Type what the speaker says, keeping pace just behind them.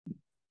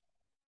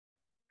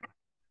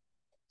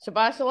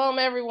Shabbat Shalom,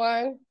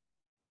 everyone.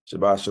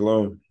 Shabbat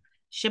Shalom.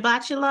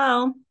 Shabbat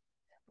Shalom.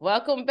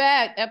 Welcome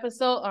back.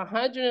 Episode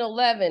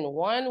 111,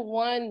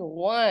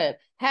 111.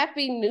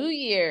 Happy New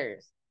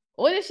Year's.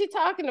 What is she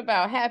talking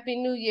about? Happy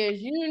New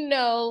Year's. You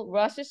know,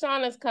 Rosh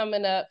Hashanah is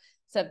coming up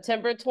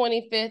September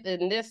 25th,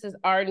 and this is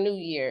our new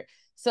year.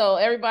 So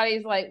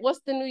everybody's like,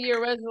 what's the New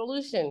Year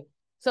resolution?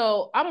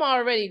 So I'm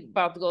already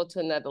about to go to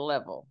another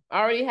level.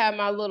 I already have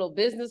my little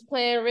business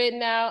plan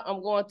written out.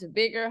 I'm going to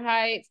bigger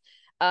heights.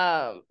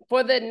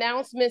 For the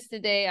announcements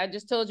today, I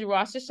just told you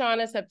Rosh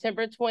Hashanah,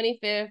 September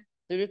 25th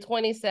through the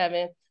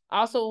 27th.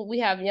 Also, we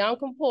have Yom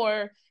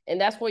Kippur,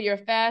 and that's where your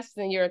fast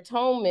and your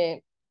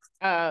atonement,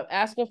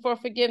 asking for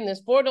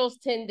forgiveness for those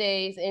 10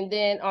 days. And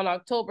then on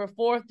October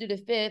 4th through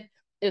the 5th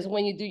is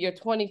when you do your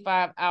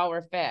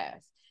 25-hour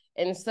fast.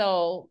 And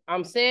so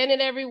I'm saying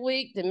it every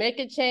week to make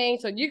a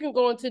change so you can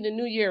go into the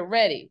new year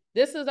ready.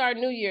 This is our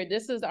new year.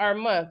 This is our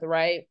month,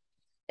 right?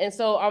 And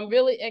so I'm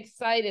really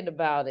excited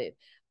about it.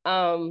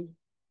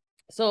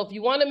 So if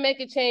you want to make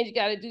a change, you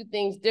got to do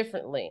things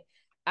differently.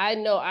 I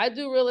know I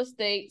do real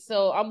estate,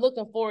 so I'm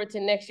looking forward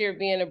to next year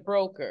being a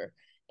broker.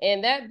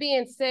 And that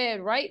being said,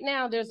 right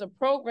now there's a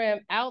program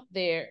out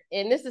there,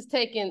 and this is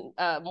taking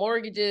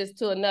mortgages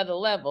to another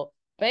level.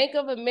 Bank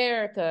of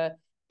America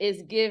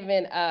is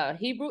giving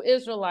Hebrew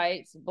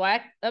Israelites,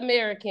 Black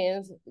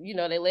Americans, you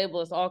know, they label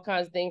us all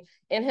kinds of things,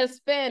 and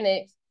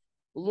Hispanics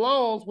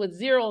loans with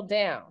zero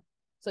down.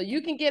 So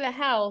you can get a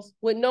house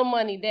with no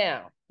money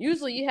down.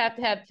 Usually you have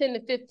to have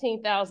 $10,000 to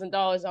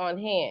 $15,000 on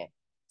hand.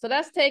 So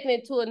that's taking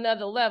it to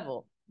another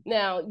level.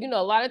 Now, you know,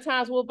 a lot of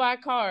times we'll buy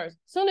cars.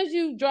 As soon as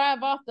you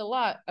drive off the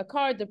lot, a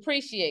car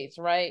depreciates,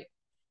 right?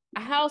 A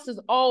house is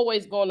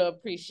always going to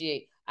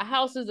appreciate. A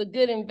house is a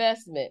good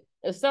investment.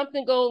 If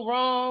something goes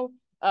wrong,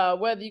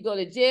 whether you go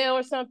to jail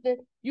or something,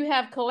 you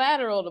have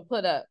collateral to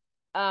put up.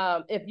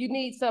 If you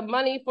need some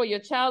money for your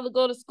child to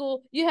go to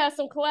school, you have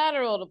some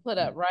collateral to put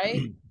up,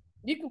 right?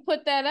 You can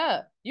put that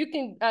up. You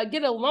can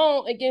get a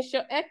loan against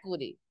your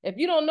equity. If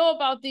you don't know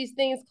about these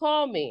things,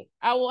 call me.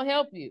 I will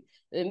help you.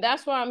 And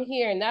that's why I'm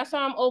here. And that's why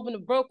I'm open to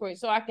brokerage,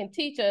 so I can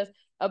teach us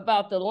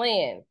about the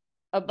land,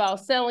 about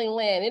selling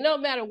land. It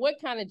don't matter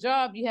what kind of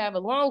job you have,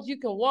 as long as you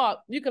can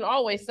walk, you can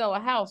always sell a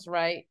house,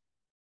 right?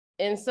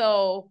 And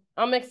so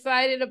I'm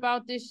excited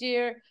about this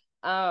year.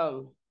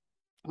 My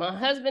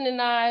husband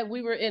and I,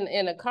 we were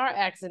in a car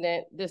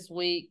accident this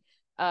week.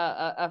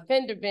 A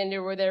fender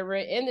bender where they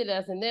rear-ended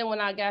us. And then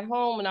when I got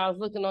home and I was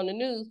looking on the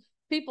news,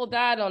 people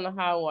died on the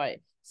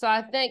highway. So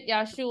I thank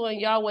Yahshua and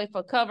Yahweh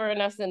for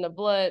covering us in the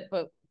blood,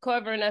 but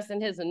covering us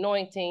in his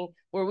anointing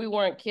where we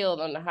weren't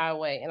killed on the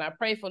highway. And I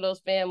pray for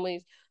those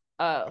families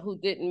who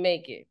didn't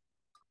make it.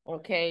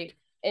 Okay.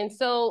 And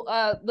so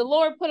the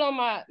Lord put on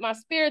my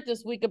spirit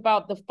this week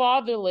about the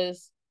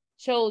fatherless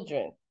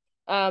children.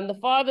 The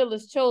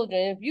fatherless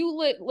children. If you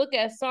look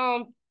at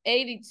Psalm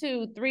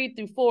 82,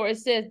 3-4, it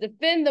says,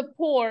 defend the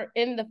poor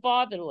and the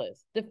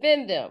fatherless,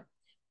 defend them,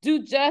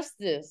 do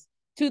justice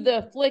to the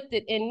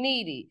afflicted and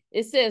needy.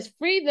 It says,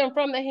 free them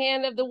from the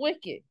hand of the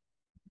wicked.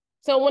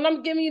 So when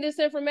I'm giving you this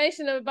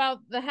information about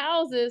the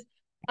houses,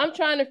 I'm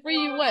trying to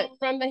free you what?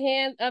 From the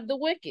hand of the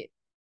wicked,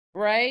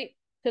 right?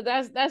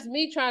 Because that's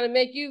me trying to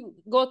make you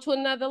go to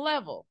another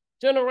level,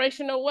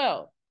 generational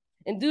wealth.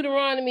 And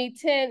Deuteronomy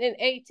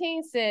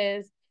 10:18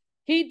 says,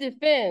 he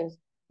defends,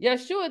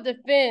 Yeshua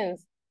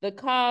defends the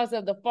cause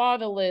of the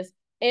fatherless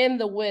and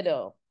the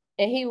widow,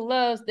 and he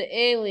loves the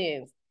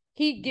aliens.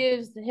 He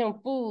gives him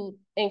food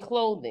and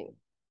clothing.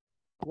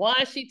 Why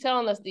is she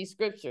telling us these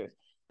scriptures?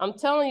 I'm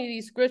telling you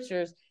these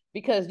scriptures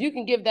because you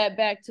can give that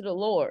back to the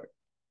Lord.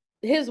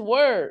 His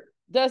word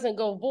doesn't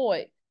go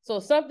void. So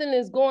if something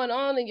is going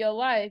on in your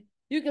life,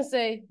 you can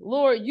say,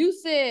 Lord, you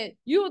said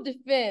you'll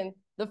defend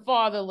the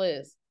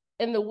fatherless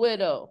and the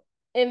widow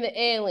and the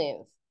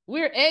aliens.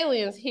 We're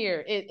aliens here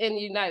in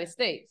the United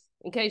States.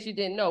 In case you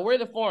didn't know, we're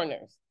the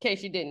foreigners. In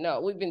case you didn't know,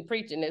 we've been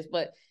preaching this,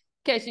 but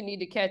in case you need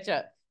to catch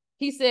up.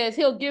 He says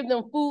he'll give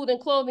them food and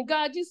clothing.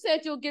 God, you said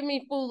you'll give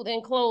me food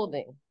and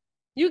clothing.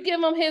 You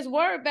give him his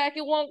word back,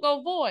 it won't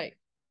go void.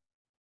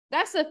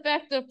 That's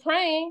effective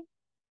praying.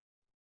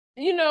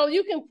 You know,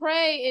 you can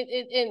pray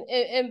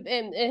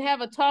and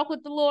have a talk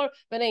with the Lord,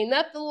 but ain't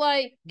nothing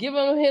like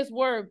giving him his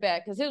word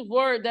back, because his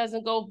word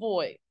doesn't go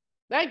void.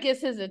 That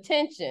gets his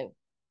attention.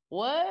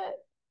 What?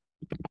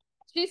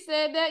 She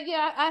said that?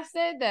 Yeah, I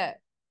said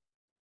that.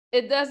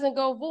 It doesn't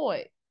go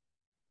void.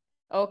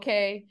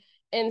 Okay.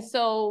 And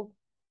so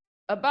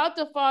about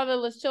the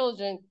fatherless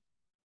children,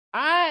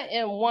 I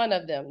am one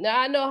of them. Now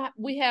I know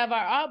we have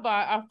our Abba,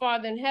 our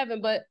Father in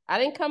heaven, but I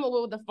didn't come up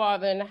with a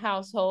father in the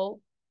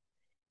household.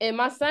 And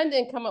my son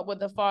didn't come up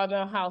with a father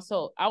in the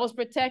household. I was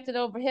protected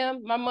over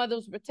him. My mother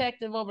was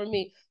protective over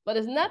me. But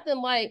it's nothing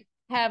like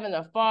having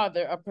a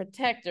father, a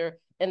protector,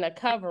 and a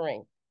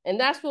covering. And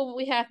that's what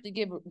we have to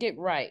get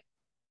right.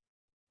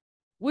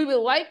 We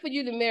would like for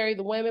you to marry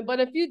the women, but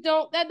if you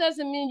don't, that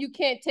doesn't mean you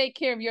can't take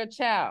care of your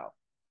child.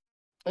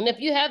 And if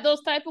you have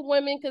those type of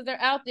women, because they're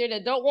out there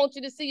that don't want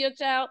you to see your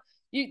child,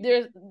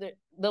 the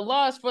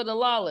law is for the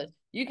lawless.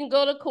 You can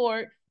go to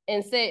court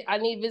and say, I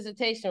need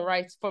visitation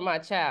rights for my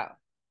child.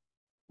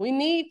 We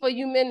need for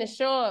you men to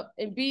show up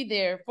and be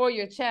there for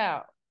your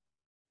child.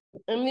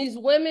 And these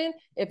women,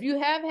 if you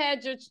have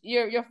had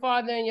your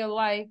father in your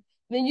life,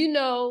 then you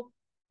know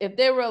if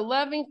they were a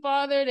loving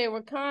father, they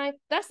were kind,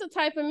 that's the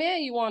type of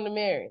man you want to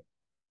marry.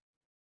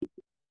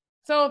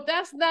 So if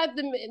that's not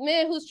the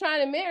man who's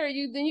trying to marry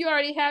you, then you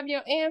already have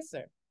your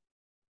answer.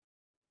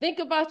 Think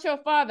about your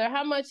father,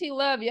 how much he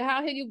loved you,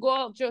 how he would go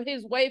out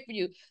his way for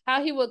you,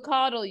 how he would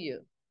coddle you,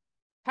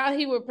 how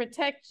he would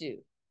protect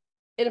you.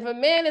 And if a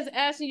man is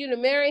asking you to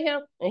marry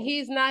him and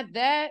he's not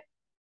that,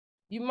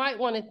 you might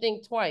want to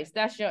think twice.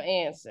 That's your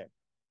answer.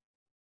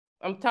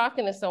 I'm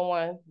talking to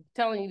someone,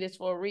 telling you this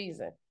for a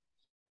reason.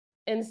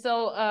 And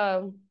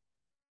so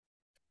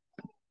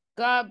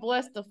God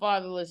bless the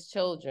fatherless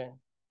children.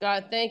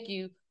 God, thank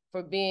you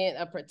for being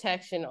a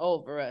protection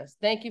over us.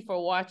 Thank you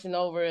for watching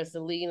over us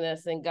and leading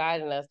us and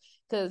guiding us,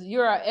 because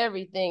you're our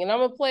everything. And I'm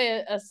going to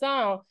play a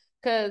song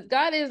because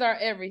God is our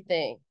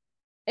everything.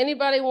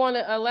 Anybody want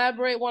to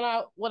elaborate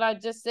on what I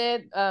just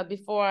said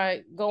before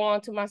I go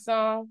on to my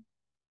song?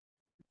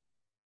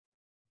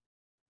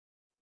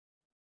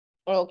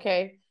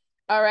 Okay.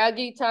 All right, I'll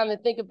give you time to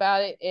think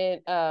about it.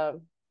 And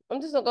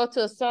I'm just going to go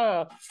to a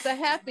song. It's a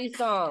happy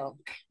song.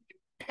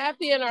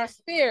 Happy in our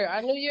spirit.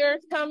 Our New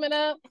Year's coming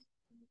up.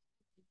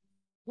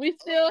 We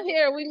still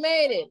here. We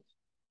made it.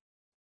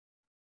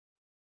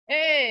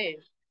 Hey,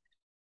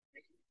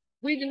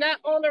 we do not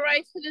own the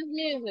rights to this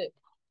music.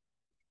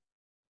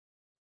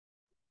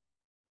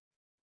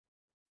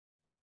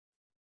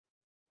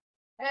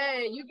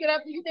 Hey, you get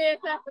up, you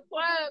dance at the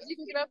club. You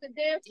can get up and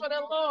dance for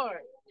the Lord.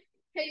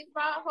 Take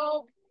my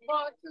hope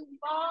for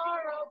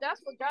tomorrow.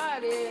 That's what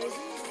God is.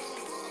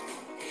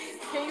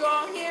 Can you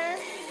all hear?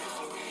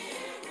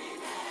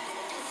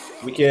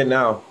 We can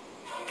now.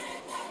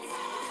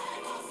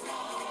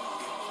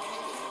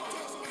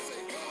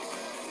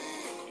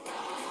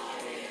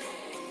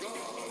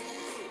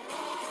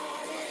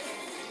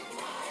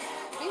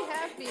 Be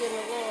happy in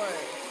the Lord.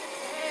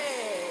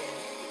 Hey.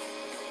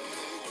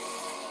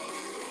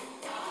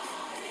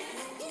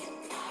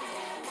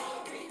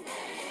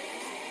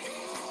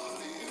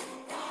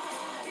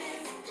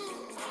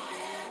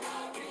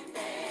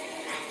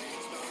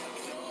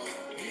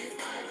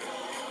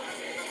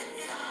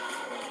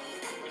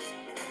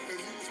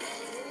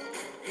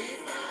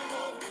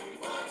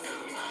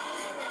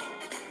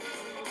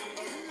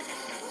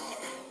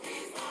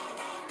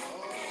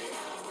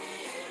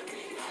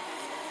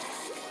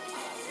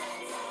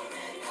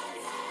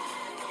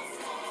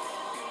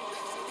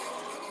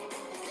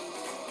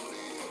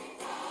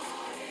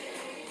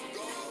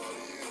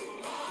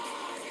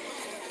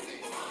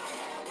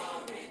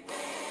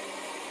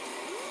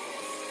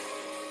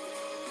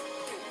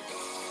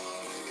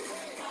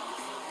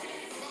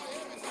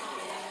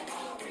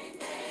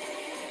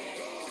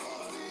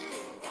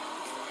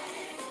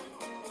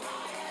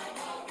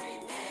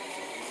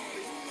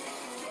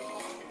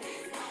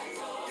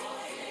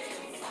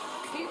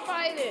 Keep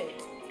fighting.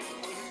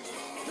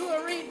 Do a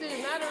redo,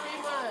 not a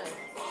rerun.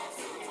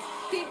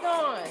 Keep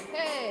going.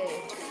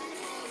 Hey.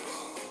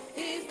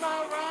 He's my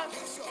rock.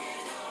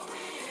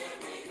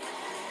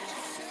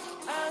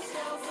 I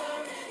shelter.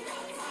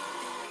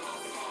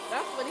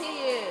 That's what he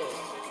is.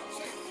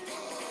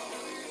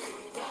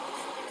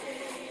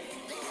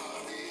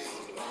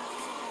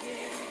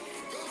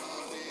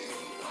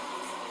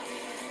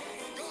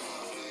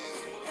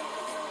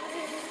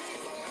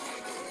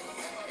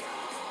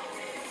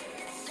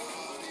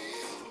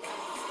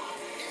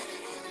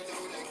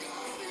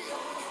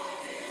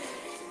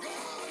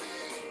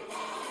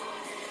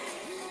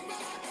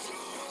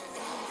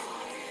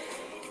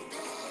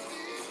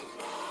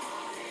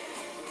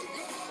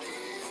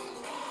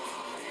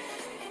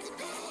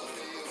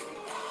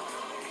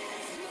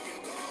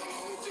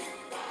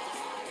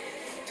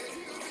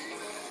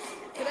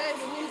 Today's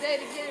a new day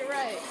to get it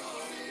right.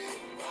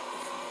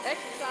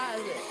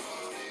 Exercise it.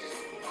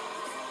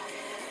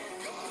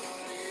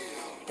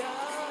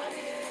 God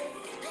is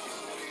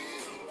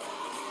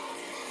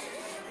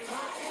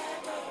my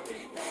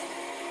everything.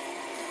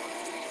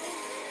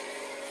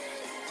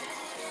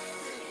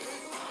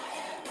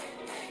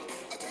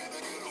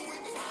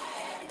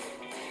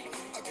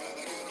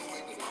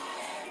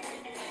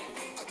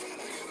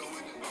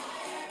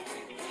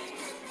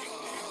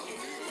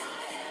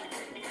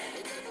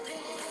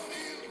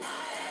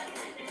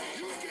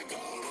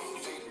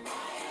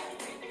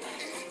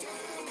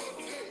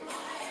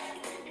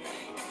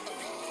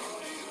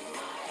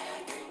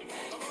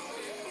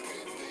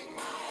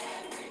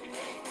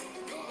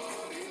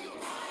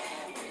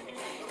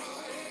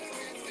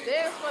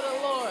 Dance for the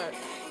Lord.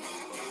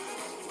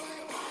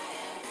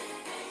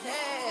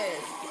 Hey.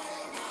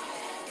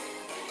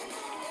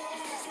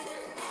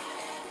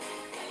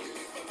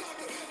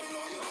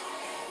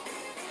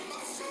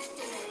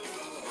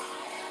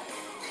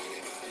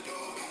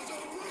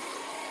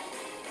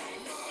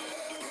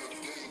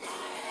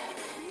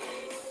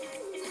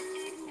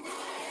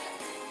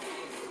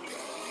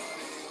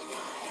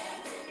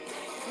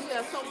 You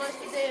got so much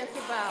to dance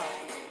about.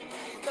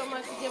 so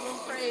much to give him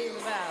praise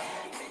about.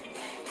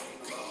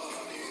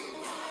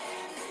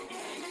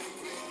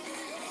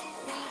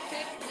 He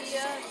picked me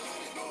up.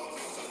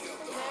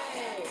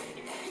 Hey.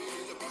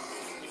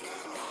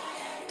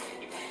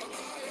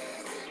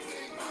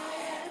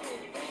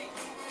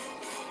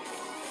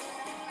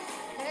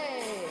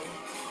 Hey.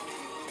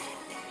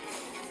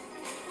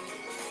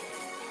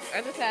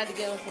 I just had to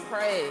give him some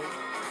praise.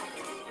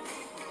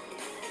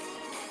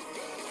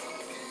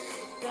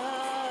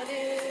 God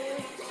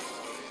is.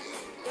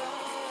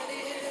 God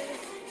is.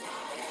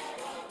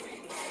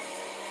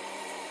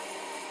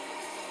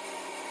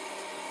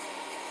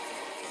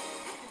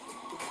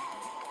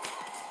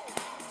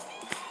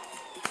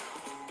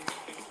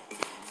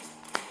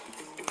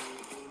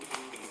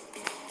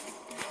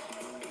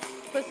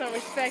 Put some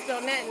respect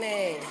on that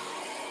name.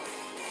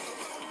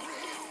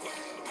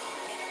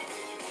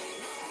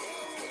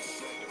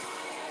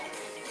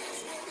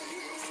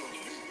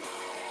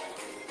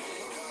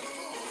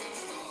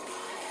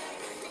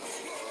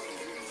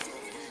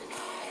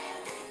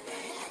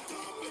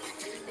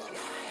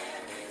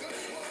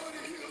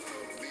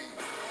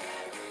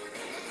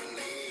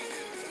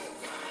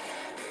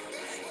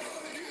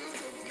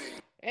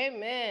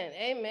 Amen.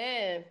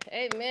 Amen.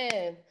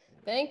 Amen.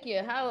 Thank you.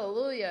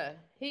 Hallelujah.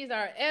 He's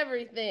our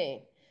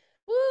everything.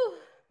 Woo.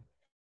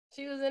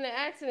 She was in an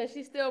accident.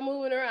 She's still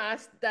moving around.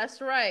 That's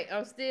right.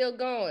 I'm still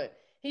going.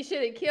 He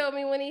should have killed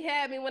me when he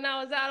had me when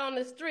I was out on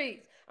the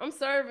streets. I'm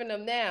serving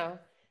him now.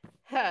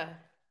 Huh.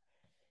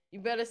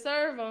 You better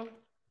serve him.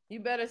 You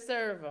better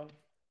serve him.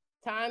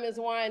 Time is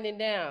winding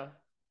down.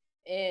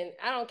 And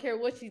I don't care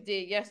what you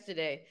did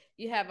yesterday.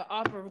 You have an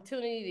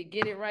opportunity to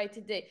get it right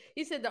today.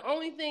 He said the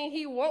only thing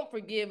he won't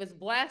forgive is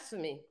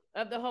blasphemy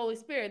of the Holy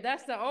Spirit.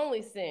 That's the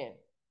only sin.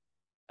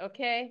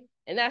 Okay?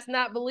 And that's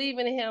not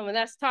believing in him. And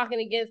that's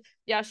talking against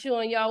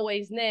Yahshua and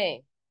Yahweh's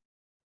name.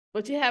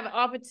 But you have an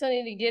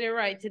opportunity to get it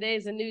right. Today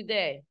is a new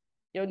day.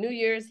 Your New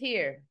Year is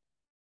here.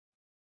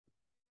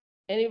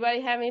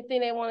 Anybody have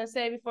anything they want to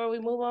say before we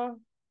move on?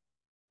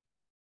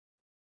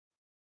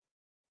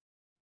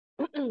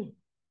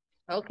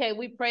 Okay,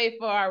 we pray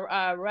for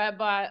our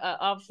Rabbi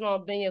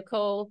Avshalom Ben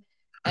Yaakov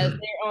as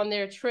they're on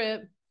their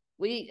trip.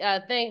 We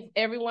thank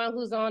everyone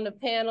who's on the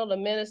panel, the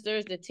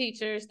ministers, the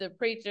teachers, the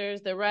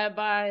preachers, the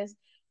rabbis.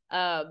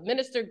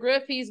 Minister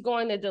Griff, he's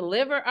going to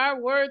deliver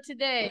our word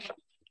today.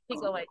 He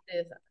go like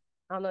this.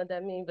 I don't know what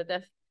that means, but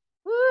that's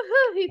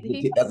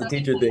woo-hoo. That's a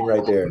teacher thing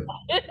right there.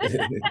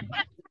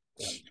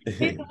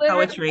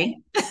 Poetry.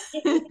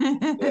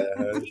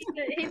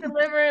 He's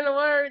delivering the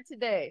word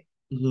today.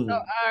 So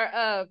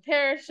our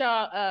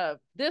parashah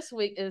this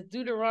week is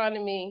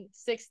Deuteronomy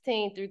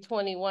 16 through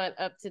 21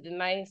 up to the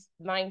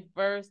ninth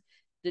verse.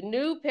 The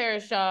new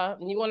parashah,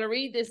 and you want to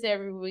read this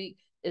every week,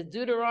 is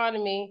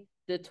Deuteronomy,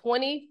 the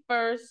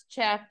 21st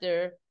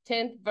chapter,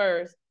 10th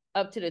verse,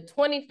 up to the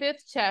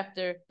 25th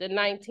chapter, the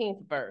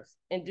 19th verse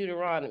in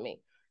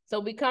Deuteronomy. So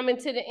we coming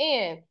to the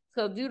end.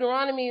 So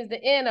Deuteronomy is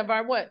the end of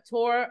our what?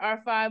 Torah,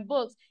 our 5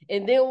 books.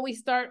 And then we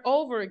start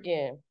over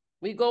again.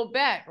 We go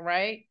back,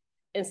 right?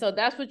 And so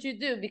that's what you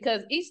do,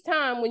 because each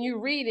time when you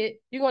read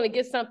it, you're going to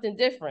get something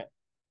different,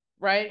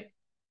 right?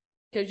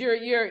 Because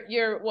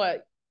you're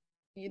what?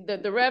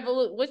 The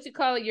revolution, what you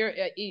call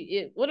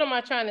it? What am I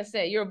trying to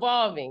say? You're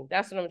evolving.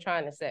 That's what I'm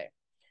trying to say.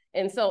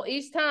 And so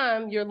each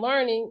time you're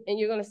learning and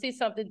you're going to see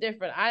something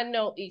different. I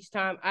know each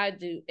time I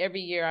do, every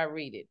year I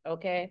read it,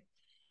 okay?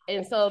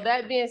 And so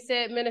that being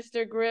said,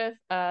 Minister Griff,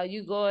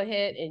 you go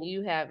ahead and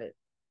you have it.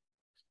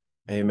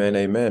 Amen,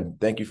 amen.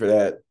 Thank you for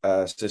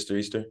that, Sister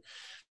Easter.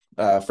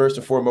 First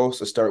and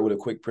foremost, let's start with a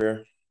quick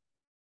prayer.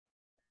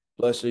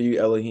 Blessed are you,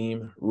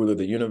 Elohim, ruler of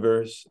the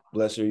universe.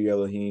 Blessed are you,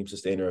 Elohim,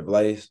 sustainer of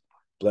life.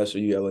 Blessed are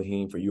you,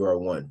 Elohim, for you are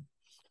one.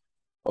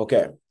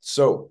 Okay,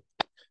 so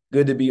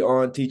good to be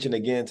on teaching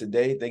again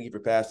today. Thank you for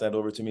passing that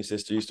over to me,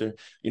 Sister Easter.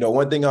 You know,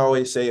 one thing I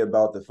always say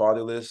about the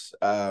fatherless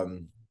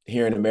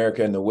here in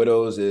America and the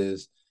widows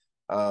is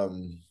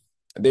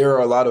there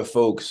are a lot of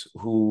folks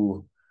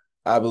who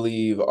I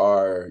believe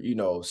are, you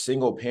know,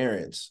 single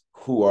parents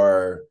who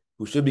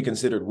should be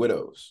considered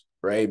widows,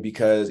 right?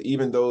 Because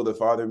even though the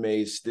father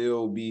may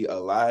still be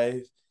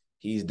alive,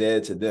 he's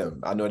dead to them.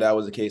 I know that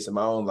was the case in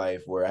my own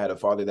life where I had a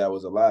father that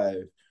was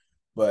alive,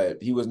 but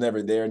he was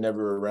never there,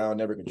 never around,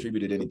 never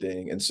contributed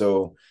anything. And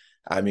so,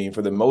 I mean,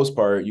 for the most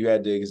part, you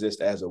had to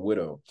exist as a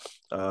widow.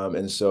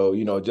 And so,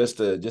 you know, just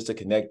to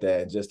connect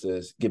that and just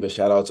to give a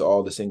shout out to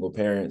all the single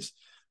parents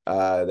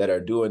that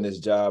are doing this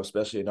job,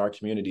 especially in our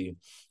community,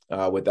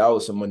 without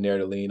someone there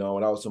to lean on,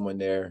 without someone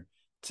there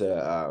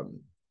to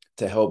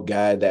help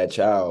guide that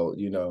child,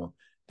 you know,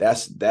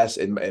 that's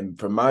and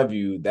from my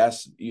view,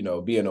 that's, you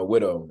know, being a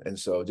widow. And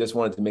so just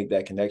wanted to make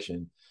that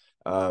connection.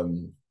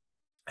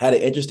 Had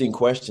an interesting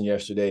question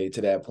yesterday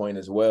to that point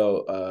as well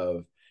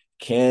of,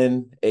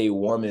 can a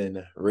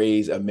woman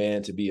raise a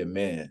man to be a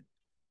man?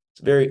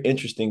 It's a very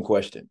interesting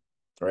question,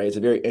 right? It's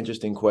a very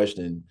interesting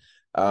question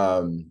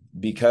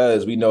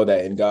because we know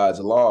that in God's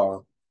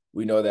law,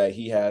 we know that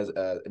he has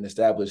an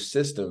established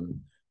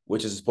system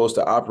which is supposed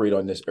to operate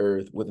on this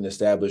earth with an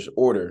established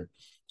order.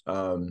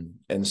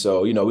 And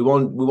so, we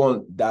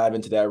won't dive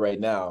into that right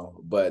now,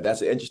 but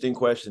that's an interesting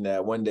question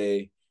that one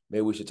day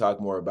maybe we should talk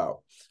more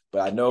about.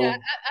 But I know, Yeah,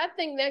 I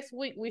think next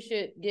week we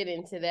should get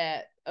into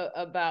that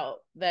about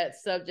that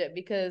subject,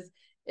 because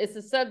it's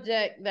a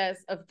subject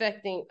that's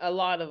affecting a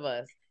lot of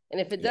us. And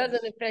if it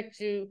doesn't affect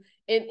you,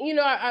 and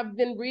I've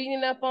been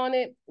reading up on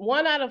it.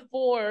 1 out of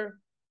 4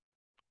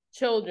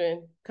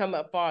 children come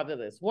up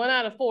fatherless. 1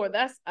 out of 4.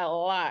 That's a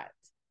lot.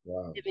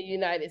 Wow. In the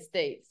United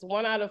States.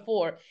 1 out of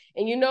 4.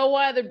 And you know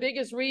why? The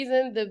biggest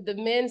reason the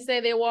men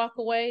say they walk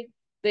away?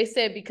 They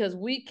said because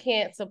we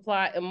can't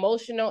supply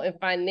emotional and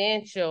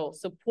financial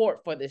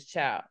support for this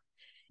child.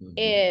 Mm-hmm.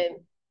 And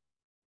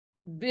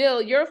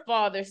Bill, your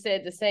father,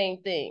 said the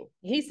same thing.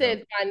 He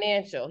said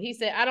financial. He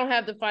said, I don't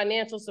have the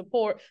financial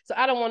support, so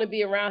I don't want to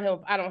be around him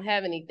if I don't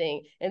have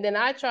anything. And then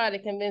I try to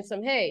convince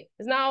him, hey,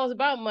 it's not always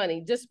about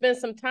money. Just spend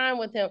some time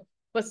with him.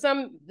 But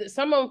some of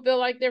them feel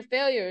like they're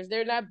failures.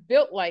 They're not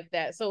built like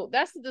that. So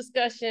that's the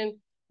discussion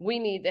we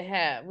need to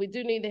have. We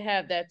do need to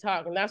have that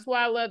talk. And that's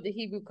why I love the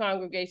Hebrew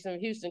Congregation of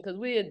Houston, because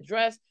we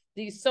address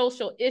these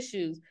social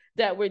issues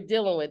that we're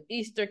dealing with.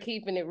 Easter,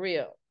 keeping it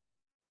real.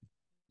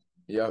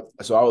 Yeah.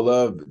 So I would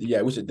love,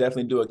 we should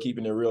definitely do a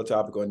keeping it real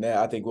topic on that.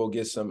 I think we'll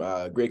get some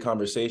great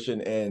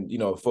conversation, and,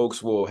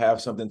 folks will have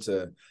something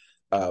to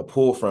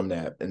pull from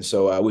that. And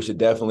so we should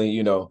definitely,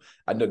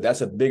 I know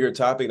that's a bigger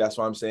topic. That's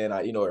why I'm saying,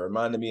 it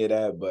reminded me of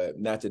that, but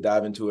not to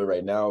dive into it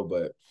right now,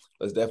 but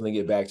let's definitely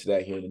get back to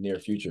that here in the near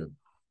future.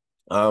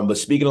 But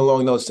speaking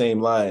along those same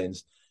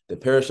lines, the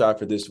parashah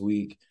for this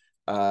week,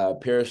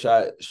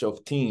 Parashat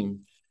Shoftim,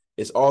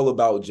 is all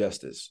about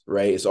justice,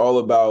 right? It's all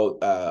about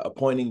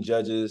appointing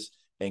judges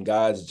and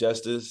God's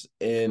justice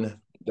in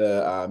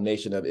the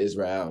nation of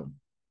Israel.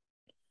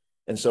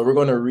 And so we're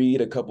going to read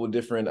a couple of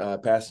different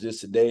passages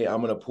today.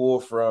 I'm going to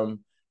pull from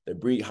the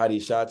Brit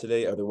Hadashah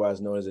today,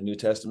 otherwise known as the New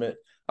Testament.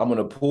 I'm going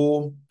to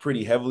pull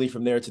pretty heavily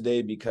from there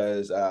today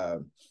because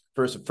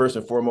first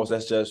and foremost,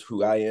 that's just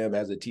who I am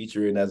as a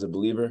teacher and as a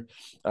believer.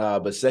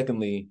 But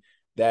secondly,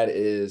 that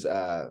is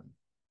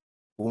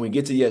when we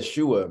get to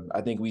Yeshua,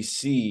 I think we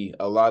see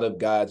a lot of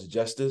God's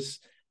justice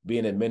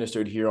being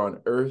administered here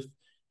on earth,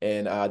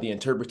 and the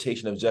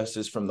interpretation of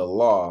justice from the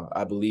law,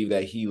 I believe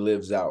that he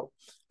lives out.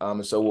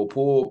 So we'll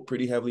pull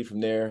pretty heavily from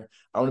there.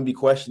 I want to be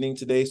questioning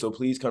today, so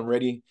please come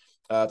ready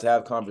to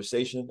have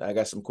conversation. I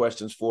got some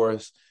questions for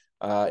us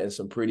and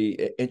some pretty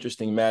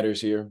interesting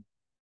matters here.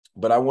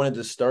 But I wanted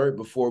to start,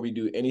 before we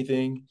do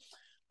anything,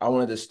 I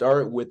wanted to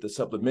start with the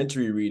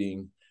supplementary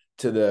reading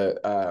to the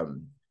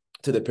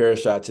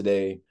parashah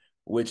today,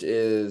 which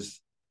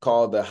is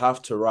called the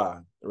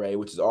Haftarah, right?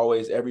 Which is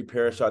always, every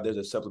parashah, there's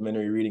a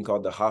supplementary reading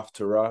called the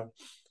Haftarah.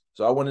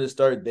 So I wanted to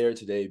start there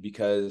today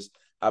because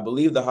I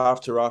believe the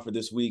Haftarah for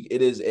this week,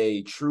 it is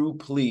a true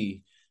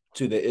plea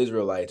to the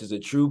Israelites. It's a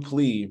true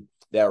plea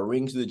that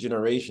rings through the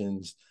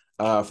generations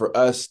for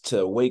us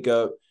to wake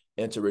up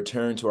and to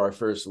return to our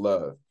first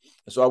love.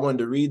 So I wanted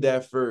to read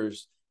that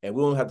first, and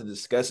we don't have to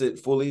discuss it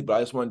fully, but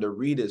I just wanted to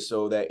read it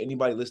so that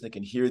anybody listening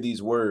can hear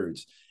these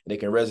words and they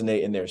can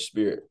resonate in their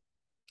spirit.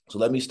 So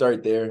let me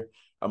start there.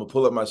 I'm going to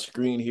pull up my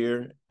screen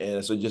here,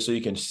 and so just so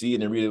you can see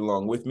it and read it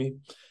along with me.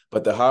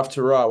 But the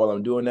Haftarah, while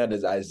I'm doing that,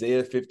 is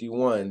Isaiah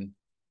 51,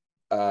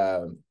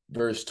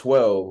 verse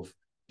 12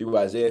 through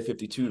Isaiah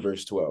 52,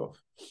 verse 12.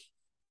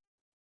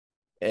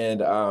 And,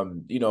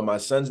 my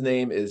son's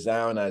name is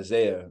Zion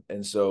Isaiah.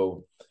 And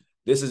so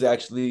this is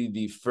actually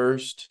the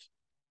first,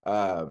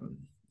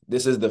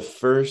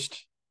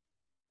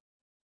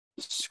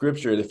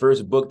 scripture, the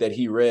first book that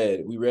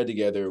we read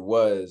together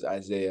was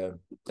Isaiah.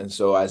 And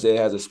so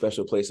Isaiah has a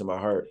special place in my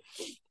heart.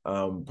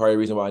 Part of the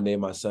reason why I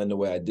named my son the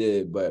way I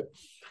did, but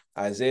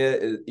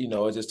Isaiah,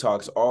 it just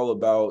talks all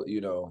about,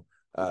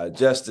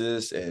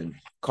 justice and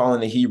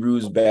calling the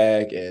Hebrews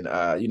back and,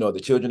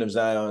 the children of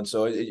Zion.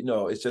 So,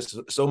 it's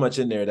just so much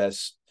in there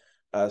that's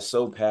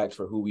so packed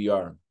for who we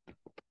are.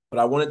 But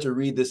I wanted to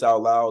read this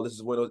out loud. This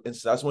is one of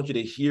those, I just want you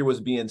to hear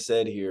what's being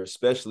said here,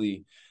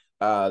 especially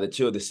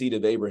the seed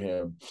of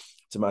Abraham,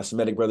 to my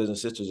Semitic brothers and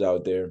sisters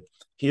out there.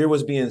 Hear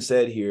what's being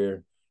said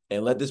here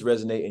and let this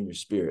resonate in your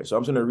spirit. So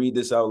I'm just going to read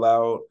this out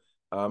loud.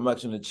 I'm not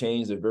going to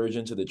change the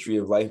version to the Tree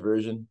of Life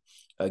version.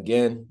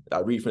 Again, I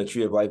read from the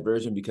Tree of Life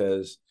version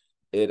because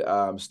it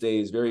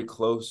stays very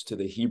close to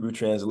the Hebrew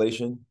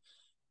translation,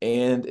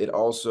 and it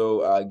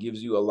also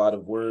gives you a lot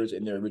of words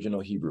in their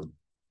original Hebrew.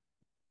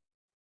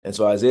 And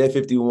so Isaiah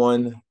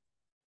 51,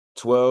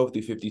 12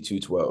 through 52,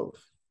 12.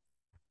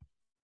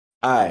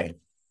 I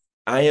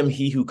am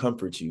he who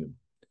comforts you.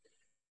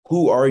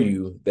 Who are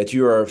you that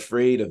you are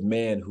afraid of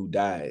man who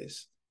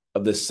dies,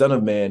 of the Son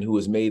of Man who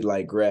is made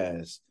like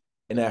grass,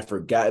 and have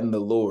forgotten the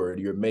Lord,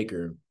 your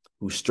maker,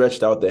 who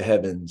stretched out the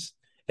heavens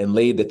and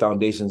laid the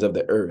foundations of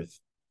the earth?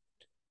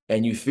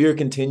 And you fear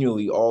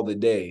continually all the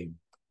day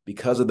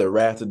because of the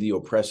wrath of the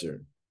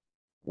oppressor,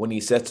 when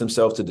he sets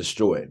himself to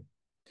destroy.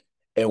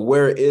 And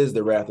where is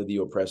the wrath of the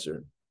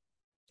oppressor?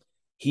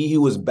 He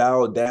who is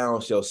bowed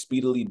down shall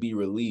speedily be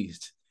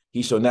released.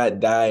 He shall not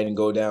die and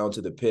go down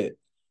to the pit,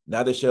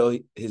 neither shall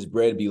his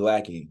bread be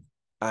lacking.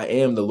 I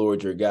am the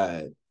Lord your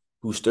God.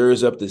 who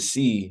stirs up the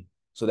sea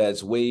so that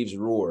its waves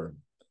roar.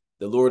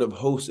 The Lord of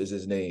hosts is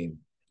his name.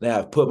 And I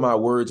have put my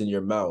words in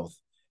your mouth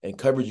and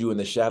covered you in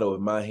the shadow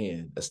of my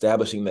hand,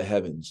 establishing the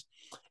heavens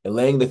and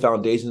laying the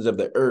foundations of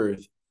the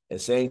earth and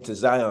saying to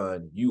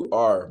Zion, you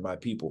are my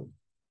people.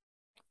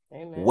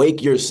 Amen.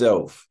 Wake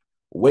yourself,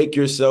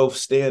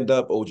 stand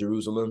up, O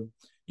Jerusalem,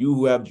 you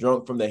who have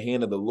drunk from the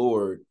hand of the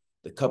Lord,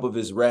 the cup of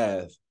his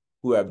wrath,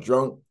 who have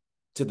drunk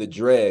to the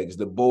dregs,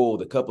 the bowl,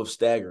 the cup of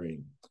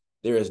staggering.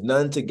 There is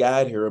none to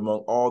guide her among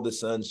all the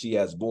sons she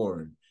has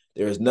borne.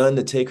 There is none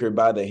to take her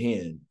by the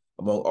hand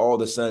among all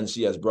the sons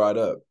she has brought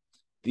up.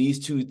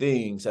 These two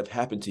things have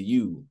happened to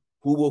you.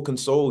 Who will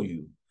console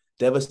you?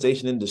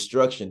 Devastation and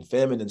destruction,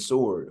 famine and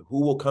sword.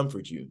 Who will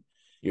comfort you?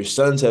 Your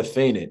sons have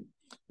fainted.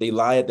 They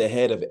lie at the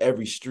head of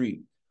every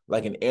street,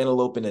 like an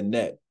antelope in a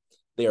net.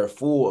 They are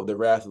full of the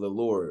wrath of the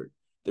Lord,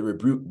 the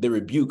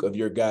rebuke of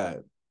your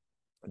God.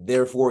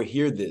 Therefore,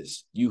 hear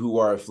this, you who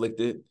are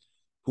afflicted,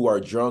 who are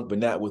drunk, but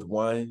not with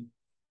wine.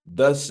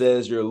 Thus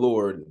says your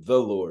Lord, the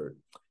Lord,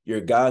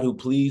 your God who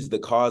pleads the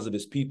cause of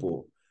his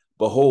people.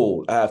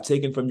 Behold, I have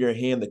taken from your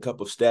hand the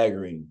cup of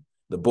staggering,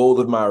 the bowl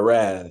of my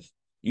wrath.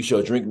 You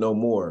shall drink no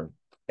more,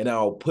 and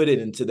I will put it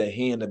into the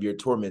hand of your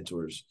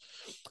tormentors,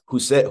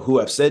 who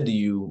have said to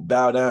you,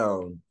 bow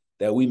down,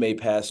 that we may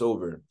pass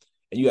over.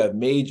 And you have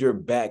made your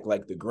back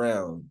like the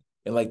ground,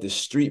 and like the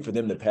street for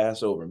them to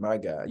pass over. My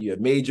God, you have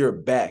made your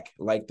back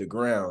like the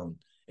ground,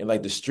 and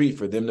like the street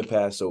for them to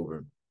pass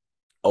over.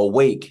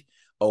 Awake,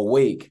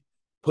 awake,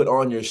 put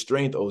on your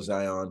strength, O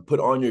Zion, put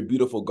on your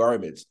beautiful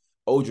garments,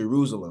 O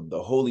Jerusalem,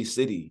 the holy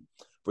city,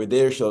 for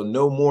there shall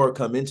no more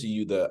come into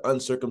you the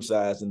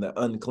uncircumcised and the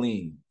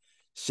unclean.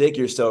 Shake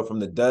yourself from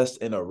the dust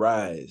and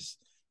arise.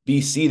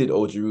 Be seated,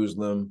 O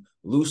Jerusalem,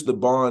 loose the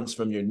bonds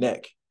from your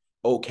neck,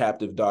 O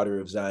captive daughter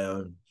of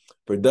Zion.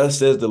 For thus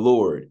says the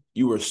Lord,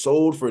 you were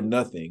sold for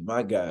nothing,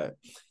 my God.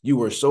 You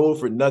were sold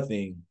for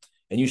nothing,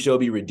 and you shall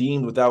be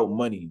redeemed without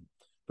money.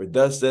 For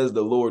thus says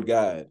the Lord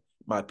God,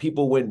 my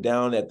people went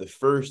down at the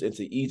first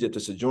into Egypt to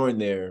sojourn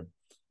there,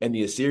 and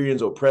the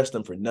Assyrians oppressed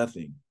them for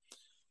nothing.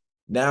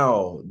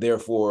 Now,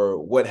 therefore,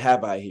 what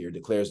have I here,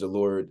 declares the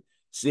Lord,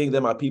 seeing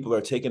that my people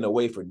are taken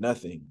away for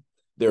nothing.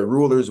 Their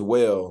rulers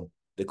wail,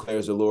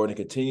 declares the Lord, and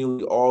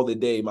continually all the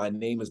day my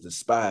name is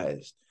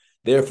despised.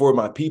 Therefore,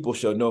 my people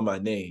shall know my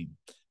name.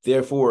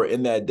 Therefore,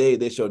 in that day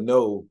they shall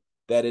know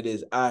that it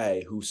is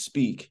I who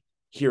speak.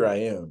 Here I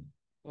am.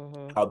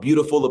 How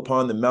beautiful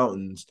upon the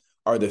mountains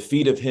are the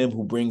feet of him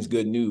who brings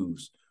good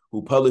news,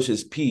 who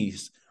publishes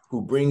peace,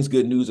 who brings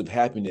good news of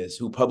happiness,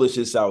 who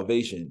publishes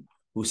salvation,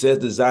 who says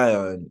to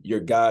Zion, your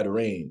God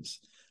reigns.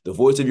 The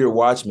voice of your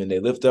watchmen, they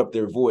lift up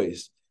their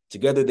voice.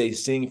 Together they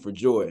sing for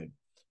joy.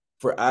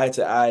 For eye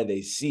to eye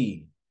they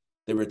see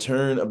the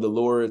return of the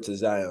Lord to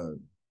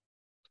Zion.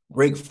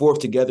 Break forth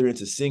together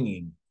into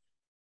singing,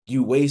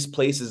 you waste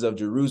places of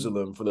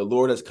Jerusalem, for the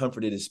Lord has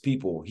comforted his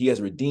people. He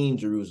has redeemed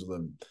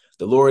Jerusalem.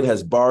 The Lord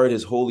has bared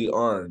his holy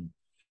arm.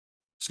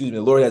 The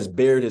Lord has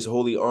bared his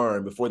holy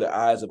arm before the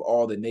eyes of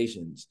all the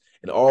nations,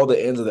 and all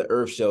the ends of the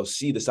earth shall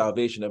see the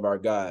salvation of our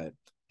God.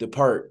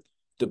 Depart,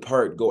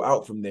 depart, go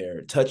out from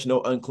there. Touch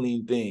no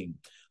unclean thing.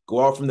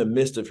 Go out from the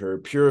midst of her.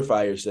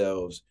 Purify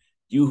yourselves,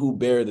 you who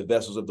bear the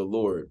vessels of the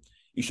Lord.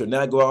 You shall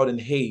not go out in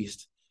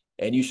haste,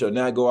 and you shall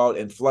not go out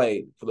in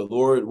flight, for the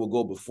Lord will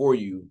go before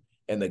you,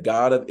 and the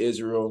God of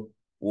Israel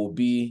will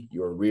be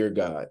your rear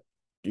guard.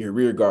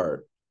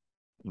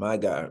 My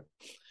God.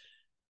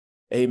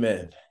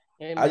 Amen.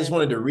 Amen. I just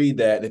wanted to read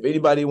that. If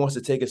anybody wants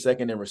to take a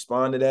second and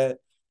respond to that,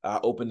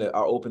 I'll open it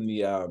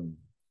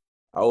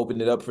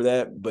up for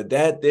that. But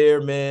that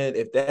there, man,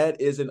 if that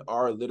isn't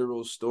our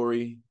literal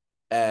story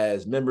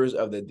as members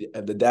of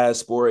the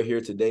diaspora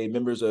here today,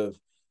 members of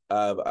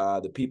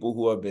the people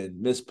who have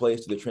been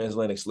misplaced to the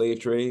transatlantic slave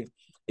trade,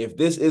 if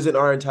this isn't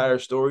our entire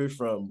story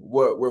from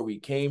where we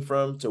came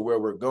from to where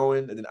we're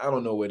going, then I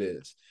don't know what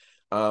is.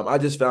 I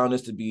just found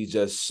this to be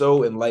just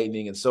so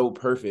enlightening and so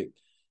perfect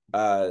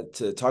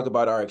to talk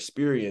about our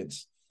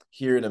experience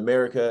here in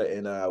America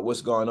and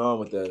what's going on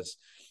with us.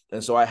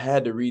 And so I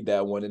had to read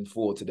that one in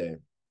full today.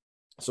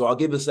 So I'll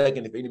give a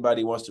second if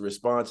anybody wants to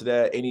respond to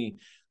that. Any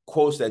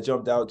quotes that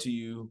jumped out to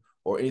you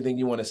or anything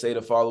you want to say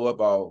to follow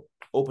up, I'll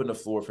open the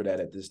floor for that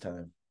at this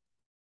time.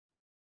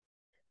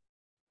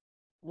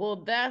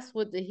 Well, that's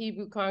what the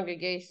Hebrew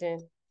congregation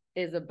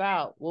is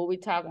about. What we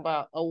talk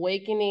about,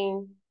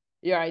 awakening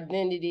your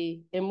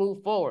identity and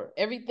move forward.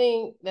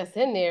 Everything that's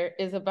in there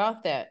is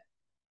about that.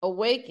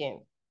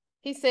 Awaken.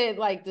 He said,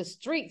 like the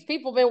streets,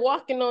 people been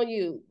walking on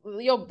you,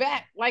 your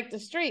back like the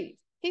streets.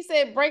 He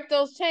said, break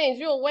those chains.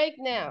 You're awake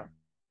now.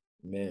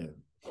 Man.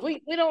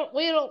 We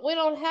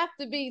don't have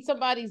to be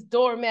somebody's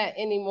doormat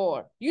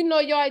anymore. You know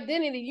your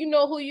identity. You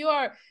know who you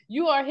are.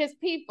 You are his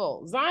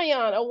people.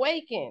 Zion,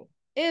 awaken.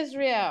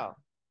 Israel,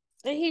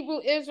 the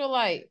Hebrew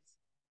Israelites.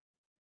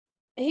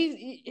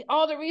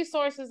 All the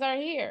resources are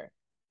here.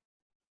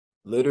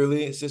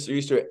 Literally, Sister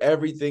Easter,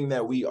 everything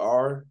that we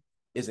are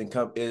is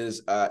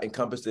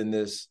encompassed in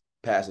this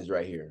passage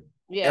right here.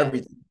 Yeah.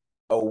 Everything.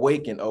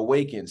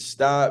 Awaken.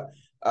 Stop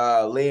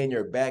laying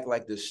your back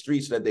like the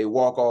streets so that they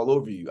walk all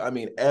over you. I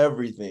mean,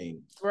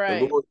 everything. Right.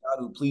 The Lord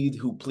God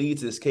who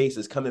pleads his case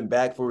is coming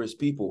back for his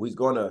people. He's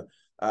going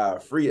to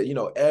free it. You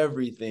know,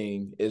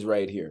 everything is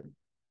right here.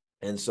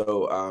 And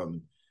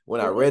so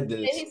when I read this,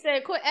 and he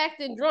said, quit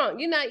acting drunk.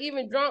 You're not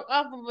even drunk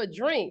off of a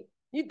drink.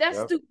 That's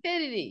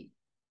stupidity.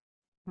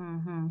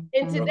 Mm-hmm.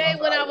 And today,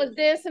 when I was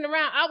dancing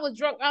around, I was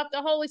drunk off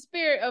the Holy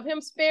Spirit of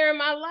him sparing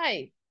my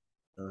life.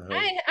 I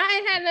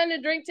ain't had nothing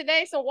to drink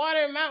today, some water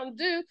and Mountain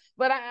Dew,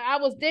 but I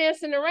was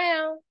dancing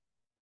around.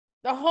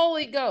 The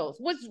Holy Ghost.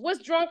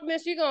 What's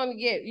drunkenness you gonna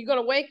get? You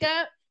gonna wake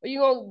up, or you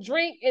gonna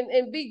drink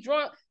and be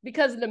drunk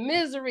because of the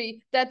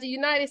misery that the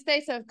United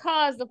States has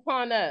caused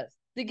upon us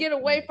to get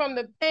away from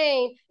the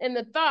pain and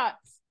the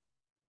thoughts?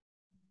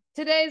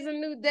 Today's a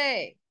new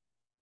day.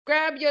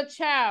 Grab your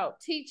child,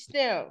 teach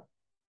them.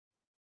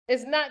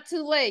 It's not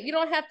too late. You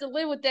don't have to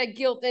live with that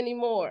guilt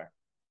anymore.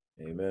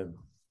 Amen.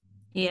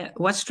 Yeah,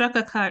 what struck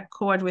a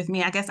chord with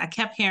me, I guess I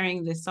kept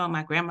hearing this song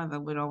my grandmother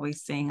would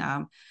always sing,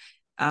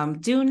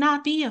 do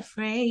not be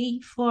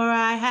afraid, for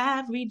I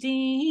have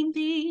redeemed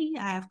thee.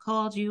 I have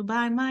called you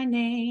by my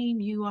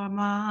name. You are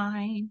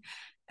mine.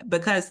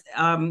 Because,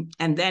 and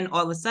then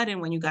all of a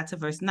sudden, when you got to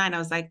verse 9, I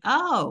was like,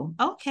 oh,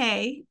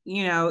 okay.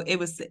 You know, it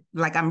was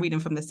like, I'm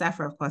reading from the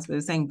Sefer, of course, but it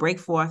was saying, break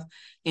forth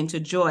into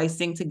joy,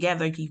 sing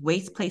together, ye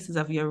waste places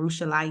of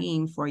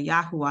Yerushalayim, for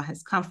Yahuwah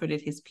has comforted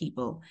his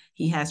people.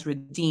 He has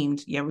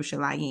redeemed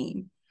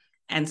Yerushalayim.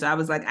 And so I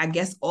was like, I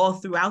guess all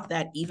throughout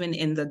that, even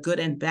in the good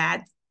and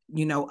bad,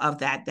 you know, of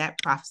that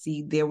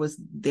prophecy, there was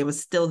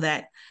still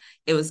that,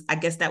 it was, I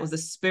guess that was the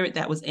spirit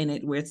that was in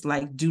it, where it's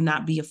like, do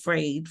not be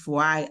afraid,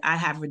 for I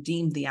have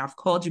redeemed thee. I've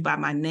called you by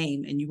my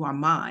name and you are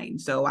mine.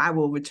 So I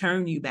will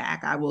return you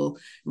back. I will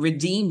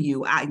redeem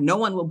you. No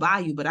one will buy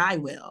you, but I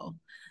will,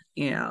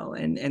 you know,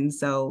 and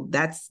so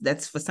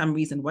that's for some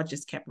reason what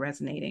just kept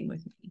resonating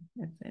with me.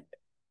 That's it.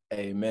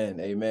 Amen.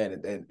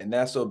 Amen. And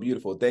that's so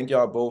beautiful. Thank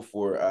y'all both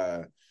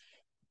for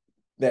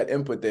that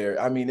input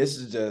there. I mean, this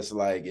is just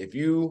like, if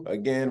you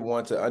again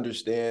want to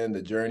understand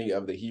the journey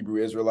of the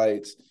Hebrew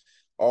Israelites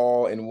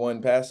all in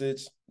one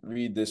passage,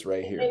 read this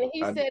right here. And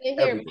he said in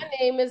here, my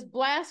name is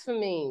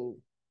blasphemy.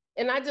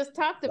 And I just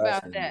talked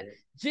about that.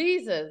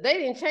 Jesus, they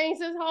didn't change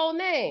his whole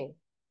name.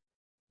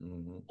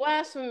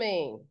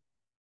 Blasphemy.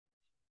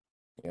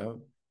 Yeah,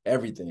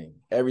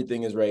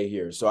 everything is right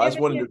here. So I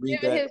just wanted to read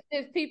that.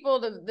 His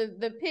people,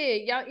 the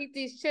pig, y'all eat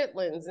these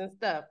chitlins and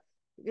stuff.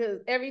 Because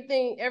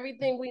everything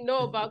we know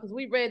about, because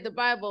we read the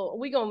Bible,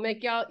 we're going to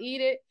make y'all eat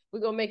it. We're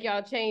going to make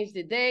y'all change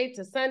the day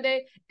to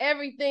Sunday.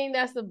 Everything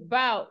that's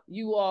about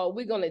you all,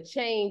 we're going to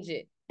change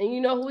it. And you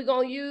know who we're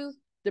going to use?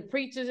 The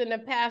preachers and the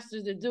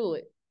pastors to do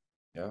it.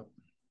 Yeah.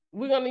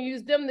 We're going to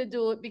use them to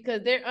do it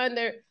because they're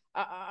under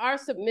our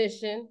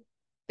submission.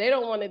 They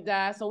don't want to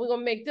die. So we're going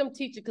to make them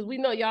teach it because we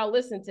know y'all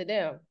listen to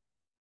them.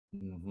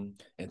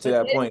 And to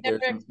that point,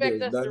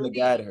 there's none to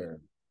guide her.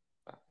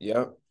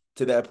 Yep.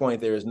 To that point,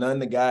 there is none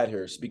to guide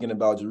her. Speaking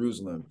about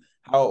Jerusalem,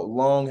 how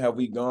long have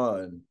we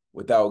gone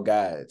without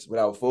guides,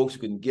 without folks who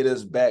can get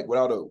us back,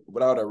 without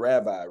a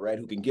rabbi, right,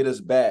 who can get us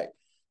back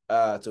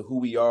to who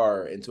we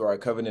are and to our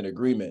covenant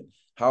agreement?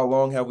 How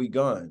long have we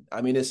gone?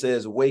 I mean, it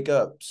says wake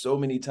up so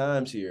many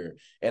times here.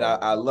 And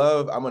I'm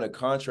going to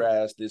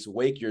contrast this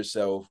wake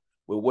yourself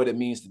with what it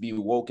means to be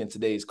woke in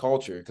today's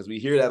culture, because we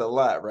hear that a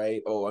lot,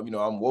 right? Oh,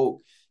 I'm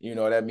woke. You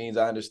know, that means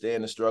I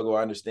understand the struggle.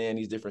 I understand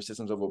these different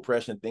systems of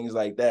oppression, things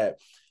like that.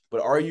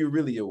 But are you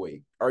really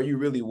awake? Are you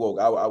really woke?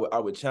 I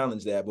would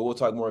challenge that, but we'll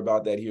talk more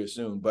about that here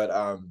soon.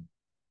 But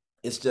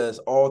it's just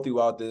all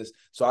throughout this.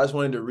 So I just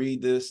wanted to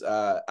read this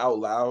out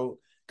loud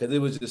because it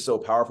was just so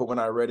powerful when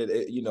I read it.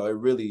 It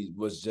really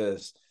was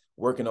just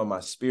working on my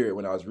spirit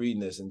when I was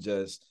reading this, and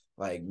just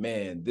like,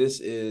 man, this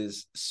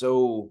is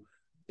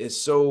it's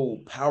so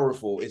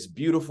powerful. It's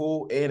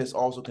beautiful, and it's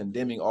also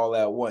condemning all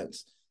at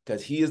once,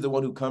 because he is the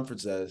one who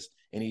comforts us,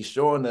 and he's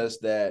showing us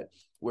that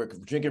we're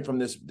drinking from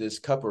this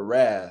cup of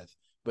wrath,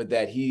 but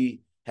that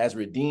he has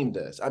redeemed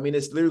us. I mean,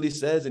 it literally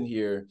says in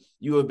here,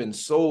 you have been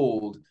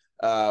sold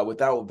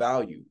without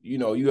value.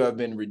 You have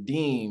been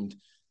redeemed.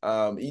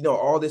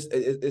 All this,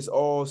 it's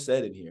all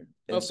said in here.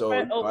 And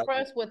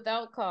oppressed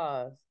without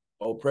cause.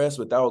 Oppressed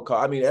without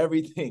cause. I mean,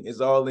 everything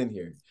is all in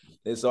here.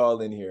 It's all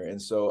in here. And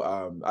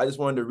so I just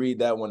wanted to read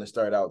that one to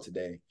start out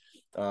today.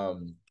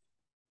 And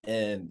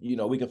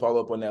we can follow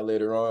up on that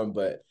later on,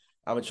 but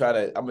I'm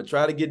gonna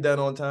try to get done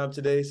on time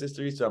today,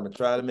 Sister Easter. I'm gonna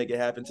try to make it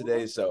happen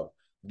today. So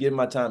give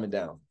my timing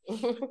down.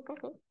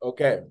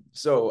 Okay,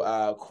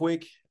 so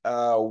quick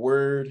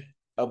word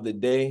of the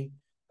day,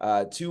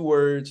 2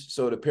 words.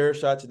 So the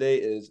parashah today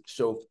is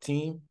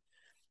shoftim,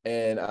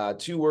 and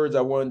 2 words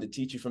I wanted to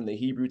teach you from the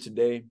Hebrew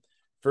today.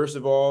 First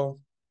of all,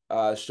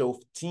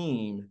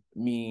 shoftim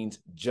means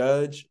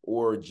judge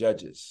or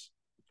judges,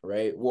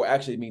 right? Well,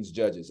 actually, it means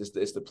judges.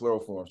 It's the plural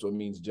form, so it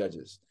means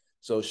judges.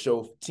 So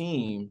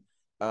shoftim,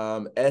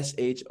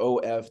 shoftim,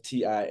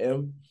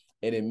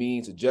 and it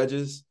means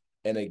judges.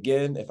 And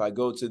again, if I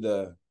go to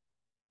the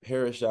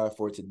parashah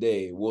for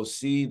today, we'll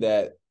see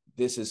that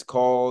this is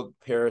called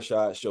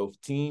parashah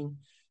shoftim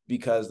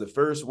because the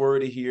first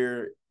word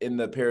here in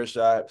the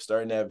parashah,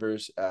 starting at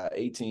verse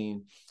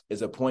 18,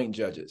 is appoint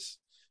judges,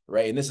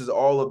 right? And this is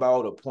all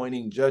about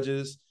appointing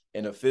judges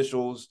and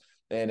officials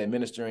and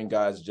administering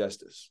God's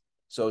justice.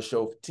 So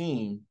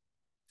shoftim,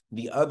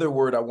 the other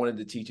word I wanted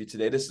to teach you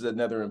today, this is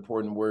another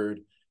important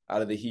word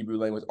out of the Hebrew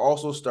language,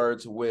 also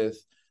starts with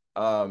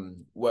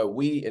what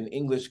we in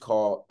English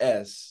call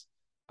S,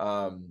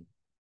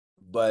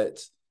 but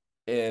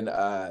in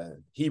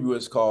Hebrew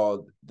it's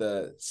called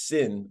the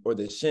sin or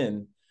the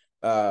shin,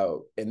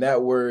 and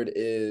that word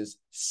is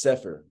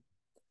sefer.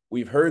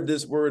 We've heard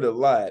this word a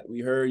lot.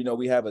 We heard,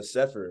 we have a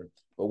sefer,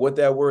 but what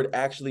that word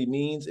actually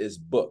means is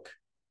book,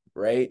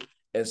 right?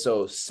 And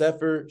so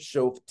Sefer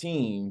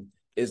Shoftim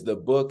is the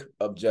book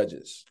of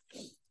Judges.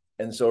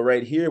 And so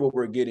right here, what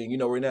we're getting,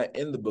 we're not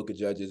in the book of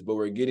Judges, but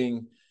we're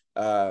getting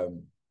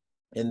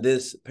in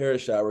this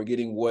parashah, we're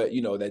getting what,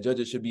 that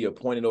judges should be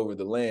appointed over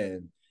the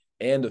land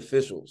and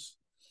officials.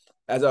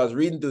 As I was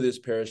reading through this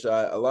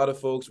parashah, a lot of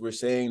folks were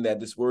saying that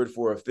this word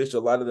for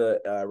official, a lot of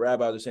the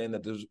rabbis are saying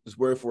that this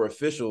word for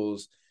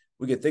officials,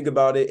 we could think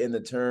about it in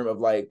the term of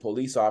like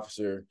police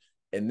officer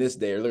in this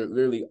day, or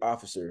literally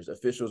officers,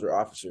 officials or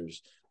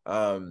officers.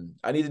 I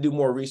need to do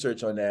more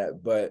research on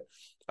that, but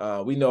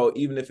we know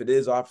even if it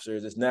is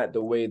officers, it's not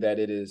the way that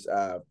it is.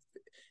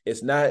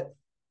 It's not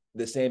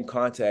the same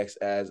context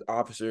as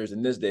officers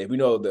in this day. We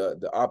know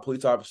the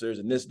police officers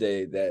in this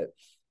day that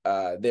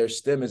their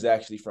stem is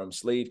actually from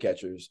slave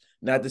catchers.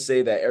 Not to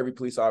say that every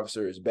police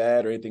officer is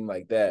bad or anything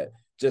like that.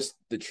 Just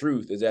the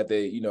truth is that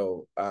they,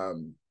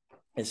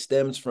 it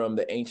stems from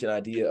the ancient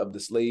idea of the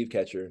slave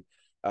catcher.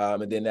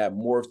 And then that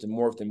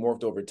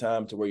morphed over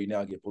time to where you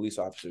now get police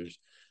officers.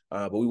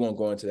 But we won't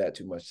go into that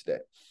too much today.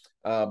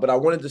 But I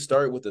wanted to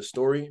start with a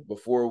story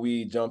before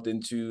we jumped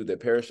into the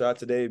parashah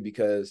today,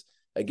 because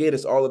again,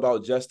 it's all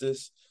about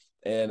justice.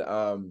 And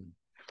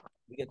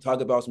we can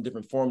talk about some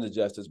different forms of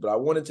justice, but I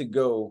wanted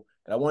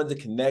to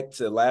connect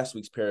to last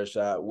week's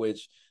parashah,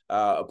 which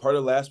a part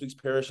of last week's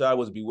parashah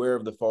was beware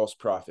of the false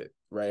prophet,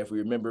 right? If we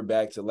remember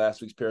back to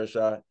last week's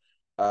parashah,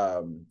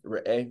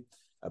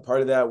 a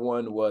part of that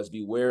one was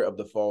beware of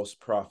the false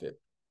prophet.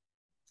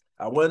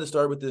 I wanted to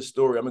start with this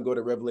story. I'm going to go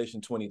to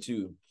Revelation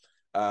 22.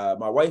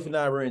 My wife and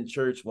I were in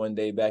church one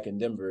day back in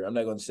Denver. I'm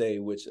not going to say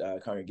which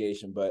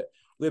congregation, but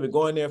we've been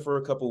going there for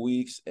a couple of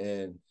weeks.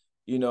 And,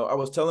 I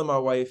was telling my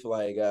wife,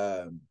 like,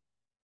 I'm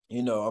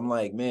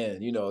like,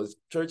 man, this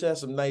church has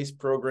some nice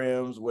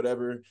programs,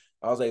 whatever.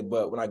 I was like,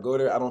 but when I go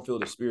there, I don't feel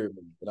the spirit.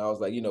 And I was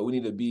like, we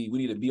need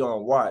to be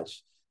on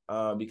watch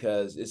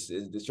because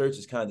the church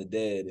is kind of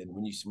dead. And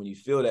when you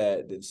feel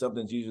that, then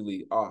something's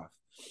usually off.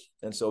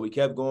 And so we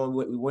kept going.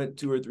 We went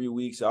 2 or 3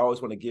 weeks. I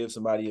always want to give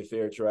somebody a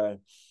fair try.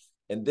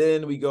 And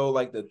then we go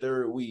like the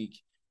third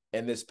week,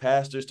 and this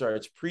pastor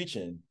starts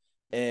preaching,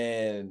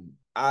 and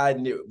I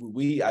knew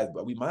we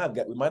might have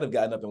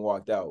gotten up and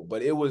walked out,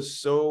 but it was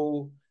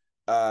so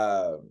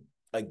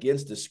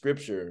against the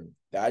scripture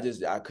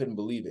that I couldn't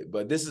believe it.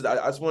 But I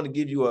just want to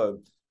give you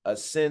a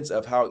sense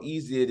of how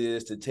easy it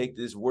is to take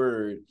this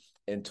word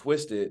and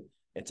twist it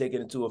and take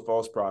it into a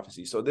false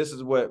prophecy. So this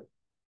is what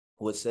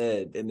was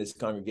said in this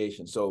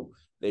congregation. So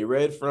they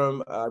read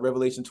from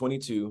Revelation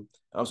 22.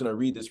 I'm just going to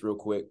read this real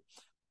quick.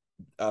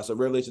 So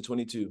Revelation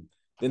 22.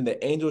 Then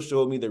the angel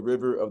showed me the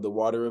river of the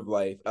water of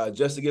life.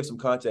 Just to give some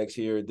context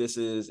here, this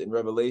is in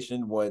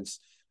Revelation once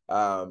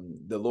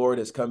the Lord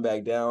has come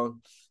back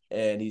down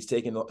and he's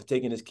taking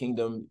his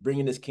kingdom,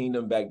 bringing his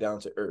kingdom back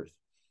down to earth.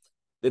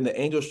 Then the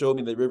angel showed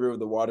me the river of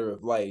the water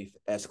of life,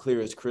 as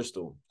clear as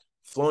crystal,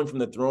 flowing from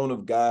the throne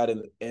of God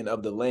and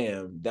of the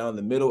Lamb down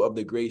the middle of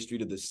the great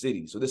street of the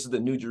city. So this is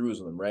the New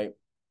Jerusalem, right?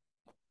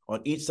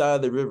 On each side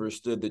of the river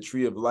stood the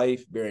tree of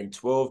life, bearing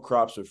 12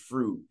 crops of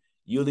fruit,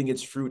 yielding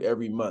its fruit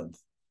every month.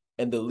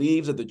 And the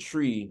leaves of the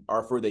tree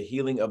are for the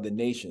healing of the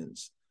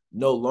nations.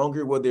 No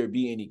longer will there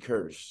be any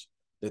curse.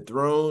 The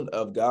throne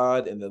of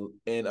God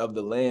and of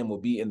the Lamb will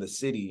be in the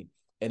city,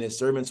 and his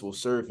servants will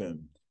serve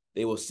him.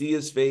 They will see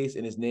his face,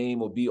 and his name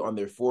will be on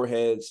their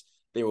foreheads.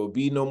 There will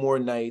be no more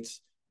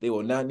nights. They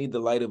will not need the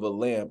light of a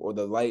lamp or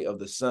the light of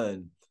the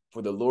sun,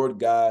 for the Lord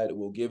God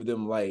will give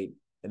them light,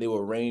 and they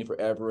will reign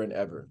forever and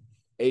ever.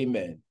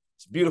 Amen.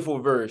 It's a beautiful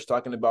verse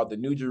talking about the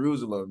New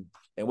Jerusalem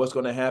and what's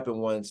going to happen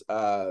once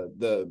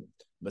the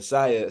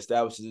Messiah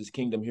establishes his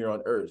kingdom here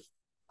on earth.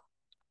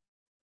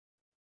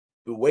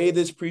 The way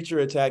this preacher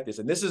attacked this,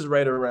 and this is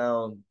right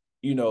around,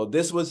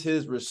 this was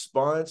his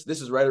response. This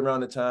is right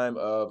around the time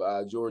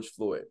of George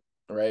Floyd,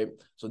 right?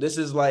 So this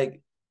is like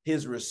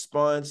his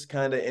response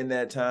kind of in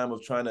that time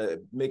of trying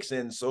to mix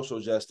in social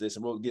justice,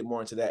 and we'll get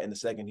more into that in a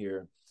second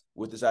here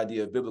with this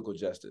idea of biblical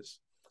justice.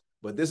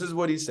 But this is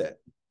what he said.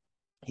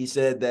 He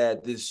said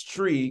that this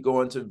tree,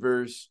 going to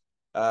verse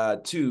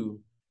 2,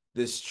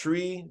 this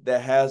tree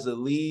that has the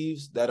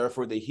leaves that are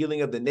for the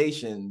healing of the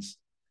nations,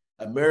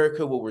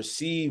 America will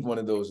receive one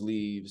of those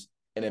leaves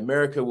and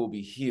America will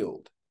be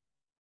healed.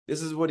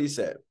 This is what he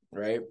said,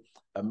 right?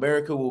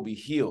 America will be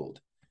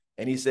healed.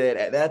 And he said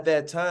at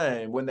that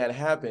time, when that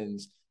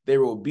happens,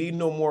 There will be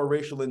no more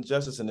racial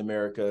injustice in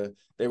America.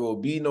 There will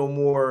be no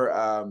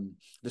more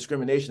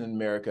discrimination in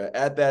America.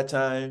 At that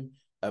time,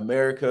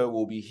 America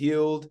will be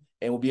healed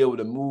and will be able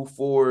to move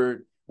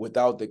forward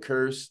without the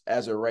curse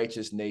as a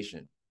righteous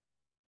nation.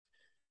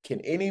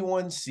 Can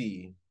anyone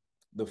see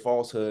the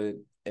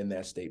falsehood in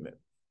that statement?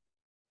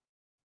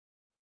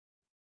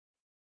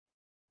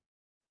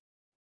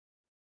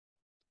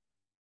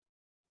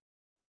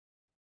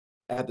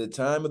 At the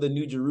time of the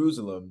New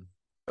Jerusalem,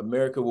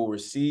 America will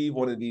receive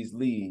one of these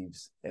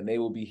leaves and they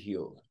will be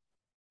healed.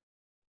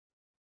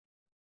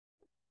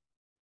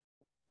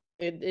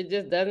 It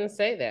just doesn't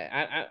say that.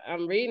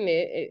 I'm reading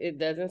it. It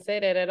doesn't say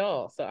that at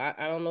all. So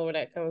I don't know where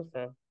that comes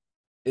from.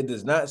 It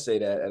does not say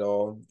that at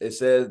all. It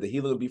says the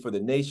healing will be for the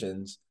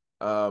nations.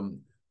 But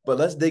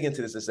let's dig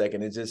into this a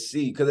second and just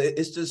see, because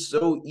it's just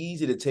so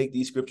easy to take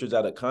these scriptures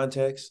out of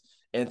context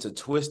and to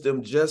twist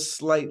them just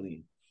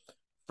slightly.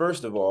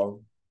 First of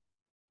all,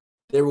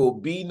 there will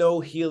be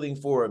no healing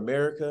for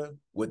America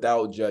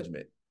without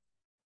judgment.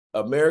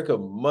 America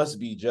must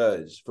be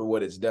judged for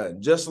what it's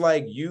done. Just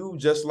like you,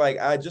 just like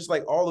I, just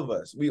like all of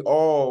us, we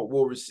all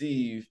will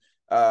receive,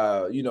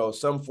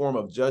 some form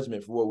of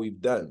judgment for what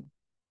we've done.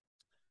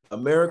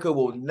 America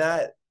will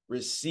not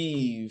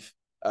receive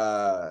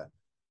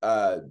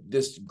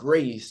this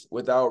grace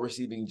without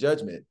receiving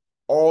judgment.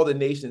 All the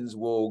nations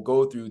will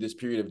go through this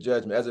period of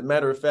judgment. As a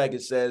matter of fact,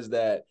 it says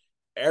that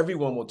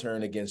everyone will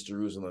turn against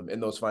Jerusalem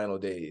in those final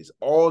days.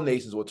 All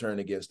nations will turn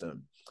against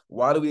them.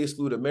 Why do we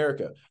exclude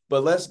America?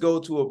 But let's go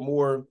to a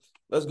more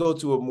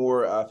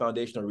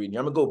foundational reading.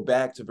 I'm gonna go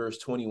back to verse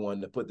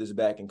 21 to put this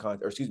back in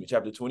context, or excuse me,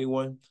 chapter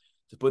 21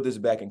 to put this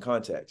back in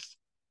context.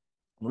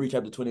 I'm gonna read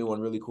chapter 21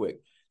 really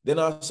quick. Then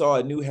I saw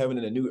a new heaven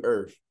and a new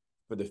earth,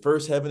 for the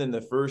first heaven and the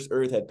first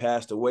earth had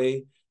passed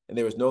away, and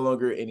there was no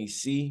longer any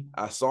sea.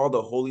 I saw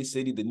the holy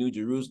city, the new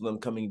Jerusalem,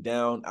 coming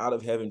down out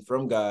of heaven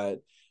from God,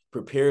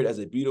 prepared as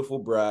a beautiful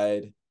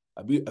bride,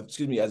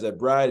 as a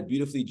bride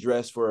beautifully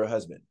dressed for her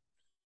husband.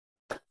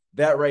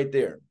 That right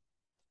there.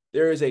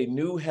 There is a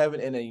new heaven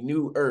and a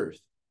new earth.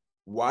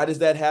 Why does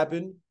that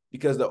happen?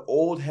 Because the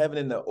old heaven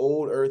and the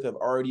old earth have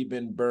already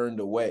been burned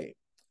away.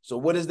 So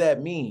what does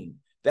that mean?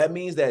 That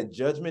means that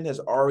judgment has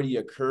already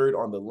occurred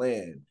on the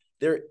land.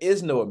 There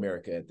is no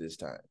America at this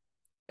time.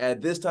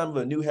 At this time of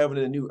a new heaven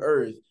and a new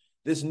earth,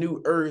 this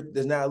new earth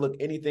does not look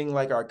anything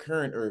like our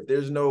current earth.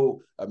 There's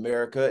no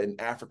America and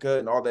Africa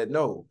and all that.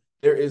 No,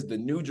 there is the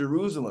new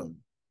Jerusalem.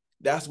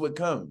 That's what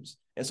comes.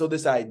 And so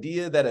this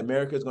idea that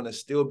America is going to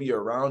still be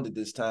around at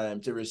this time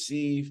to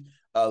receive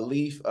a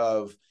leaf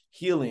of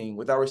healing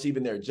without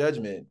receiving their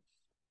judgment,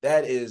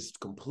 that is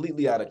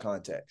completely out of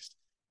context.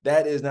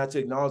 That is not to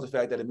acknowledge the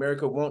fact that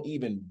America won't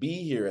even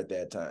be here at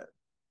that time.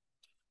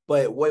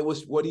 But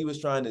what he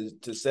was trying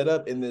to set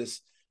up in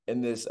this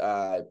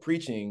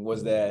preaching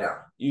was that,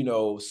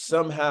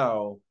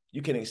 somehow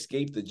you can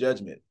escape the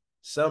judgment.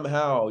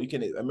 Somehow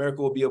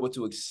America will be able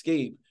to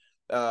escape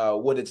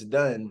what it's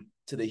done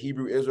to the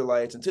Hebrew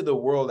Israelites and to the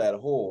world as a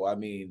whole. I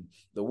mean,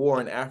 the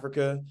war in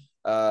Africa,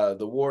 I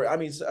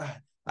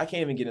can't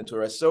even get into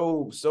it.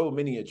 So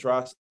many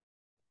atrocities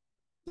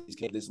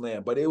came to this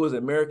land, but it was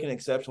American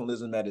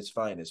exceptionalism at its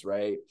finest,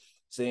 right?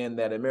 Saying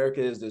that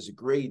America is this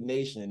great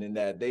nation and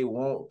that they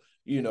won't,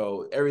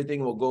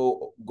 everything will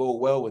go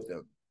well with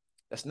them.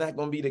 That's not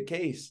going to be the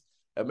case.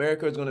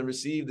 America is going to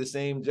receive the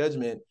same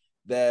judgment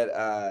that,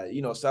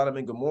 Sodom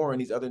and Gomorrah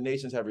and these other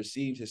nations have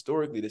received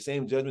historically, the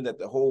same judgment that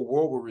the whole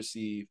world will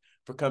receive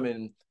for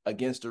coming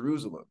against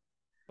Jerusalem.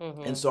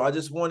 Mm-hmm. And so I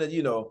just wanted,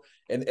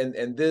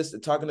 and this,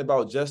 talking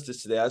about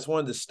justice today, I just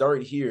wanted to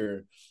start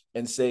here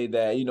and say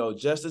that,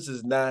 justice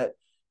is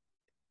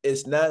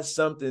it's not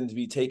something to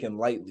be taken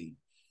lightly.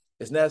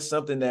 It's not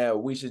something that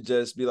we should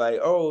just be like,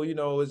 oh,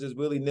 it's just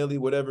willy-nilly,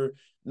 whatever.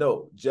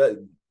 No,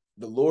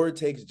 the Lord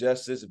takes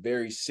justice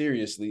very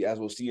seriously, as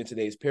we'll see in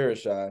today's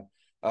parashah.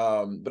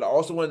 But I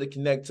also wanted to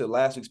connect to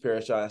last week's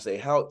parashah and say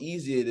how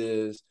easy it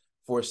is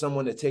for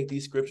someone to take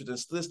these scriptures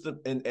and twist them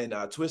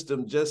and twist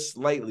them just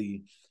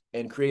slightly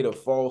and create a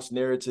false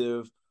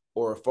narrative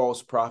or a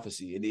false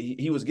prophecy. And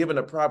he was given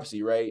a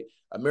prophecy, right?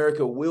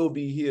 America will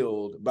be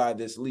healed by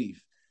this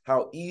leaf.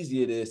 How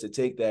easy it is to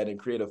take that and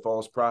create a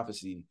false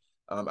prophecy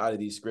out of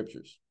these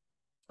scriptures.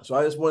 So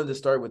I just wanted to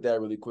start with that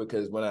really quick,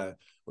 because when I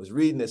was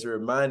reading this, it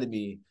reminded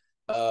me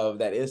of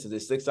that instance. It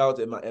sticks out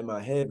in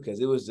my head because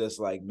it was just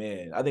like,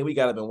 man, I think we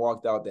got up and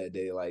walked out that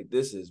day like,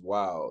 this is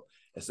wild.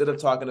 Instead of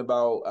talking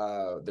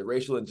about the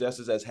racial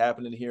injustice that's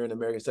happening here in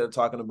America, instead of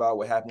talking about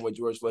what happened with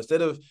George Floyd,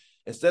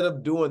 instead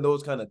of doing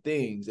those kind of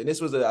things, and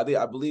this was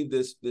I believe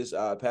this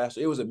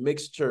pastor, it was a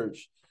mixed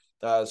church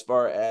as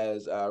far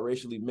as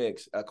racially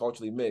mixed,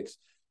 culturally mixed,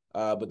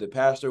 but the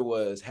pastor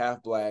was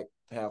half Black,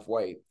 half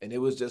white, and it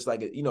was just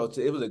like it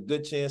was a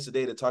good chance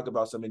today to talk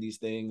about some of these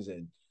things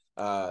and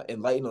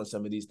enlighten on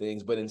some of these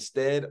things. But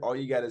instead, all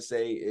you got to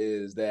say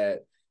is that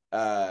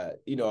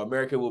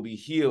America will be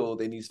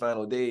healed in these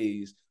final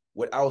days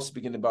without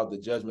speaking about the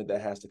judgment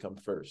that has to come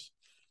first.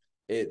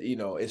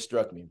 It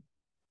struck me.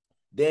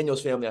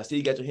 Daniel's family, I see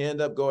you got your hand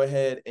up. Go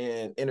ahead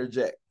and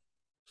interject.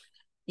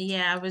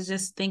 Yeah, I was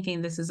just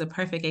thinking this is a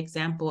perfect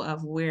example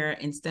of where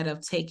instead of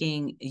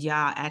taking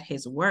Yah at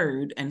his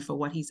word and for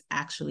what he's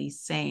actually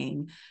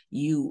saying,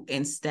 you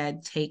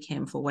instead take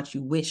him for what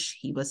you wish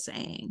he was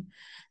saying.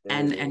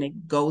 And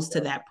it goes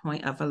to that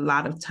point of a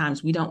lot of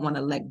times we don't want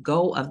to let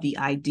go of the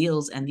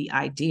ideals and the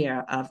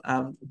idea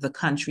of the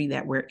country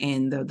that we're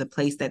in, the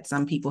place that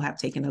some people have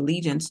taken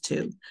allegiance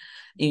to,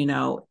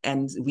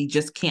 and we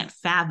just can't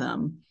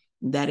fathom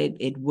that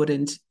it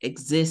wouldn't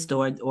exist,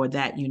 or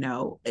that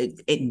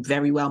it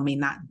very well may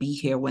not be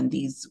here when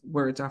these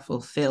words are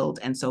fulfilled.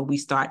 And so we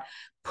start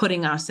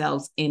putting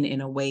ourselves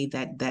in a way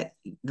that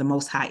the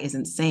Most High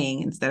isn't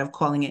saying. Instead of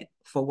calling it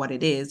for what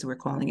it is, we're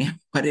calling it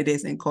what it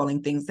is, and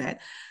calling things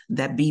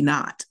that be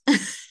not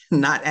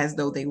not as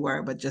though they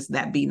were, but just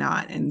that be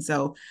not. And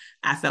so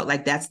I felt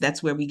like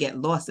that's where we get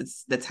lost.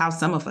 That's how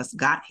some of us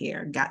got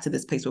to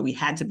this place where we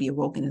had to be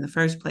awoken in the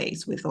first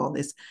place, with all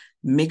this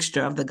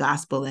mixture of the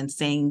gospel and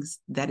saying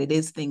that it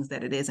is things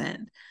that it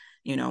isn't.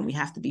 We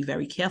have to be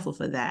very careful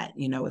for that.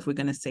 If we're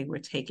going to say we're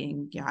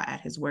taking Yah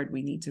at his word,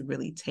 we need to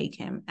really take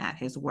him at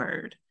his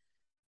word.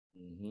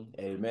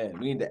 Amen.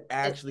 We need to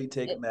actually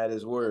take him at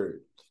his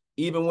word,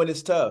 even when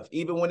it's tough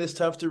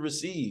to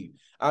receive.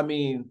 I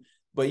mean,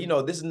 but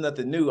this is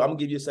nothing new. I'm gonna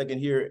give you a second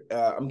here.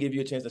 I'm gonna give you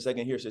a chance in a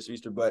second here, Sister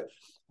Easter. But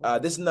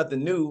this is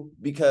nothing new,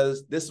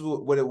 because this is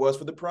what it was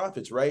for the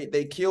prophets, right?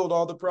 They killed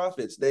all the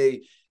prophets.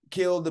 They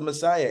killed the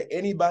Messiah.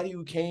 Anybody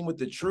who came with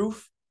the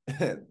truth,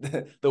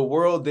 the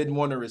world didn't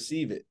want to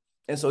receive it.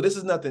 And so this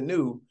is nothing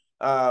new.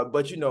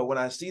 But when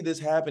I see this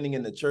happening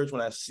in the church,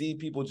 when I see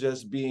people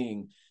just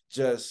being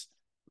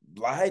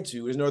lied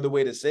to, there's no other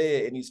way to say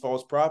it, in these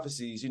false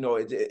prophecies,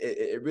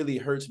 it really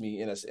hurts me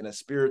in a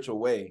spiritual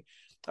way.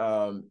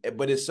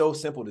 But it's so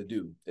simple to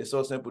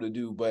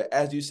do. But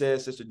as you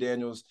said, Sister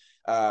Daniels,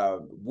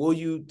 will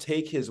you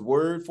take his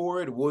word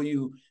for it? Will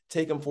you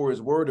take him for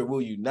his word, or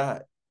will you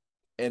not?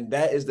 And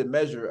that is the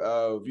measure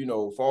of,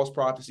 false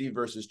prophecy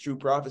versus true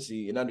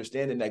prophecy, and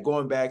understanding that,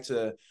 going back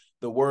to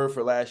the word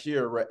for last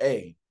year,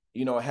 Ra'eh,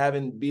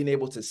 being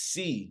able to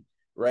see,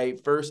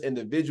 right, first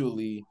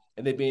individually,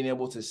 and then being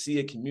able to see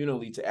it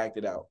communally to act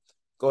it out.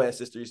 Go ahead,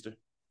 Sister Easter.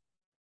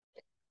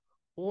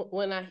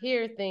 When I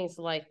hear things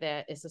like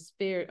that, it's a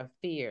spirit of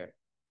fear.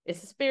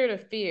 It's a spirit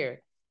of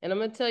fear. And I'm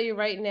going to tell you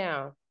right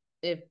now,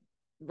 if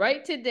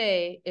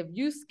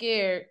you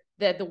scared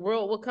that the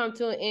world will come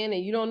to an end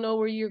and you don't know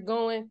where you're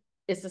going,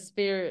 it's a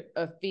spirit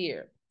of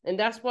fear. And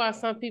that's why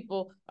some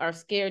people are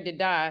scared to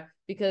die,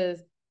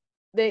 because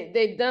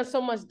they've done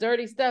so much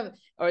dirty stuff,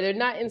 or they're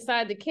not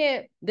inside the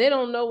camp. They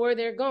don't know where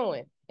they're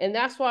going. And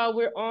that's why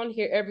we're on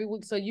here every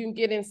week, so you can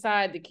get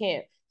inside the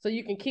camp, so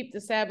you can keep the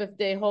Sabbath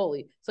day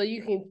holy, so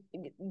you can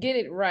get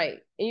it right.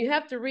 And you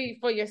have to read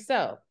for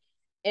yourself.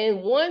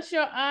 And once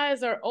your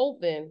eyes are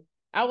open,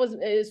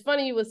 it's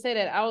funny you would say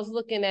that. I was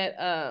looking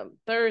at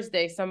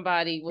Thursday,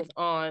 somebody was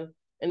on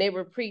and they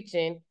were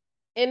preaching,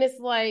 and it's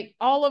like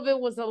all of it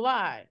was a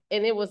lie.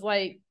 And it was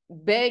like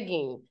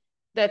begging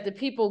that the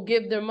people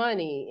give their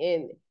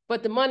money,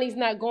 but the money's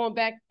not going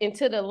back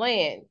into the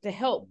land to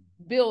help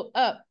build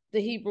up the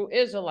Hebrew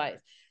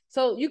Israelites.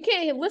 So you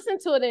can't listen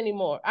to it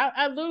anymore.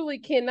 I literally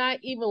cannot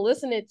even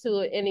listen to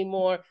it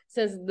anymore,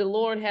 since the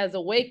Lord has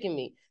awakened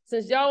me.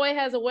 Since Yahweh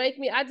has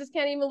awakened me, I just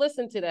can't even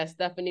listen to that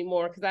stuff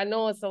anymore, because I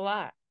know it's a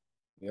lie.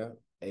 Yeah,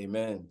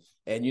 amen.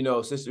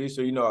 And Sister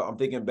Easter, I'm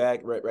thinking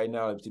back right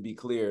now, to be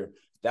clear,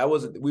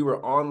 we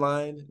were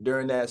online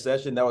during that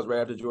session. That was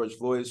right after George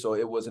Floyd, so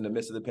it was in the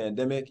midst of the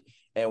pandemic,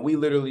 and we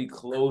literally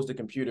closed the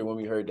computer when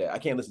we heard that. I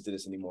can't listen to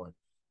this anymore.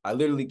 I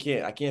literally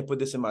can't. I can't put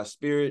this in my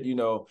spirit,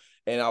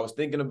 And I was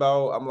thinking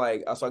about, I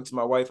was talking to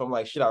my wife. I'm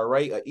like, should I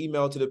write an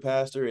email to the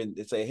pastor and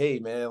say, hey,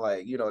 man,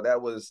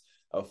 that was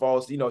a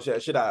false,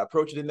 should I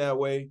approach it in that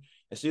way?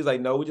 And she's like,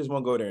 no, we just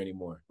won't go there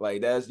anymore.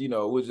 Like, that's,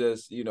 we'll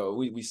just,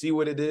 we see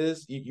what it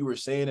is. You were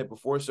saying it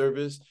before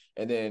service,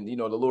 and then, the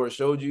Lord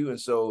showed you. And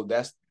so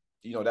that's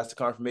the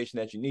confirmation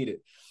that you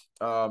needed.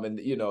 And,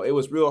 it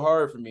was real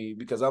hard for me,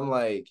 because I'm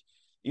like,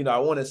 I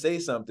want to say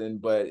something,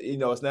 but,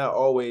 it's not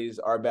always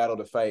our battle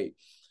to fight.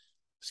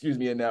 Excuse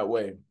me, in that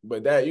way.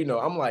 But that,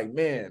 I'm like,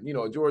 man,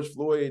 George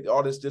Floyd,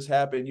 all this just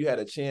happened. You had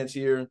a chance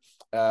here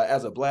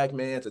as a Black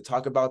man to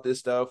talk about this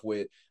stuff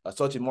with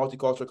such a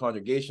multicultural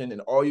congregation.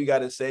 And all you got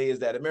to say is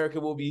that America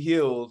will be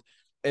healed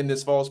in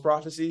this false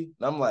prophecy.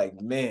 And I'm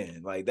like,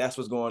 man, like, that's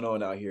what's going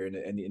on out here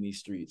in these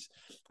streets.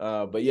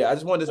 But yeah,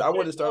 I wanted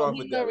to start off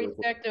with that. He's no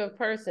respecter of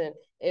person.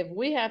 If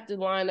we have to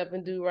line up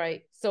and do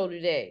right, so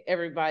do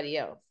everybody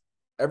else.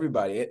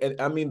 Everybody.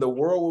 And I mean, the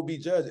world will be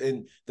judged.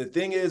 And the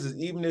thing is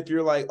even if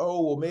you're like,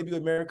 oh, well, maybe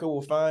America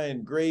will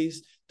find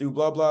grace through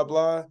blah, blah,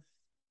 blah,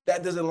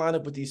 that doesn't line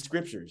up with these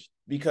scriptures,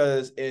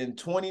 because in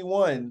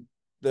 21,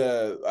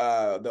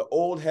 the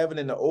old heaven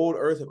and the old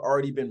earth have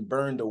already been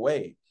burned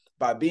away.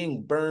 By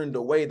being burned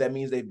away, that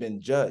means they've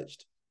been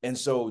judged. And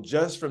so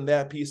just from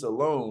that piece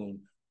alone,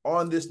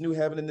 on this new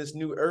heaven and this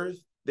new earth,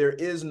 there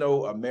is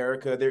no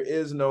America.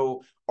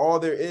 All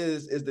there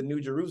is the New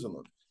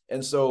Jerusalem.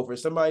 And so for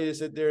somebody to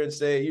sit there and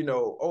say, you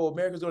know, oh,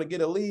 America's going to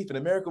get a leaf and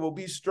America will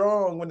be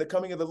strong when the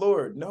coming of the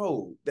Lord.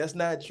 No, that's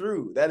not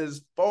true. That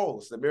is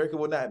false. America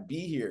will not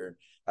be here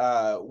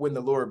when the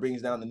Lord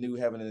brings down the new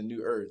heaven and the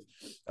new earth.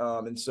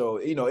 And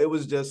so, you know, it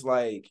was just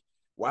like,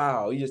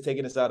 wow, he's just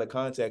taking this out of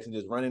context and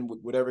just running with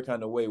whatever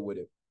kind of way with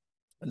it.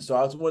 And so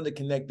I just wanted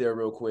to connect there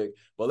real quick.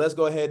 But let's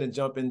go ahead and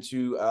jump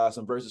into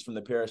some verses from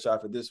the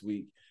parashah for this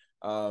week,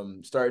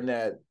 starting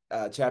at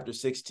chapter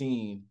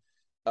 16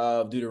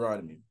 of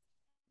Deuteronomy.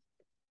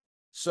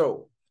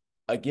 So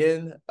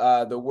again,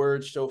 the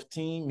word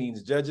shoftim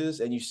means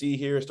judges, and you see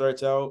here it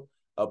starts out,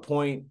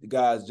 appoint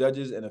God's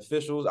judges and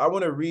officials. I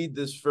want to read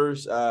this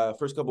first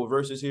couple of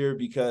verses here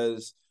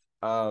because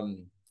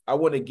I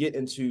want to get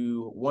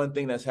into one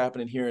thing that's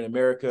happening here in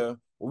America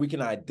where we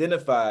can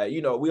identify,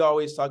 you know, we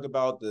always talk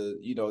about the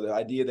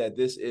idea that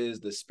this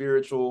is the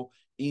spiritual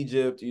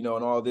Egypt, you know,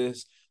 and all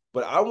this,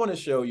 but I want to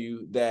show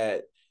you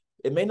that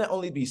it may not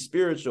only be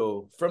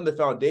spiritual from the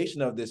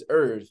foundation of this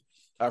earth,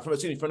 from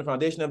the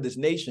foundation of this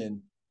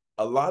nation.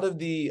 A lot of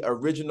the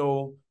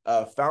original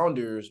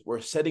founders were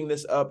setting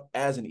this up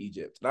as an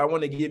Egypt. And I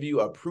want to give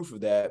you a proof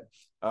of that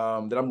that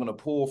I'm going to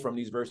pull from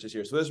these verses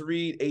here. So let's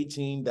read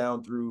 18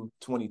 down through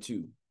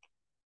 22.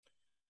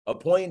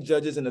 Appoint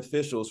judges and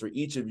officials for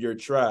each of your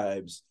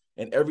tribes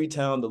and every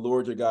town the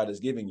Lord your God is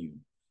giving you.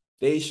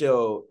 They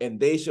shall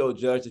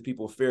judge the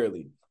people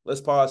fairly. Let's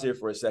pause here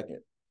for a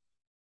second.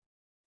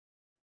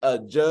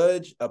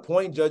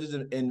 Appoint judges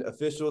and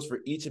officials for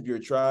each of your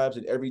tribes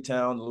in every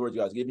town the Lord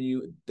God has given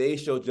you. They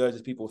shall judge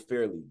his people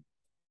fairly.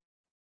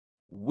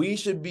 We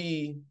should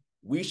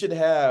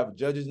have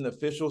judges and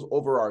officials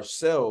over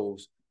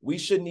ourselves. We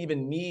shouldn't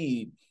even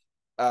need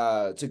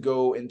to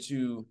go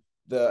into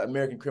the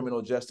American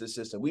criminal justice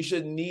system. We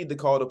shouldn't need to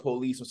call the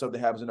police when something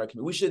happens in our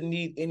community. We shouldn't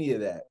need any of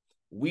that.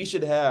 We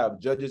should have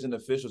judges and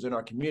officials in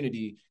our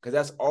community because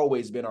that's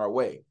always been our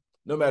way,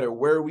 no matter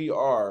where we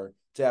are,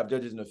 to have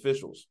judges and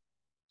officials.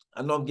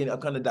 I know I'm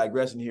kind of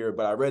digressing here,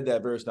 but I read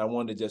that verse and I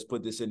wanted to just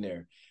put this in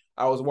there.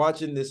 I was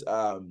watching this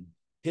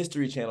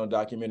History Channel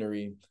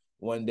documentary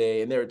one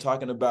day, and they were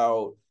talking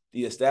about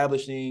the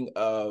establishing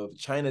of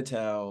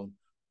Chinatown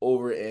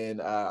over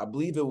in I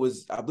believe it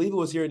was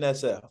here in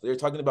SF. They were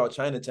talking about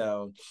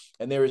Chinatown,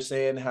 and they were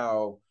saying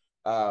how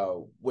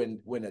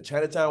when a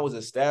Chinatown was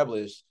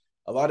established,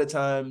 a lot of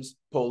times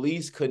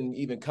police couldn't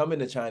even come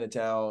into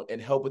Chinatown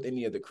and help with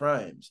any of the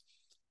crimes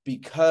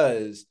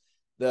because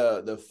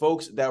the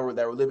folks that were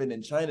living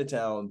in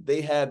Chinatown,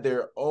 they had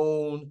their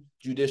own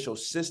judicial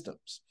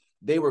systems.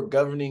 They were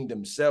governing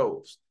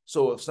themselves.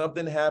 So if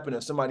something happened,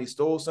 if somebody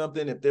stole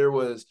something, if there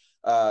was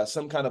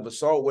some kind of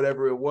assault,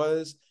 whatever it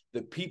was,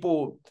 the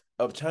people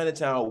of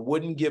Chinatown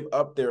wouldn't give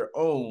up their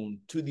own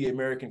to the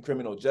American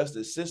criminal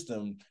justice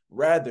system.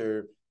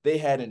 Rather, they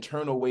had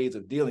internal ways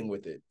of dealing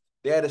with it.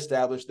 They had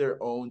established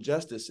their own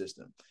justice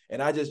system.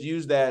 And I just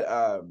use that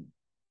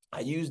I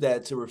use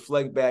that to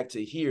reflect back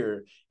to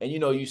here. And, you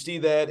know, you see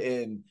that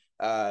in,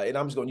 and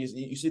I'm just going to use,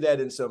 you see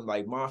that in some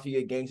like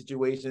mafia gang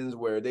situations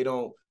where they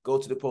don't go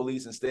to the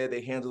police. Instead,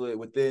 they handle it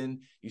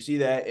within. You see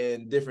that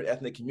in different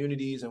ethnic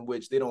communities in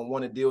which they don't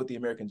want to deal with the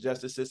American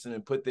justice system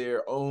and put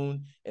their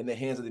own in the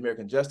hands of the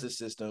American justice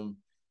system.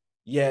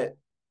 Yet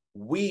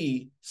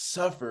we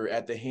suffer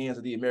at the hands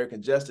of the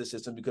American justice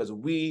system because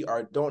we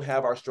don't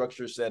have our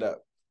structure set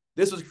up.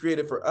 This was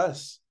created for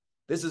us.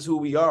 This is who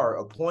we are.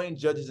 Appoint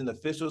judges and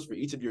officials for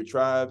each of your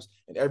tribes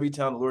and every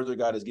town the Lord your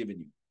God has given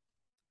you.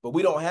 But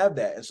we don't have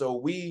that. And so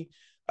we,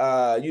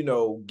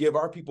 give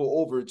our people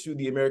over to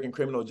the American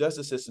criminal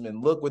justice system,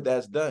 and look what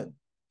that's done.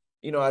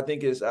 You know, I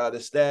think it's the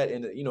stat,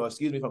 and,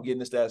 excuse me if I'm getting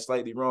the stat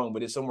slightly wrong,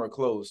 but it's somewhere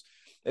close.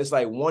 It's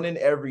like 1 in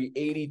every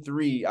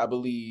 83, I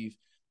believe,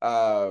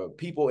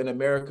 people in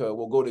America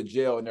will go to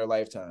jail in their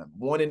lifetime.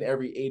 1 in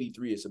every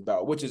 83 is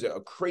about, which is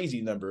a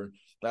crazy number.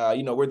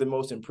 We're the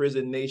most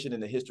imprisoned nation in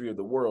the history of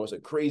the world. It's a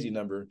crazy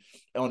number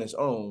on its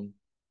own.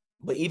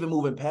 But even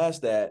moving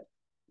past that,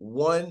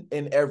 1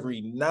 in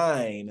every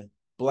 9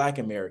 Black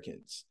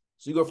Americans.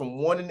 So you go from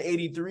 1 in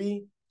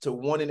 83 to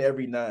 1 in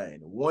every 9.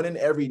 1 in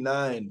every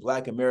 9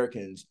 Black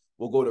Americans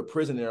will go to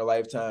prison in their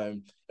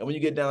lifetime. And when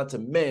you get down to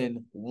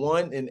men,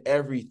 1 in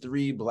every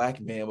 3 Black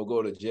men will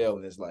go to jail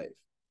in his life.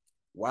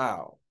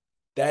 Wow,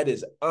 that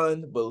is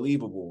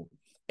unbelievable.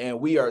 And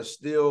we are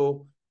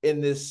still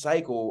in this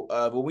cycle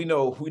of, well, we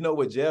know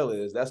what jail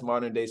is. That's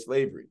modern day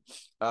slavery.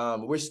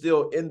 We're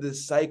still in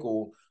this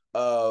cycle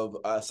of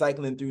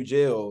cycling through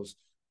jails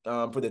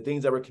for the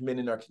things that we're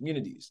committing in our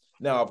communities.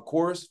 Now, of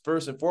course,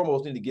 first and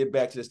foremost, we need to get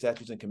back to the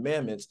statutes and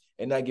commandments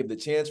and not give the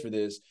chance for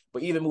this.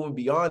 But even moving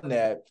beyond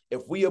that,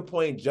 if we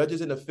appoint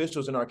judges and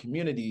officials in our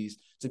communities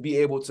to be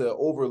able to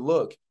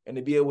overlook and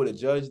to be able to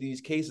judge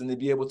these cases and to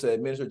be able to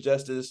administer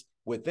justice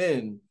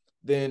within,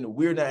 then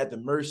we're not at the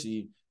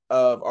mercy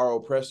of our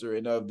oppressor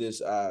and of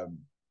this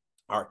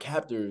our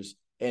captors,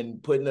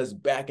 and putting us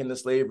back into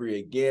slavery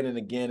again and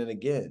again and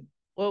again.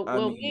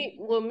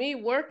 Me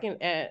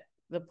working at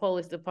the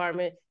police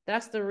department,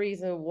 that's the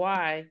reason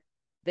why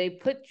they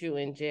put you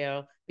in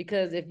jail,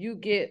 because if you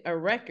get a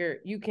record,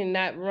 you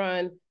cannot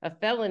run a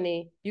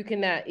felony, you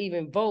cannot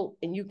even vote,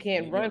 and you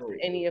can't run for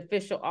any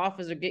official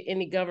office or get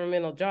any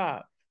governmental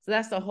job. So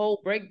that's the whole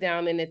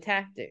breakdown in the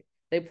tactic.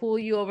 They pull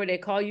you over, they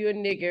call you a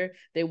nigger,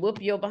 they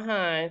whoop your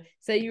behind,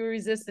 say you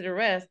resisted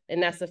arrest,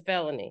 and that's a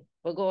felony.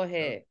 But go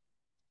ahead.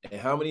 And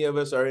how many of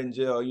us are in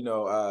jail,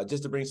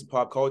 just to bring some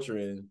pop culture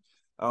in?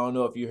 I don't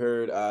know if you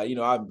heard, I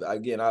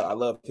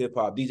love hip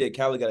hop. DJ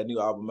Khaled got a new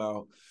album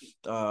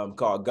out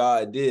called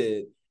God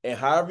Did. And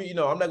however, I'm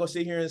not going to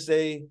sit here and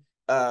say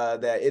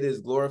that it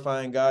is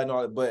glorifying God and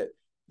all that, but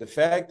the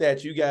fact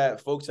that you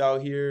got folks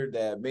out here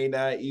that may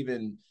not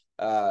even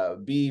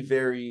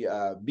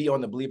be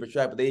on the believer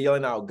track, but they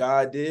yelling out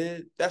God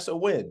did, that's a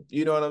win.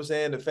 You know what I'm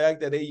saying? The fact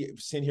that they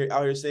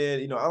out here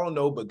saying, I don't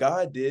know, but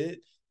God did,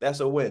 that's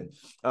a win.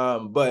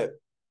 But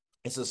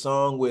it's a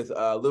song with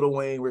Lil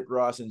Wayne, Rick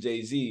Ross, and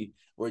Jay-Z,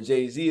 where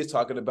Jay-Z is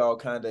talking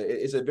about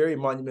it's a very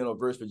monumental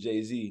verse for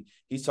Jay-Z.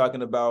 He's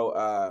talking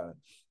about,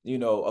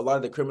 a lot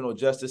of the criminal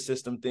justice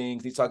system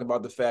things. He's talking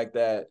about the fact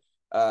that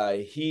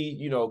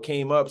he,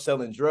 came up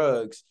selling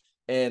drugs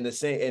and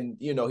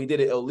he did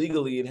it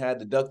illegally and had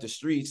to duck the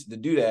streets to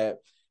do that.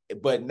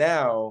 But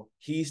now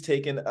he's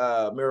taken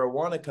a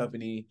marijuana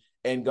company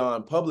and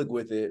gone public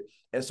with it.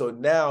 And so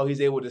now he's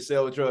able to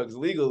sell drugs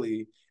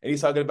legally. And he's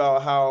talking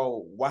about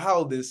how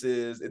wild this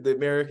is, the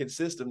American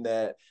system,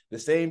 that the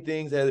same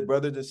things that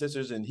brothers and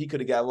sisters and he could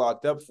have got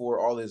locked up for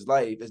all his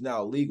life is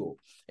now legal.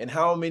 And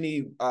how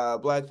many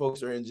Black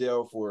folks are in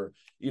jail for,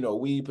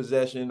 weed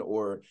possession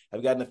or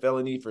have gotten a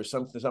felony for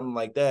something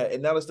like that.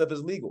 And now the stuff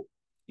is legal.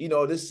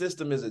 This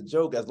system is a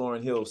joke, as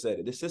Lauryn Hill said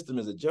it. This system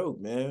is a joke,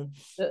 man.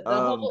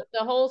 The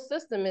whole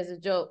system is a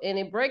joke, and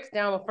it breaks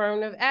down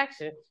affirmative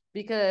action,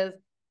 because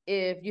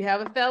if you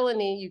have a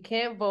felony, you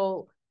can't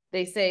vote.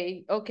 They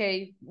say,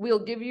 okay,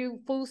 we'll give you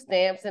food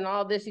stamps and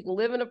all this. You can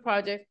live in a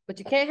project, but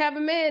you can't have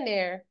a man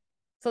there.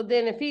 So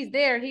then if he's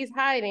there, he's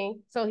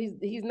hiding. So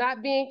he's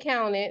not being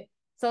counted.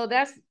 So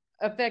that's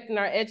affecting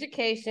our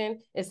education.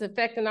 It's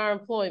affecting our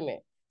employment.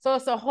 So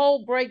it's a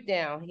whole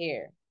breakdown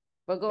here.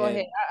 But go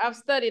ahead. I've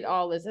studied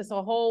all this. It's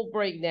a whole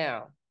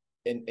breakdown.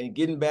 And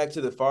getting back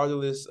to the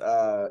fatherless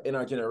in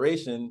our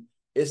generation,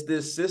 it's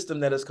this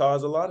system that has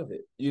caused a lot of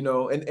it,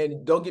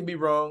 and don't get me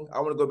wrong. I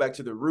want to go back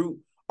to the root.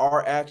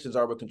 Our actions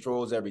are what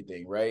controls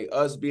everything, right?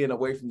 Us being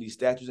away from these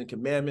statutes and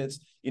commandments,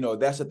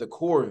 that's at the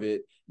core of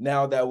it.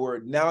 Now that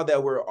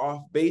we're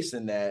off base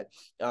in that,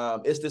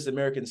 it's this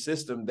American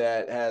system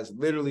that has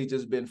literally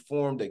just been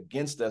formed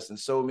against us in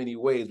so many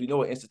ways. We know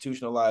what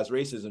institutional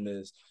racism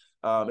is,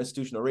 but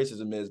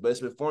it's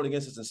been formed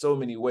against us in so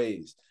many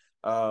ways.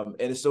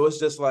 And so it's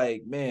just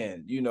like,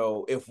 man,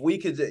 if we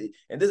could,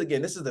 and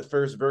this is the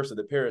first verse of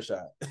the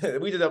parashah.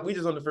 we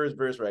just on the first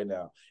verse right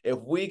now. If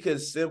we could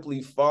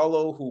simply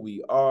follow who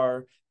we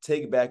are,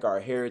 take back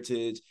our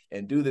heritage,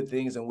 and do the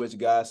things in which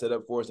God set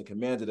up for us and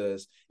commanded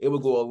us, it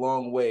would go a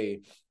long way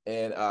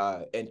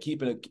and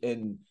keeping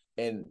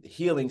and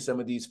healing some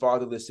of these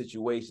fatherless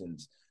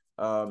situations.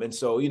 And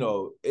so,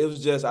 it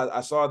was just,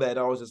 I saw that and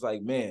I was just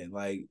like, man,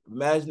 like,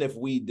 imagine if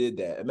we did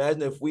that.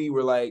 Imagine if we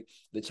were like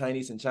the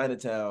Chinese in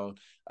Chinatown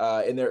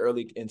in their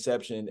early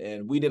inception,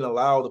 and we didn't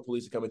allow the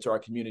police to come into our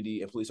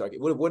community and police our,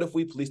 what if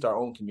we policed our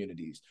own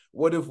communities?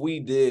 What if we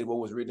did what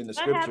was written in the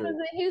scripture? That happens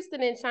in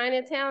Houston and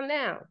Chinatown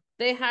now.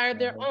 They hired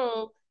their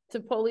own to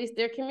police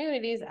their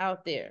communities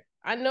out there.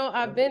 I know,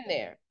 I've been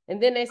there. And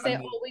then they say,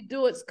 we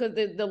do it because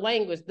the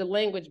language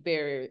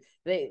barrier.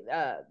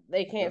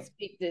 They can't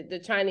speak the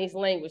Chinese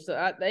language.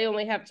 So they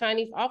only have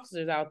Chinese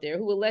officers out there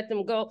who will let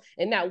them go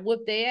and not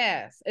whoop their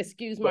ass.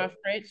 Excuse my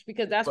French,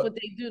 because that's what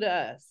they do to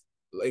us.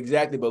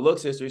 Exactly. But look,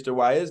 Sister Easter,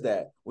 why is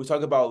that? We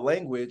talk about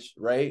language,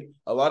 right?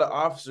 A lot of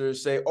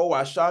officers say,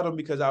 I shot him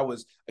because I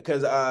was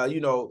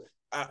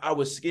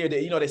scared.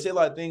 They say a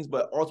lot of things,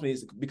 but ultimately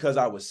it's because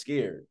I was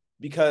scared.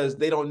 Because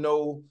they don't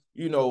know,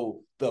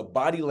 the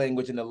body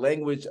language and the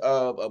language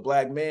of a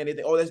Black man.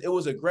 It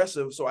was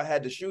aggressive, so I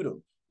had to shoot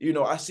him.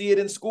 I see it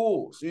in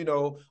schools,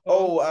 because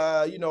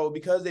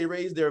they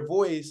raised their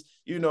voice,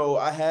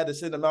 I had to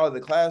send them out of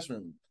the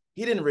classroom.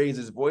 He didn't raise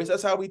his voice.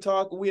 That's how we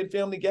talk when we in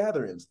family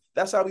gatherings.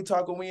 That's how we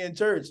talk when we in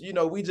church.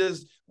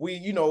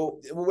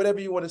 Whatever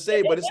you want to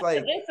say, but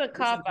it's a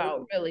cop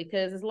out, really,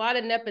 because there's a lot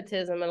of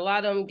nepotism, and a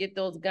lot of them get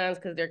those guns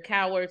because they're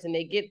cowards, and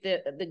they get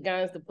the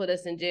guns to put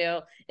us in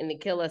jail and to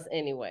kill us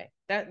anyway.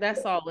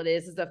 That's all it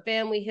is. It's a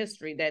family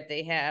history that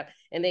they have,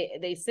 and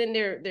they send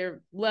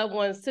their loved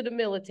ones to the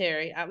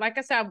military. Like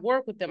I said, I've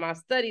worked with them. I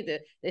studied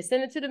it. They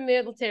send it to the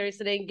military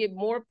so they can get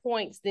more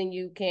points than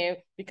you can,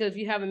 because if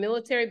you have a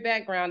military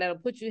background, that'll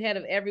put you ahead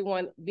of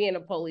everyone being a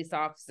police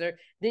officer.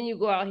 Then you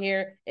go out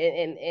here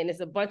and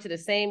it's a bunch of the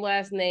same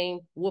last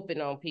name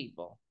whooping on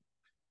people.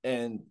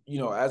 And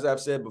as I've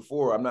said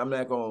before, I'm not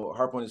going to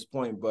harp on this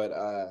point, but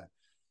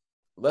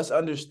let's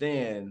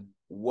understand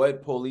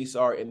what police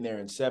are in their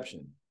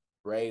inception.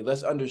 Right.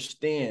 Let's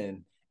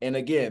understand. And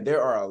again,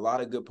 there are a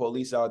lot of good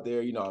police out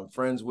there. I'm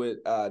friends with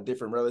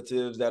different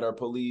relatives that are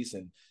police,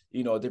 and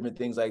you know, different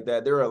things like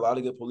that. There are a lot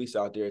of good police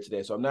out there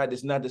today. So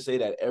it's not to say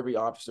that every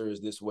officer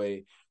is this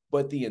way,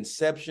 but the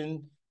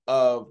inception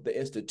of the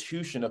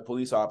institution of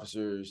police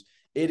officers,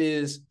 it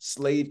is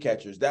slave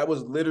catchers. That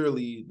was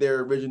literally their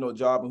original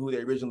job and who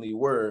they originally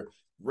were,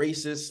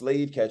 racist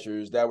slave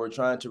catchers that were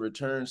trying to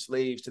return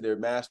slaves to their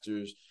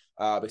masters,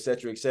 et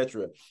cetera, et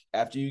cetera.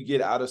 After you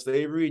get out of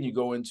slavery and you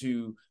go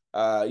into,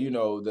 you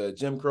know, the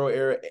Jim Crow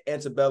era,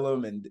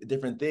 antebellum and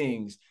different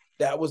things,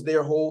 that was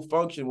their whole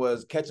function,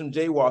 was catch them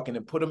jaywalking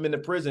and put them into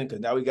prison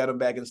because now we got them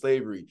back in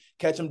slavery.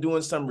 Catch them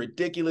doing some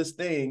ridiculous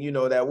thing, you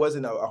know, that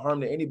wasn't a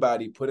harm to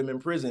anybody, put them in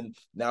prison.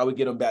 Now we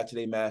get them back to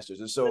their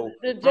masters. And so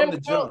the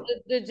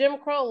Jim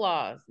Crow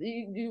laws,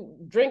 you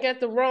drink at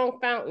the wrong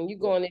fountain, you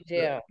going to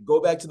jail. Go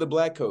back to the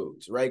black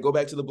codes, right? Go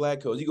back to the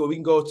black codes. We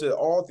can go to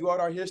all throughout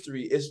our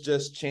history. It's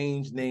just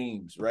changed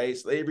names, right?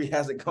 Slavery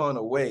hasn't gone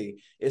away.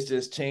 It's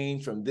just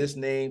changed from this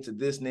name to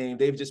this name.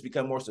 They've just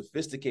become more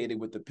sophisticated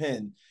with the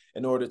pen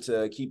in order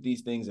to keep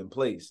these things in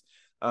place.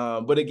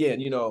 But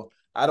again, you know,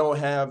 I don't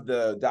have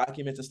the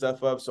documents and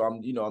stuff up, so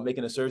I'm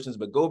making assertions,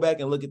 but go back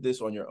and look at this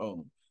on your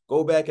own.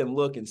 Go back and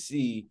look and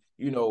see,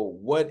 you know,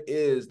 what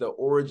is the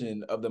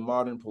origin of the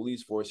modern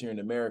police force here in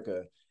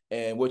America.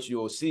 And what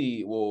you'll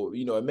see, well,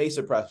 you know, it may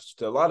surprise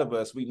to a lot of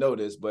us. We know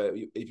this, but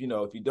if you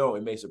don't,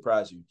 it may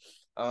surprise you.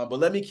 But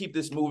let me keep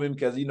this moving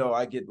because, you know,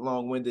 I get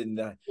long-winded and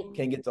I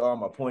can't get to all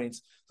my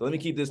points. So let me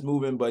keep this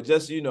moving. But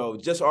just, you know,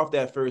 just off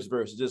that first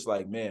verse, just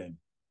like, man.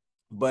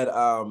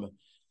 But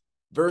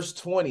verse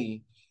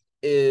 20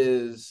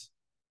 is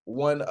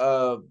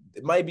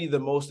it might be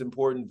the most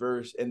important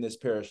verse in this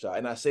parasha.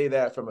 And I say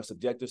that from a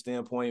subjective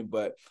standpoint,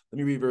 but let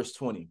me read verse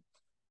 20.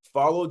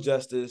 Follow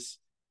justice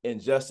and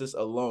justice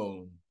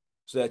alone,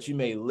 so that you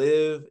may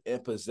live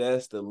and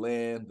possess the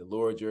land the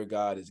Lord your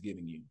God is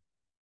giving you.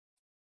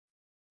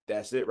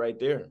 That's it right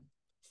there.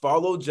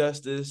 Follow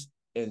justice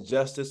and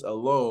justice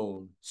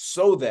alone,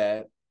 so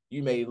that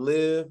you may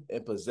live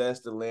and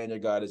possess the land your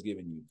God is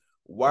giving you.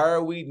 Why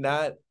are we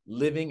not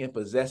living and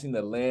possessing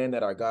the land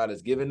that our God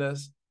has given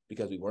us?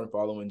 Because we weren't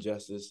following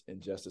justice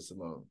and justice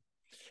alone.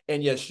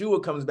 And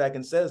Yeshua comes back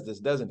and says this,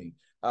 doesn't he?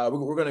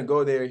 We're going to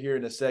go there here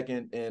in a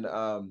second in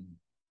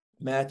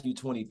Matthew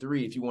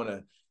 23, if you want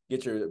to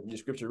get your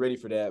scripture ready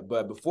for that.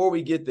 But before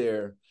we get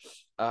there,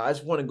 I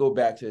just want to go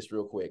back to this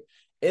real quick.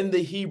 In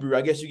the Hebrew,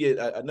 I guess you get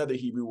another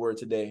Hebrew word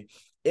today.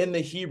 In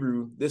the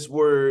Hebrew, this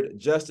word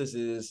justice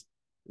is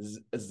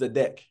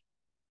zedek.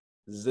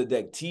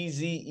 Zedek,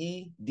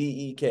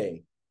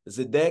 T-Z-E-D-E-K.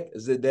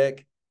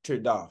 Zedek,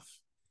 tirdaf.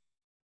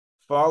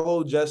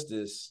 Follow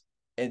justice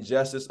and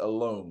justice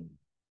alone.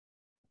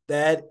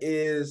 That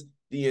is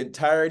the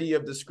entirety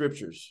of the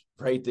scriptures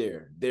right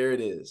there. There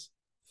it is.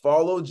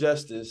 Follow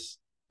justice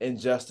and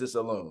justice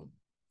alone.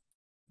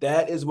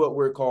 That is what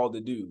we're called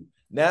to do.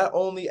 Not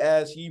only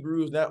as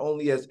Hebrews, not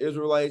only as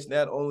Israelites,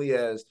 not only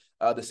as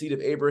the seed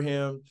of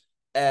Abraham,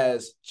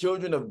 as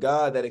children of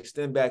God that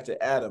extend back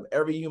to Adam.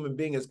 Every human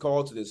being is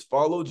called to this.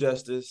 Follow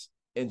justice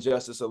and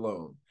justice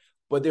alone.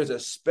 But there's a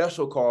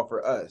special call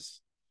for us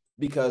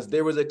because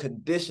there was a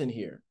condition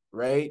here,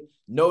 right?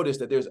 Notice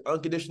that there's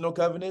unconditional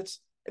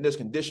covenants and there's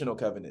conditional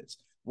covenants.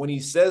 When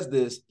he says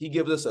this, he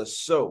gives us a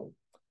so.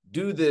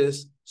 Do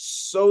this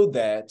so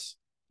that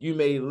you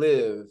may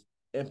live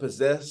and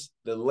possess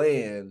the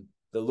land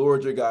the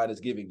Lord your God is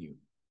giving you.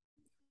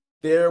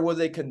 There was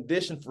a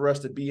condition for us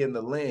to be in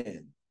the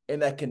land,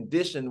 and that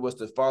condition was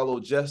to follow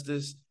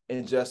justice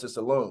and justice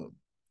alone.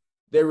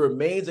 There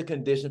remains a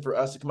condition for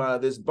us to come out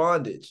of this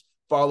bondage.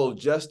 Follow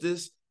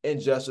justice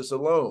and justice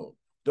alone.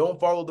 Don't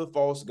follow the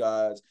false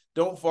gods.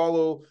 Don't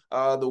follow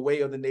the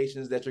way of the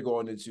nations that you're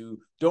going into.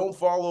 Don't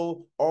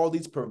follow all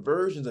these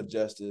perversions of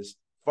justice.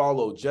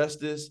 Follow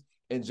justice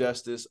and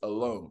justice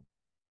alone.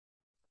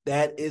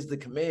 That is the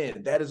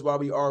command. That is why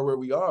we are where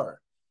we are,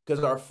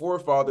 because our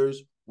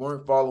forefathers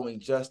weren't following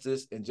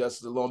justice and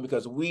justice alone,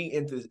 because we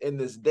in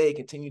this day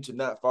continue to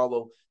not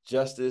follow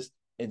justice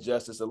and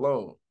justice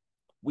alone.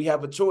 We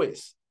have a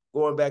choice.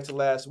 Going back to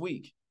last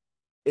week,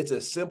 it's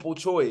a simple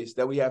choice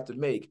that we have to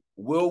make.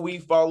 Will we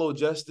follow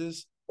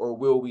justice or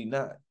will we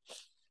not?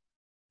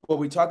 Well,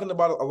 we're talking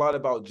about a lot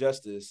about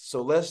justice,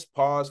 so let's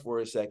pause for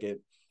a second.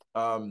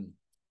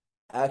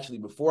 Actually,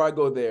 before I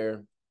go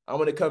there, I'm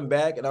going to come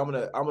back and I'm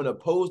going to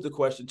pose the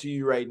question to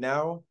you right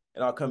now,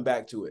 and I'll come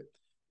back to it.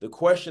 The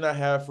question I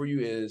have for you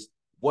is,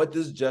 what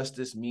does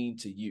justice mean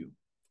to you?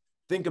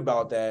 Think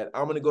about that.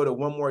 I'm going to go to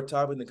one more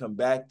topic and come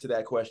back to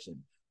that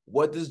question.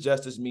 What does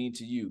justice mean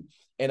to you?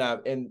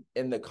 And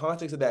in the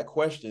context of that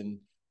question,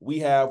 we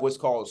have what's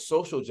called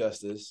social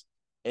justice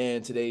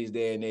in today's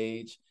day and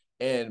age.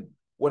 And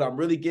what I'm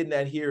really getting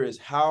at here is,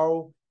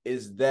 how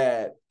is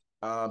that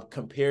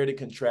compared and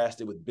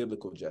contrasted with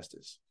biblical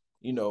justice?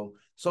 You know,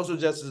 social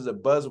justice is a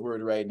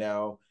buzzword right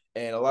now,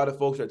 and a lot of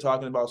folks are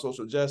talking about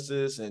social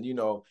justice and, you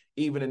know,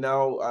 even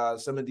now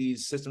some of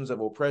these systems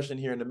of oppression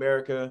here in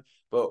America.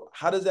 But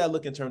how does that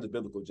look in terms of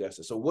biblical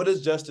justice? So what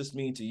does justice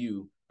mean to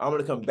you? I'm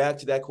going to come back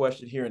to that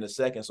question here in a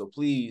second. So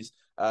please,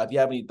 if you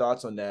have any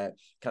thoughts on that,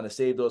 kind of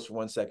save those for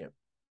 1 second.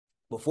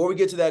 Before we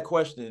get to that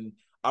question,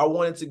 I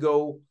wanted to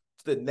go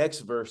to the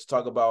next verse,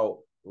 talk about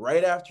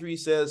right after he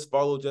says,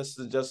 follow justice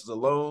and justice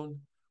alone,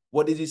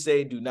 what does he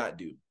say do not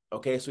do?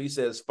 Okay, so he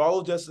says,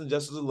 follow justice and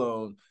justice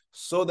alone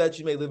so that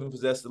you may live and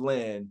possess the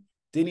land.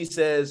 Then he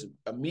says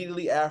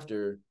immediately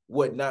after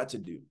what not to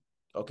do.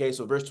 Okay,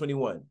 so verse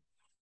 21,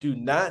 do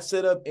not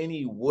set up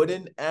any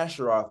wooden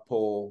Asheroth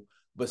pole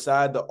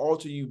beside the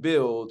altar you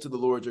build to the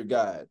Lord your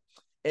God,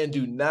 and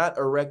do not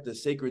erect a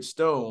sacred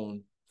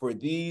stone, for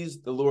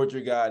these the Lord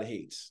your God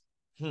hates.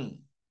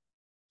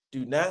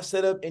 Do not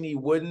set up any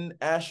wooden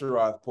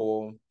Asheroth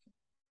pole,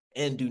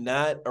 and do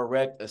not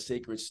erect a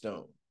sacred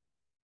stone.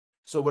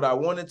 So what I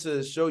wanted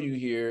to show you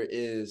here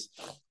is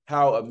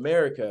how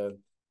America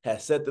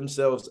has set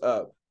themselves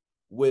up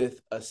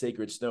with a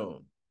sacred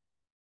stone.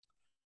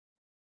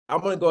 I'm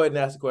going to go ahead and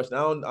ask the question.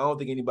 I don't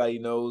think anybody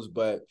knows,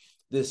 but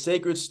the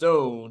sacred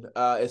stone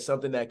is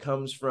something that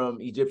comes from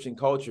Egyptian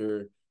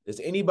culture. Does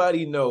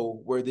anybody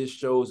know where this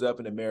shows up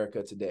in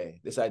America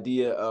today? This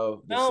idea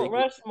of the Mount sacred...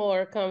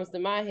 Rushmore comes to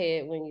my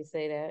head when you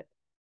say that.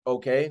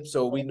 Okay,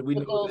 so we know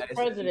those that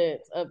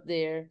presidents up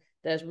there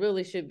that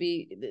really should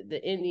be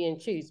the Indian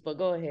chiefs. But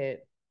go ahead.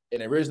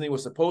 And originally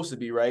was supposed to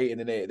be, right, and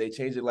then they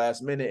changed it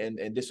last minute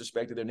and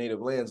disrespected their native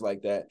lands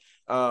like that.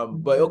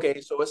 But okay,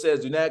 so it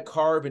says, do not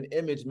carve an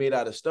image made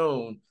out of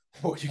stone.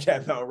 Well, you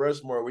got Mount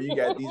Rushmore, where you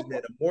got these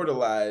men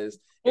immortalized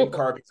in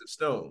carvings of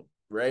stone,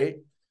 right?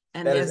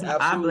 And that there's an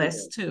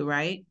obelisk too,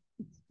 right?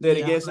 Say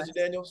it again, Sister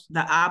Daniels.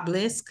 The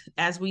obelisk,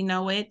 as we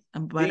know it,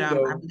 but I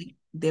believe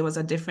there was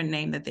a different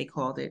name that they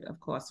called it, of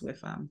course,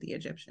 with the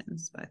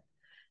Egyptians. But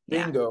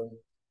yeah. Bingo,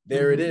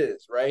 there it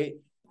is, right?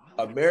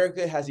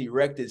 America has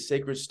erected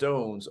sacred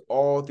stones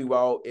all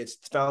throughout its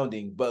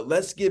founding, but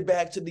let's get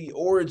back to the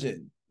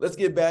origin.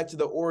 Sister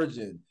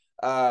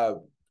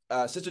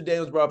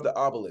Daniels brought up the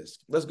obelisk.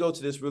 Let's go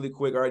to this really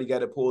quick. I already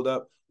got it pulled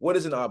up. What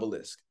is an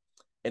obelisk?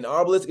 An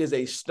obelisk is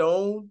a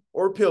stone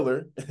or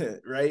pillar,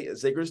 right? A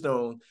sacred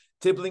stone,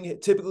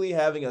 typically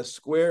having a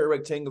square or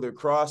rectangular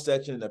cross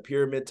section and a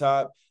pyramid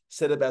top,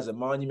 set up as a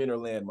monument or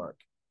landmark.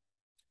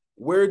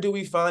 Where do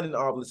we find an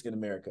obelisk in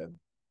America?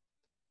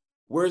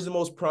 Where's the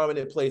most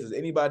prominent places?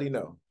 Anybody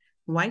know?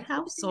 White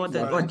House or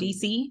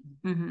DC?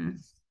 There DC,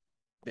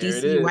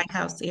 it is. White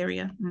House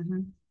area.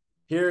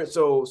 Here,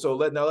 so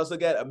let's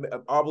look at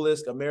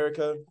obelisk,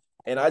 America,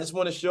 and I just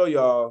want to show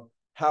y'all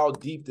how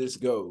deep this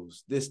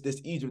goes. This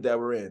Egypt that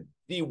we're in.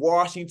 The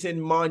Washington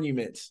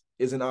Monument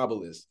is an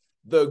obelisk.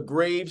 The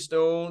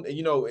gravestone, and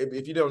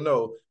if you don't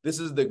know,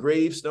 this is the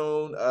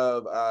gravestone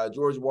of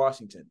George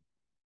Washington.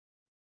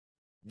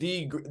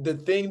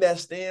 The thing that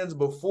stands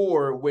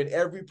before when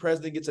every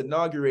president gets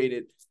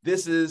inaugurated,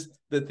 this is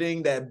the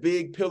thing, that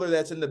big pillar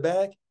that's in the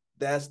back,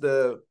 that's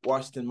the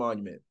Washington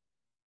Monument.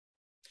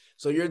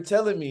 So you're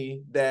telling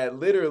me that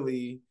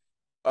literally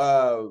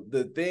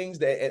the things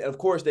that, and of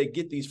course they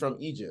get these from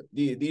Egypt,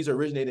 these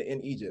originated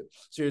in Egypt.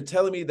 So you're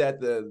telling me that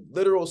the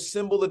literal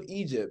symbol of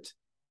Egypt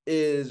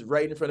is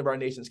right in front of our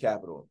nation's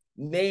capital,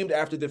 named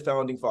after the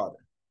founding father.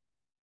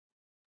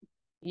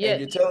 Yeah,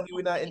 and you're telling me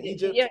we're not in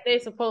Egypt? Yeah, they're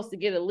supposed to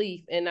get a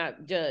leaf and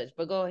not judge.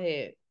 But go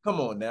ahead.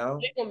 Come on now.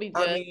 They're gonna be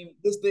judged.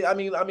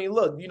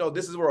 Look,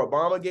 this is where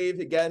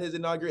Obama got his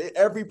inauguration.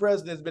 Every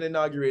president's been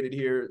inaugurated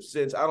here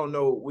since, I don't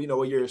know, we know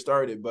what year it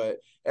started, but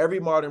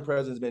every modern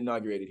president's been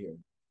inaugurated here.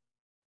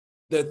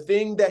 The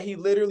thing that he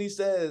literally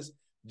says,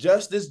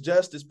 justice,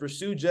 justice,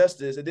 pursue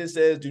justice, and then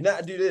says, do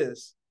not do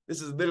this.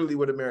 This is literally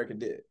what America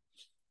did.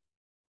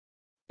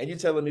 And you're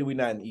telling me we're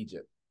not in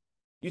Egypt.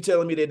 You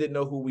telling me they didn't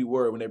know who we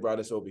were when they brought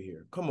us over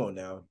here? Come on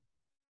now.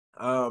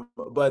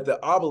 But the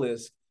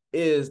obelisk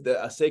is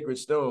a sacred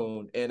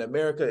stone, and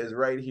America is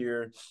right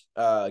here,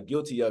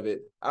 guilty of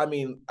it. I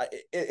mean,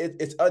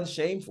 it's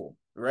unshameful,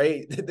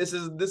 right? This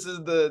is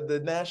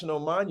the national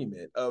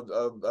monument of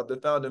the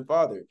founding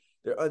father.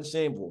 They're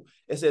unshameful.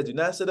 It says, do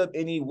not set up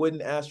any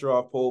wooden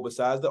Asheroth pole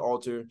besides the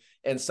altar.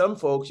 And some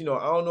folks, I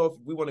don't know if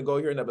we want to go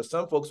here or not, but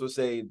some folks will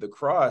say the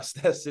cross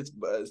that sits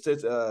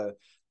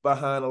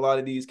behind a lot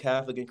of these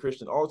Catholic and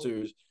Christian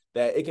altars,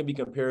 that it can be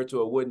compared to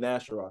a wooden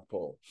Asheroth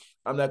pole.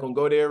 I'm not going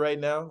to go there right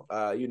now.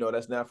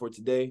 That's not for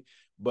today.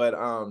 But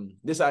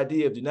this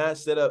idea of do not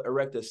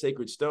erect a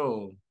sacred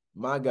stone,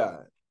 my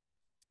God,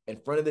 in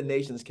front of the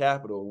nation's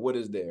capital, what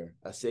is there?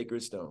 A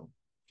sacred stone.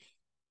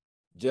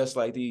 Just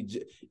like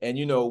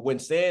when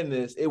saying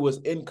this, it was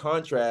in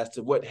contrast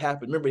to what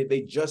happened. Remember,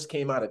 they just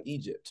came out of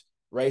Egypt,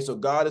 right? So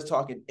God is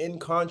talking in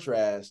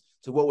contrast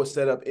to what was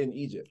set up in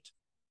Egypt.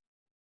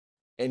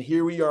 And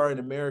here we are in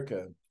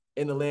America,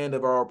 in the land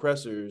of our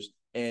oppressors,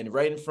 and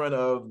right in front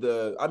of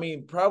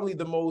probably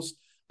the most,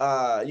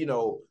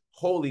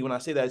 holy, when I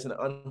say that it's in an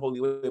unholy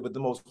way, but the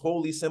most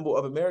holy symbol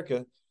of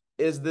America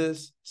is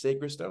this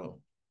sacred stone,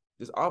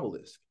 this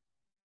obelisk.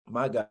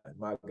 My God,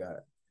 my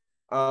God.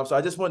 So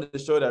I just wanted to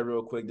show that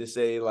real quick to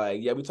say,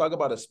 we talk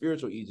about a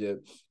spiritual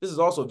Egypt. This is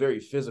also very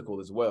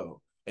physical as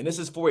well. And this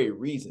is for a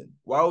reason.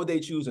 Why would they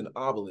choose an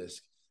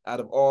obelisk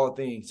out of all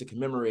things to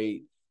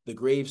commemorate the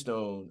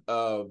gravestone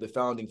of the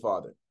founding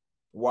father?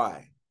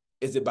 Why?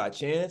 Is it by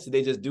chance? Did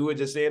they just do it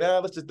just saying,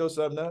 let's just throw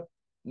something up?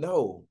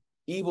 No,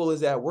 evil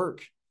is at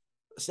work.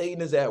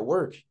 Satan is at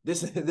work.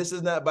 This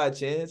is not by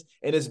chance,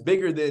 and it's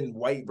bigger than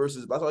white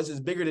versus black. It's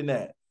bigger than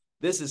that.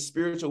 This is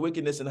spiritual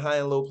wickedness in high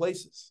and low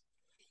places.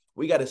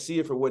 We got to see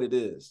it for what it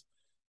is.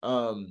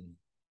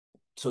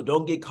 So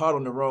don't get caught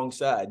on the wrong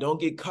side. Don't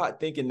get caught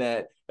thinking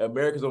that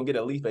America's gonna get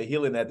a leaf of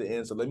healing at the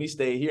end. So let me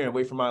stay here and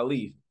wait for my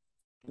leaf.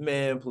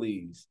 Man,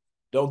 please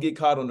don't get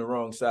caught on the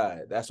wrong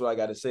side. That's what I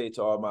got to say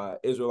to all my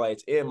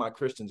Israelites and my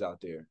Christians out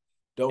there.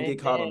 Don't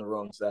get caught on the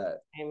wrong side.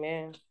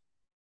 Amen.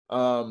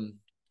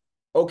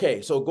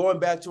 Okay, so going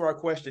back to our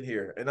question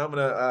here, and I'm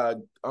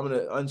gonna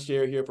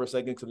unshare here for a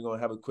second because we're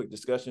gonna have a quick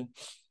discussion.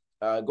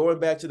 Going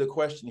back to the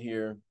question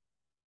here,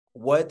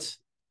 what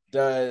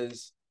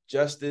does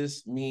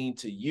justice mean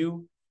to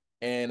you?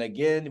 And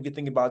again, if you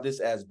think about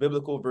this as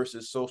biblical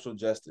versus social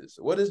justice,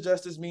 what does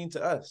justice mean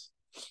to us?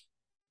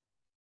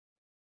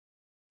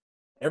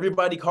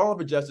 Everybody calling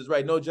for justice,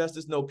 right? No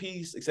justice, no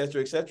peace, et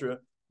cetera, et cetera.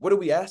 What are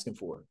we asking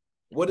for?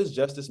 What does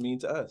justice mean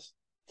to us?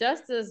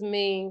 Justice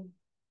mean,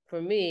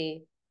 for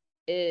me,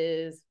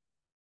 is,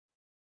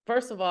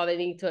 first of all, they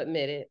need to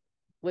admit it,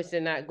 which they're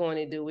not going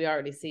to do. We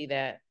already see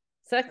that.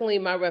 Secondly,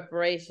 my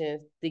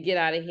reparations to get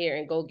out of here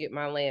and go get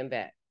my land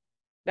back.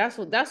 That's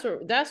what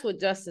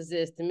justice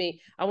is to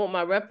me. I want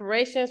my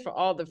reparations for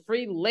all the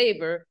free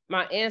labor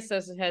my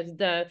ancestors has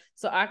done,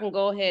 so I can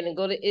go ahead and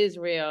go to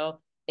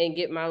Israel and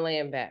get my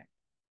land back.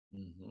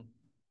 Mm-hmm.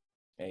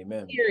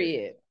 Amen.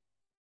 Period.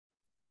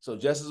 So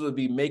justice would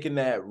be making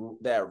that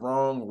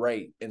wrong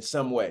right in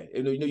some way.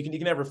 You know, you can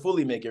never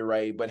fully make it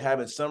right, but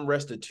having some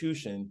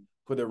restitution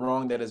for the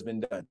wrong that has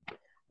been done.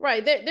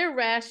 Right. They're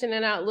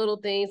rationing out little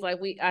things like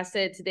I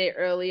said today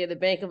earlier. The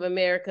Bank of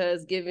America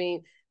is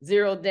giving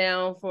 $0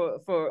 down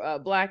for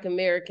Black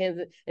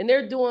Americans, and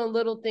they're doing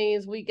little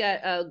things. We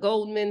got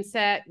Goldman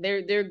Sachs.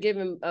 They're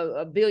giving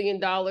 $1 billion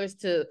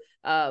to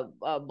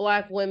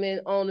Black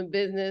women owning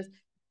business.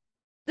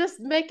 Just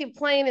make it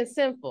plain and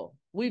simple.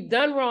 We've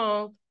done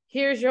wrong.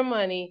 Here's your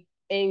money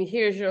and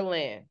here's your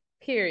land.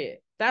 Period.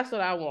 That's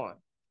what I want.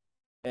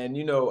 And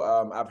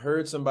I've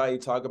heard somebody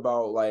talk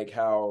about like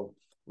how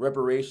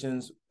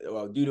reparations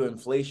due to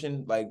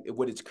inflation, like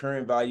what its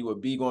current value would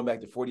be, going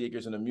back to 40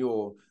 acres and a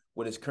mule,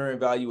 what its current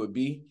value would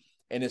be.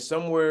 And it's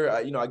somewhere,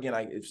 again,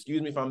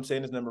 excuse me if I'm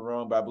saying this number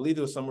wrong, but I believe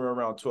it was somewhere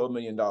around $12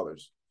 million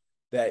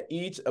that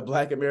a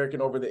Black American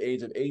over the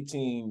age of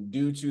 18,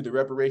 due to the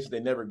reparations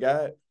they never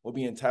got, will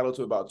be entitled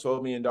to about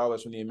 $12 million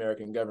from the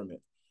American government.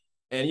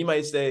 And you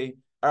might say,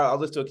 I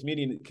listened to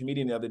a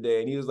comedian the other day,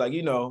 and he was like,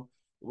 we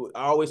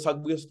always talk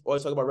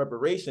about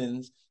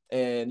reparations,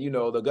 and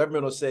the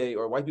government will say,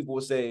 or white people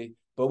will say,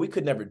 but we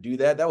could never do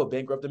that. That would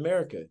bankrupt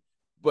America.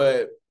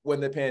 But when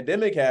the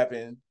pandemic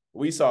happened,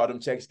 we saw them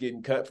checks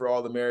getting cut for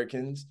all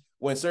Americans.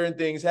 When certain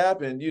things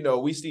happen,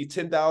 we see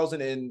 10,000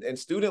 in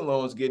student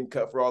loans getting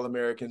cut for all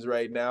Americans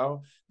right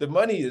now. The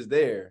money is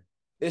there.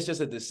 It's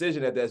just a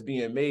decision that's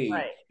being made.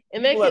 Right.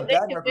 And they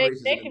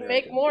can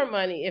make more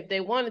money if they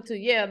wanted to.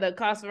 Yeah, the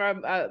cost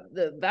of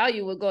the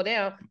value would go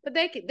down, but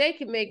they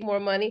can make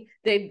more money.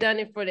 They've done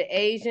it for the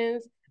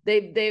Asians.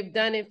 They've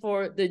done it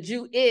for the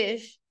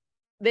Jewish.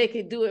 They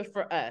could do it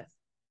for us.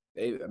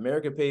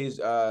 America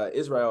pays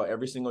Israel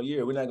every single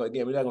year. We're not gonna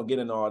get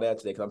into all that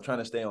today because I'm trying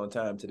to stay on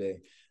time today.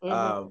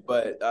 Mm-hmm.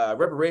 But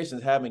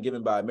reparations have been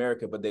given by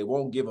America, but they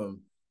won't give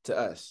them to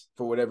us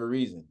for whatever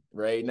reason.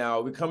 Right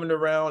now, we're coming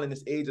around in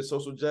this age of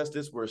social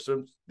justice where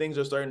some things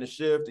are starting to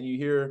shift, and you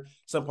hear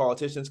some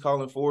politicians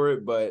calling for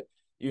it. But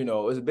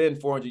it's been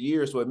 400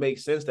 years, so it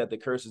makes sense that the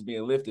curse is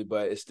being lifted,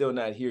 but it's still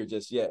not here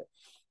just yet.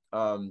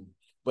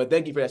 But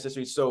thank you for that,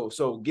 sister.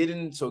 So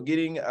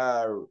getting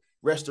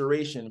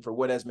restoration for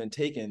what has been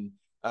taken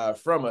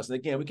from us. And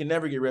again, we can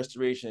never get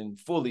restoration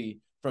fully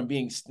from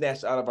being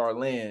snatched out of our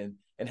land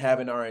and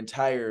having our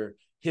entire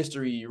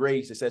history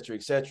erased, et cetera,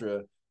 et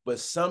cetera. But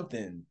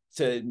something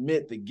to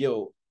admit the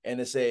guilt and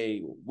to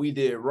say, we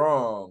did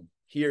wrong.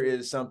 Here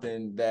is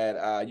something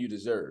that you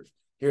deserve.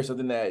 Here's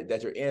something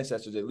that your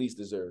ancestors at least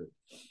deserve.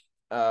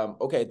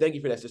 Okay, thank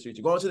you for that, sister.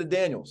 Going to the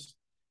Daniels.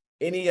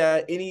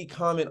 Any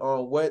comment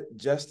on what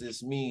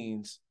justice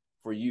means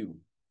for you?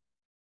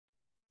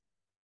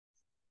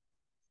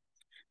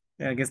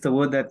 Yeah, I guess the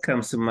word that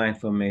comes to mind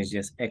for me is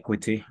just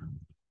equity.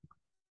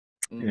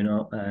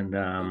 And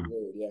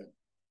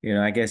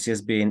I guess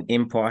just being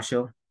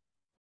impartial.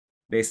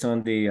 Based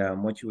on the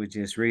what you were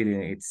just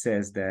reading, it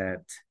says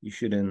that you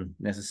shouldn't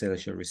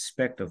necessarily show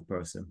respect of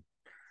person.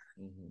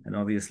 Mm-hmm. And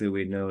obviously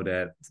we know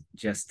that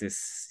justice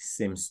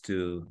seems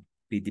to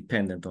be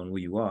dependent on who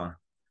you are,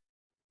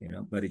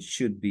 but it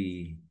should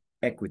be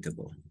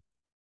equitable.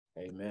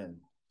 Amen.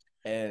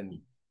 And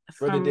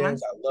Brother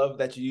Daniels, I love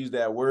that you use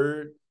that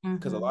word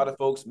because a lot of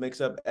folks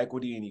mix up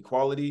equity and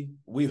equality.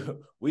 We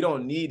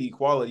don't need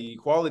equality.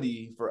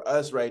 Equality for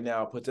us right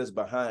now puts us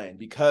behind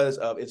because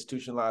of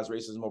institutionalized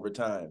racism over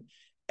time.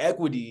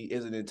 Equity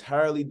is an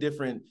entirely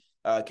different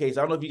case.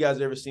 I don't know if you guys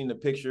have ever seen the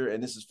picture,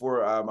 and this is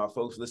for my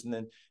folks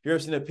listening. You ever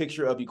seen a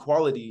picture of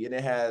equality, and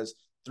it has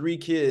 3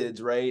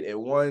 kids, right? And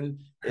one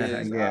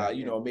is,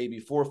 maybe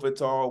 4 foot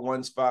tall,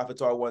 one's 5 foot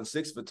tall, one's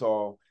 6 foot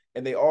tall,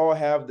 and they all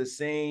have the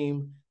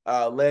same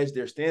ledge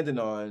they're standing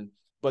on,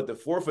 but the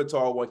 4 foot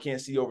tall one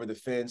can't see over the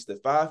fence. The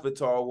 5 foot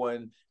tall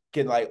one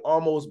can like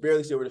almost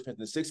barely see over the fence.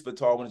 And the 6 foot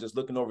tall one is just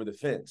looking over the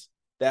fence.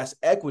 That's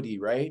equity,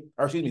 right?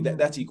 Or excuse me,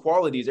 that's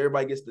equality. Is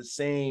everybody gets the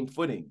same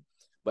footing.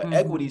 But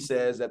equity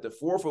says that the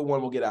 4 foot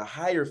one will get a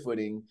higher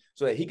footing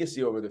so that he can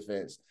see over the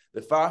fence.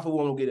 The 5 foot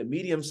one will get a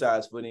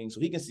medium-sized footing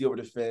so he can see over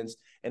the fence.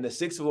 And the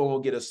 6 foot one will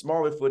get a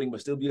smaller footing but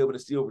still be able to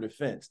see over the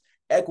fence.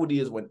 Equity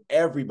is when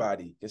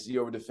everybody can see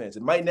over the fence.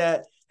 It might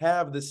not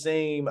have the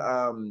same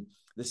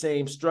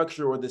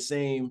structure or the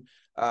same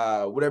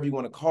whatever you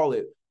want to call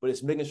it, but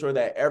it's making sure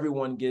that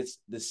everyone gets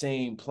the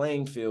same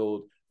playing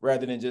field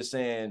rather than just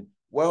saying,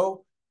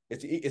 well,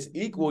 it's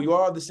equal. You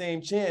all have the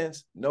same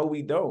chance. No,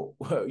 we don't.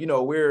 You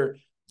know, we're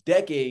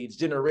decades,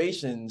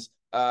 generations,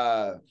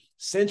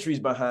 centuries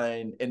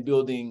behind in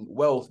building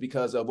wealth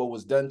because of what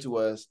was done to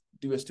us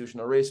through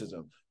institutional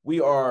racism. We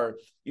are,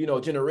 you know,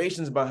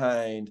 generations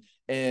behind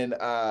in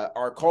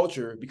our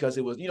culture because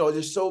it was, you know,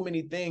 there's so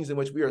many things in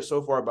which we are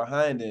so far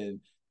behind in.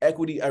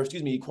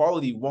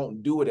 Equality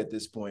won't do it at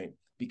this point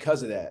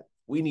because of that.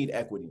 We need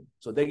equity.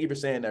 So thank you for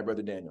saying that,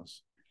 Brother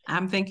Daniels.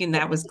 I'm thinking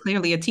that was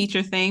clearly a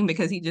teacher thing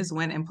because he just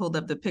went and pulled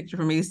up the picture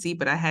for me to see,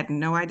 but I had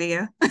no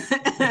idea.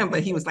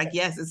 But he was like,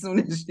 yes, as soon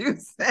as you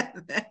said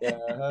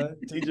that.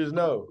 Teachers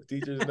know.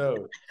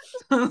 So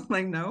I was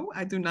like, no,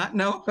 I do not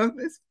know of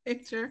this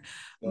picture.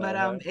 But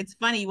it's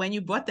funny when you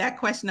brought that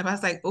question up, I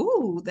was like,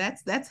 ooh,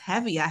 that's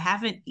heavy. I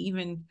haven't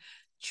even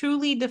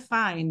truly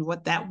defined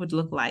what that would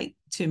look like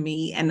to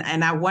me.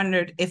 And I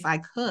wondered if I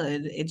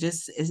could.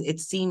 It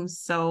seems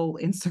so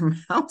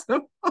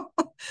insurmountable.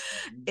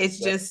 It's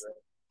just,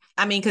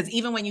 I mean, because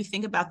even when you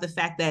think about the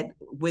fact that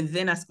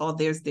within us all,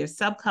 there's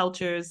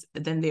subcultures,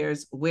 then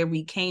there's where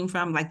we came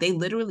from, like they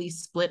literally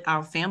split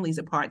our families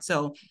apart.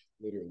 So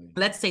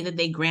let's say that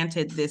they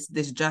granted this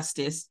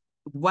justice.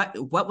 What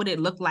would it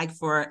look like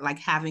for like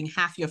having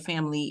half your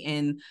family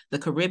in the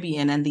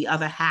Caribbean and the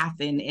other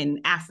half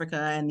in Africa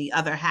and the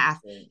other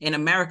half in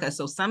America?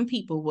 So some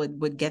people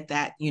would get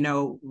that, you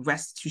know,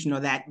 restitution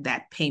or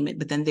that payment,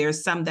 but then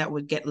there's some that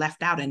would get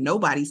left out and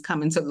nobody's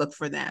coming to look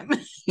for them,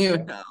 you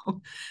know? Yeah.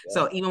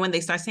 So even when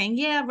they start saying,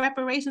 yeah,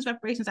 reparations,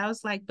 I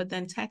was like, but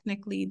then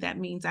technically that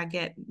means I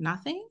get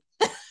nothing.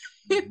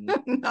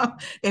 No,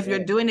 if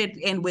you're doing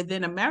it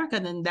within America,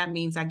 then that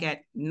means I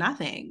get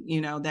nothing. You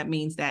know, that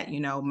means that,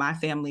 you know, my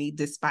family,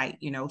 despite,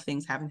 you know,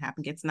 things haven't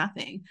happened, gets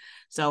nothing.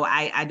 So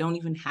I don't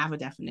even have a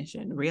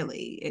definition,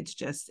 really.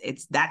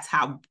 That's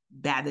how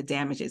bad the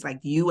damage is. Like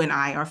you and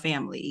I are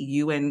family.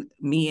 You and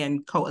me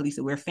and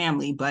Elisa, we're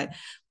family. But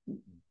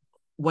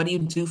what do you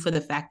do for the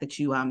fact that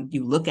you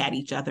look at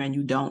each other and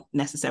you don't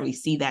necessarily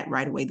see that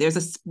right away? There's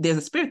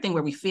a spirit thing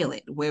where we feel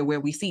it, where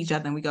we see each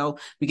other and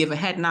we give a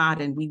head nod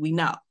and we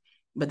know.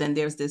 But then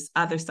there's this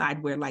other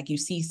side where like you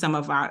see some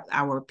of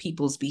our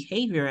people's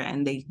behavior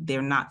and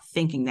they're not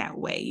thinking that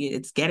way.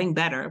 It's getting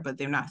better, but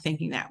they're not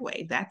thinking that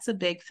way. That's a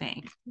big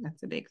thing.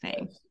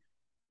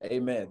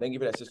 Amen. Thank you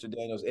for that, Sister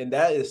Daniels. And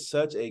that is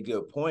such a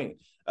good point.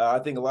 I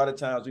think a lot of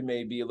times we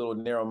may be a little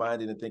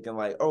narrow-minded and thinking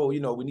like, oh,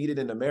 you know, we need it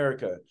in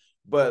America.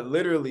 But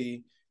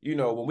literally, you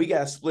know, when we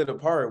got split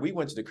apart, we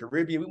went to the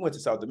Caribbean, we went to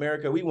South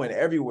America, we went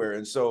everywhere.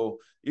 And so,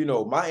 you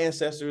know, my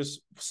ancestors,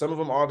 some of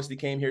them obviously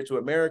came here to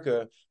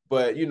America,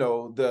 but, you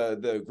know,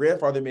 the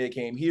grandfather may have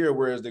came here,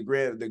 whereas the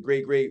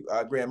great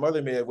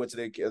grandmother may have went to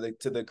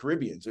the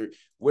Caribbeans or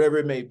whatever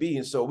it may be.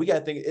 And so we got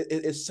to think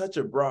it's such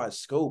a broad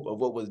scope of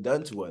what was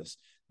done to us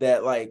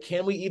that, like,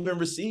 can we even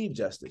receive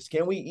justice?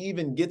 Can we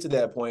even get to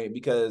that point?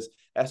 Because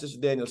as Sister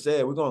Daniel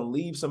said, we're going to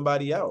leave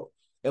somebody out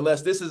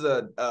unless this is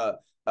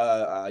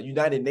a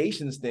United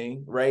Nations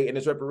thing, right? And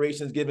it's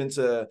reparations given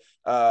to,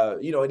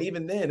 you know, and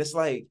even then it's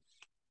like,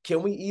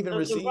 can we even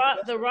receive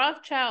the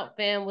Rothschild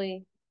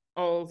family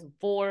owns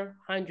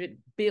 $400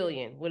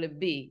 billion, will it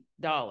be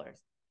dollars?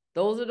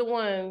 Those are the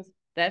ones,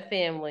 that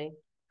family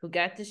who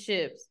got the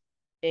ships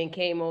and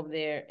came over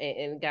there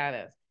and got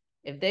us.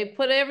 If they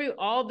put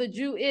all the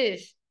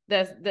Jewish,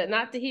 that's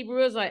not the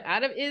Hebrew Israelite,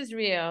 out of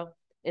Israel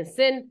and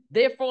send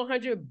their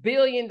 $400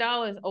 billion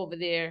over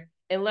there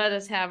and let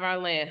us have our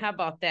land, how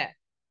about that?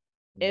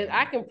 And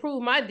I can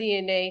prove my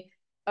DNA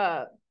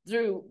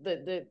through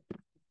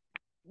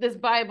this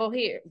Bible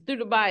here, through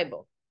the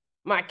Bible.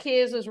 My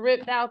kids was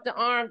ripped out the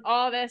arms,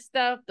 all that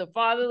stuff, the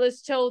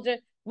fatherless children.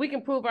 We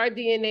can prove our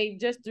DNA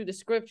just through the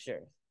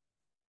scriptures.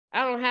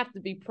 I don't have to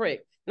be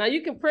pricked. Now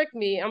you can prick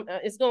me,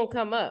 it's going to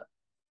come up.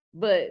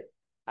 But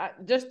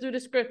just through the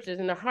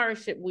scriptures and the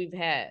hardship we've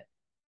had.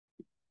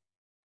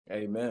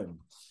 Amen.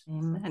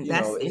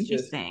 That's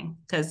interesting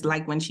because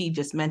like when she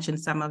just mentioned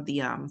some of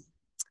the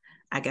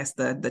I guess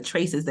the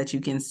traces that you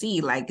can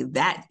see, like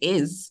that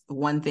is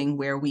one thing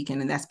where we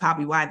can, and that's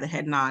probably why the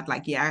head nod,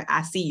 like, yeah,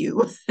 I see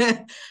you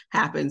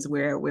happens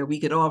where we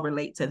could all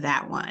relate to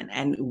that one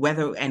and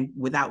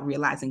without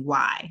realizing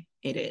why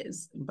it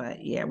is.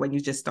 But yeah, when you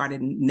just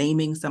started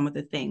naming some of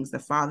the things, the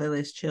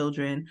fatherless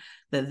children,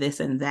 the this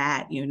and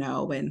that, you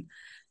know, and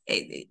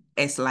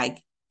it's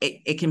like,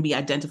 it can be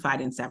identified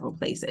in several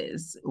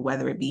places,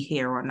 whether it be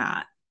here or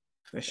not,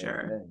 for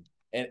sure.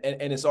 And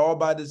it's all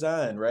by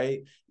design,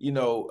 right? You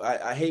know,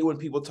 I hate when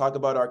people talk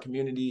about our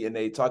community and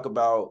they talk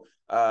about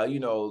you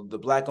know, the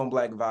black on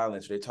black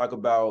violence. They talk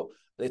about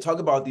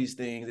these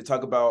things. They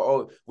talk about,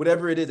 oh,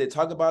 whatever it is, they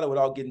talk about it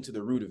without getting to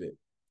the root of it.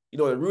 You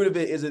know, the root of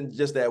it isn't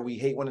just that we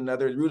hate one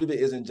another. The root of it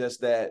isn't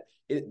just that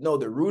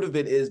the root of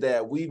it is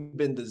that we've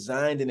been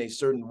designed in a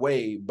certain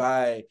way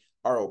by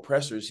our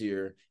oppressors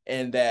here,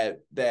 and that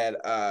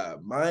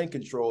mind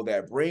control,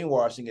 that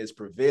brainwashing is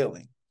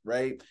prevailing,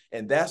 right?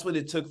 And that's what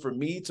it took for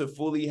me to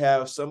fully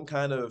have some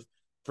kind of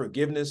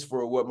forgiveness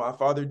for what my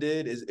father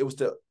did. It was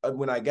to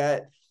when I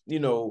got, you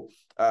know,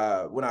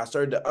 when I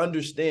started to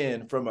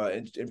understand from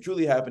and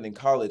truly happened in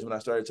college, when I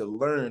started to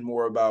learn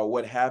more about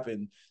what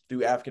happened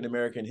through African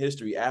American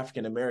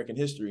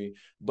history,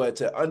 but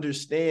to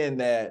understand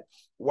that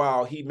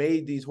while he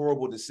made these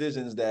horrible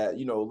decisions that,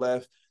 you know,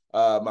 left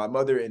my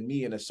mother and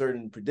me in a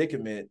certain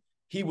predicament,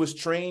 he was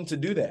trained to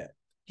do that.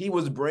 He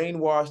was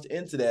brainwashed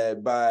into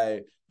that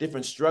by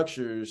different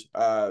structures,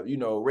 you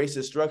know,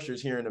 racist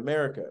structures here in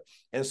America.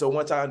 And so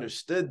once I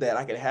understood that,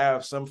 I could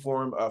have some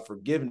form of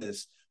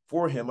forgiveness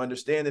for him,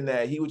 understanding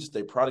that he was just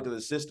a product of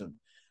the system.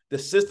 The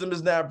system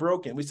is not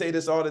broken. We say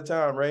this all the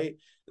time, right?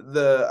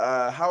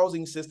 The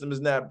housing system is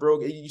not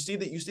broken. You see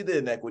the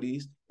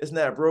inequities. It's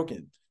not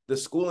broken. The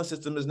schooling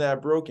system is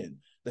not broken.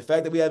 The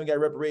fact that we haven't got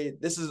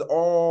reparated, this is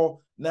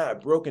all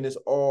not broken. It's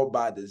all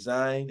by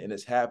design, and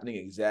it's happening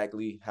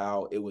exactly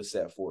how it was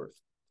set forth.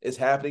 It's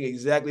happening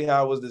exactly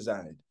how it was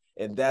designed.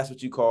 And that's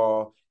what you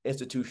call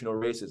institutional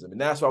racism. And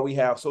that's why we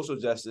have social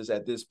justice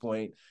at this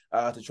point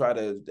to try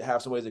to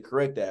have some ways to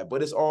correct that.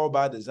 But it's all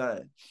by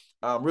design.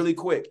 Really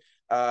quick,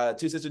 to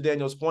Sister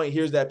Daniel's point,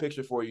 here's that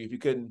picture for you. If you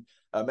couldn't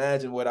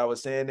imagine what I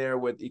was saying there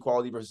with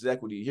equality versus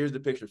equity, here's the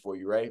picture for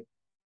you, right?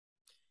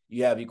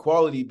 You have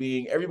equality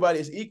being everybody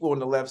is equal on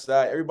the left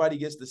side. Everybody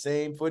gets the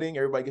same footing.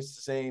 Everybody gets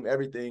the same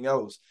everything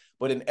else.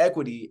 But in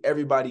equity,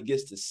 everybody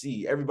gets to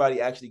see.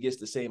 Everybody actually gets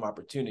the same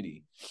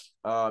opportunity.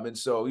 And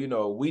so, you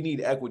know, we need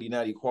equity,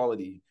 not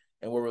equality,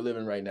 and where we're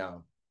living right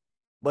now.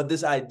 But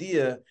this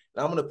idea, and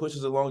I'm going to push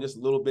this along just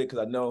a little bit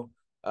because I know,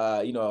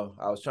 you know,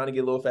 I was trying to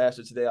get a little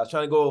faster today. I was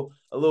trying to go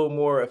a little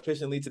more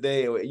efficiently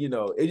today. You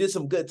know, it's just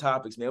some good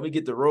topics, man. We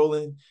get to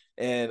rolling,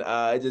 and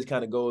it just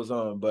kind of goes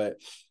on. But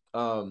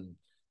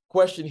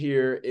question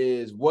here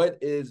is, what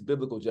is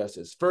biblical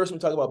justice? First, we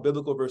talk about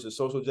biblical versus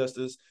social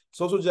justice.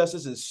 Social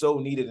justice is so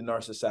needed in our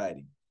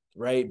society,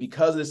 right?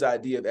 Because of this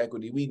idea of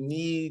equity, we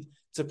need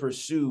to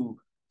pursue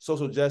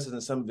social justice in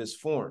some of its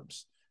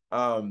forms.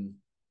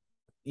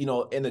 You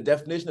know, and the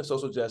definition of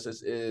social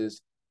justice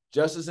is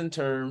justice in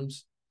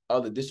terms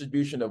of the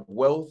distribution of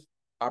wealth,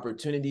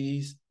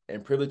 opportunities,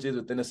 and privileges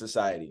within a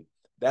society.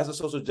 That's what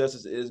social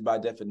justice is by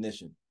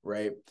definition,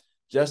 right?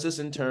 Justice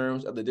in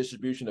terms of the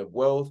distribution of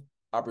wealth,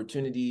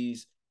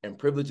 opportunities, and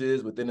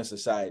privileges within a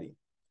society.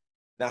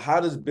 Now,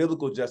 how does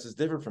biblical justice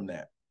differ from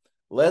that?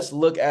 Let's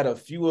look at a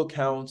few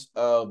accounts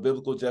of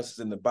biblical justice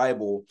in the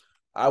Bible.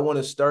 I want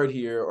to start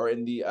here, or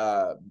in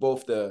the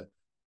both the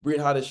Brit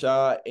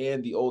Hadashah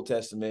and the Old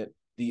Testament,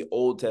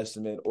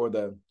 or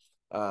the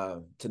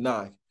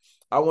Tanakh.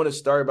 I want to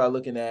start by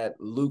looking at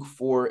Luke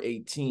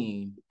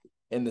 4:18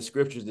 in the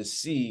scriptures to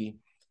see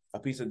a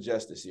piece of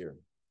justice here.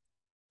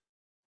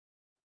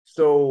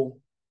 So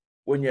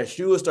when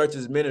Yeshua starts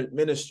his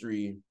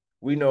ministry,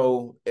 we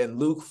know in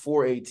Luke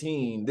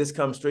 4:18, this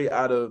comes straight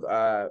out of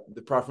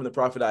the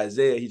prophet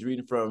Isaiah. He's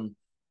reading from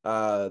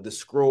the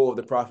scroll of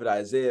the prophet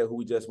Isaiah, who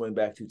we just went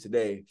back to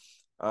today.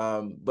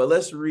 But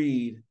let's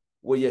read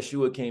what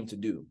Yeshua came to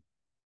do.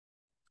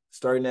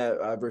 Starting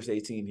at verse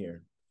 18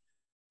 here.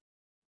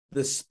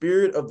 The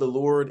Spirit of the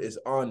Lord is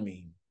on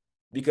me,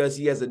 because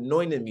he has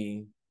anointed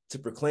me to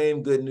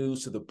proclaim good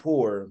news to the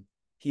poor.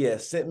 He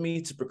has sent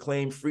me to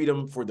proclaim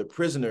freedom for the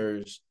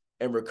prisoners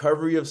and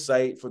recovery of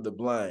sight for the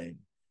blind,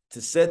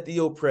 to set the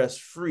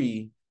oppressed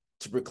free,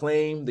 to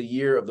proclaim the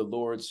year of the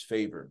Lord's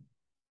favor.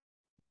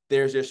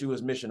 There's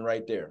Yeshua's mission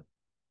right there.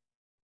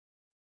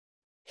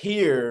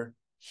 Here,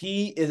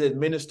 he is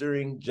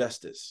administering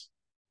justice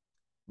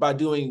by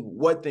doing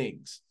what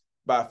things?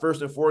 By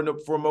first and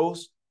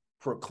foremost,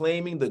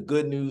 proclaiming the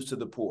good news to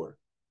the poor.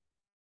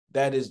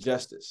 That is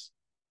justice.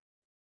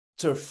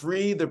 To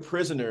free the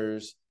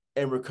prisoners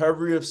and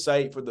recovery of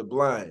sight for the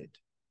blind.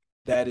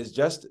 That is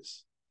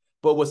justice.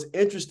 But what's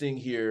interesting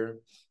here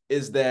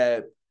is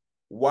that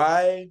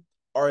why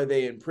are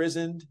they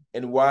imprisoned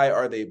and why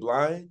are they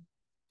blind?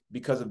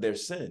 Because of their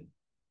sin.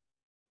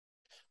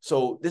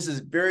 So this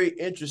is very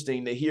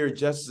interesting to hear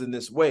justice in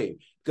this way,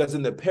 because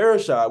in the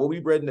parashah, what we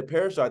read in the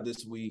parashah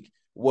this week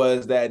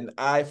was that an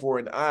eye for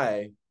an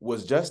eye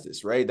was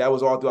justice, right? That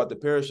was all throughout the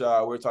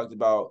parashah. We're talking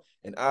about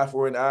an eye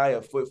for an eye,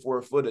 a foot for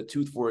a foot, a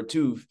tooth for a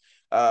tooth.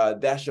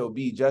 That shall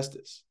be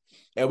justice.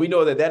 And we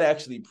know that that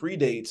actually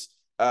predates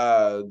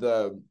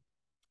the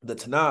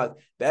Tanakh.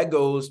 That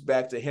goes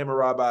back to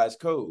Hammurabi's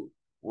code,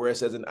 where it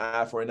says an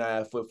eye for an eye,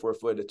 a foot for a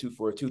foot, a tooth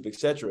for a tooth,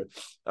 etc.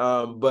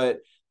 But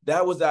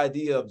that was the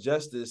idea of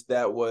justice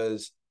that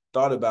was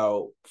thought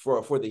about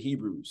for the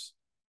Hebrews.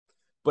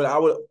 But I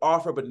would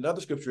offer up another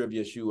scripture of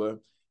Yeshua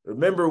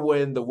Remember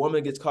when the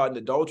woman gets caught in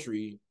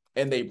adultery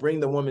and they bring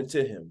the woman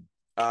to him.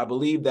 I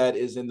believe that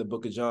is in the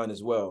book of John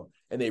as well.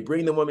 And they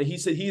bring the woman. He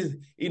said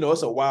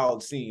it's a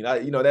wild scene.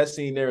 That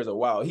scene there is a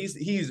wild.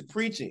 He's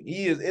preaching.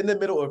 He is in the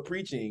middle of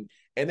preaching,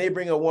 and they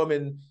bring a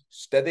woman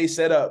that they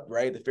set up,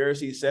 right? The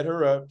Pharisees set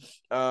her up,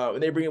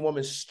 and they bring a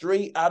woman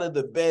straight out of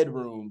the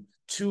bedroom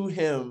to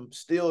him,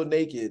 still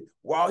naked,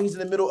 while he's in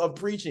the middle of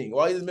preaching,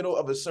 while he's in the middle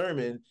of a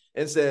sermon,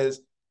 and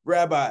says,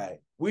 "Rabbi,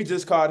 we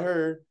just caught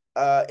her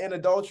in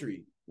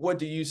adultery. What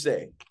do you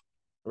say?"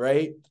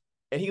 Right?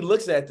 And he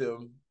looks at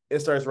them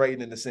and starts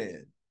writing in the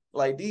sand.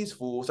 Like, these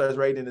fools, starts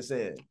writing in the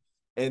sand.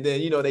 And then,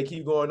 they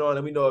keep going on,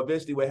 and we know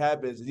eventually what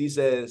happens is he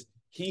says,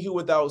 "He who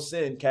without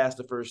sin cast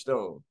the first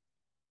stone."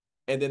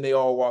 And then they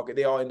all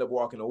end up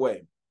walking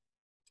away.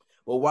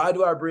 Well, why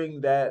do I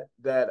bring that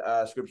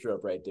scripture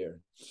up right there?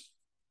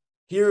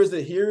 Here is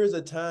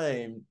a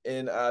time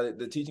in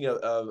the teaching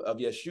of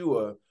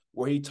Yeshua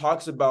where he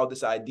talks about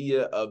this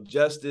idea of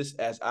justice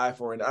as eye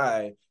for an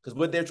eye, because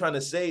what they're trying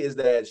to say is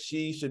that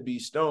she should be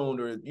stoned,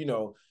 or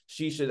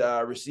she should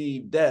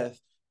receive death,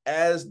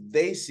 as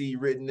they see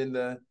written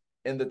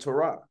in the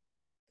Torah.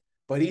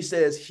 But he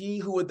says, "He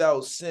who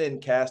without sin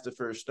cast the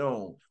first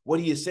stone." What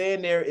he is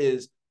saying there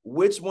is,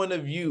 which one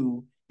of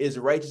you is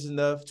righteous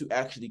enough to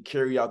actually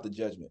carry out the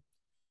judgment?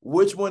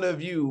 Which one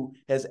of you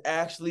has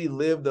actually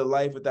lived a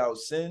life without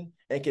sin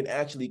and can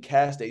actually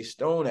cast a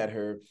stone at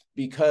her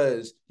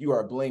because you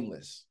are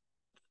blameless?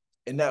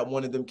 And not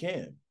one of them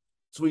can.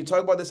 So when you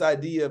talk about this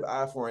idea of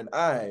eye for an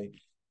eye,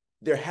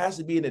 there has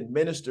to be an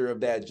administrator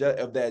of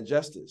that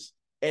justice.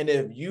 And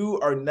if you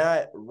are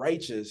not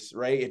righteous,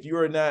 right? If you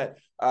are not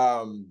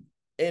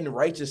in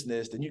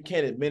righteousness, then you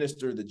can't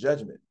administer the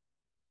judgment.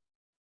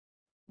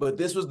 But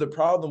this was the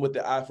problem with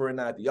the eye for an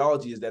eye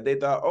theology, is that they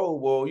thought, oh,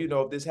 well,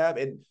 if this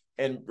happened.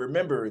 And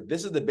remember,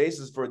 this is the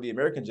basis for the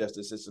American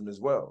justice system as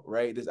well,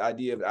 right? This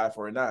idea of eye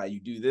for an eye. You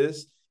do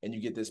this and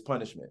you get this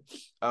punishment.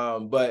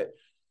 But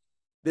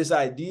this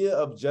idea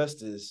of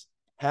justice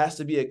has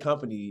to be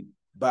accompanied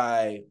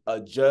by a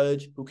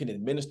judge who can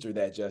administer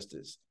that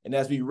justice. And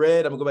as we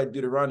read, I'm gonna go back to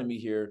Deuteronomy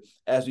here.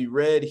 As we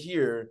read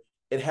here,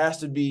 it has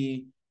to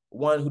be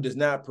one who does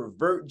not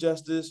pervert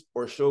justice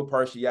or show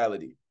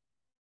partiality.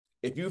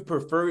 If you've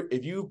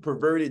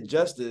perverted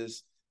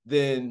justice,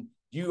 then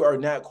you are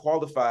not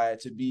qualified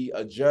to be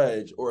a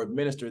judge or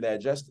administer that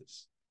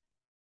justice.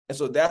 And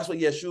so that's what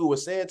Yeshua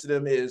was saying to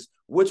them is,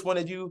 which one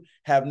of you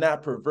have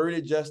not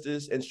perverted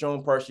justice and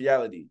shown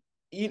partiality?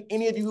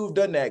 Any of you who've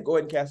done that, go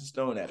ahead and cast a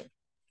stone at him.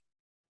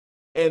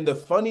 And the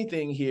funny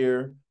thing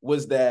here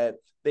was that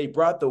they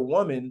brought the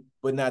woman,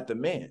 but not the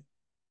man.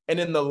 And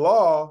in the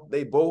law,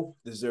 they both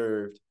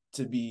deserved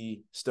to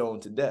be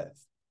stoned to death.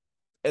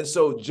 And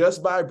so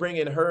just by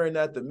bringing her and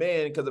not the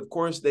man, because of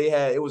course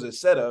it was a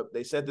setup,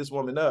 they set this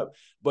woman up,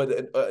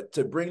 but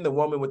to bring the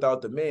woman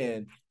without the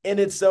man in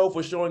itself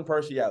was showing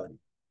partiality.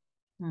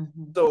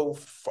 Mm-hmm. So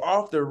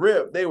off the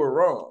rip, they were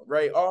wrong,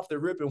 right? Off the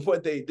rip in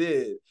what they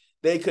did,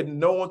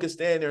 no one could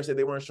stand there and say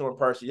they weren't showing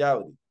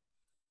partiality.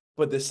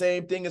 But the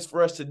same thing is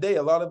for us today.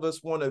 A lot of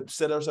us want to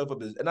set ourselves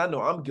up as, and I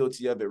know I'm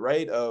guilty of it,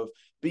 right? Of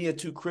being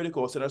too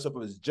critical, set ourselves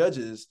up as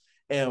judges.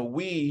 And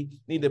we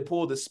need to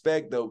pull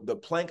the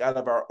plank out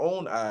of our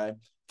own eye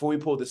before we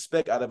pull the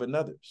speck out of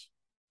another's.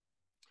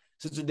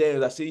 Sister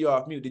Daniels, I see you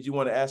off mute. Did you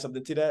want to add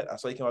something to that? I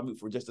saw you come off mute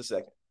for just a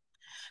second.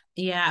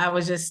 Yeah, I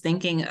was just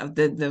thinking of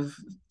the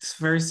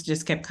verse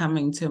just kept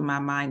coming to my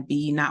mind,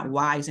 "Be not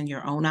wise in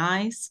your own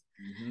eyes."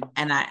 Mm-hmm.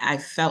 And I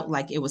felt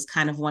like it was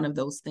kind of one of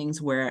those things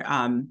where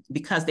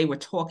because they were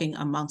talking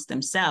amongst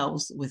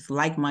themselves with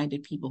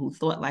like-minded people who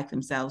thought like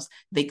themselves,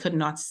 they could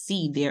not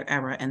see their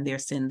error and their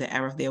sin, the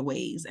error of their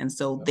ways. And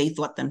so they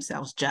thought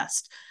themselves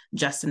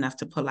just enough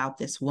to pull out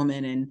this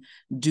woman and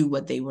do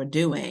what they were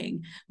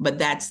doing. But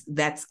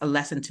that's a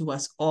lesson to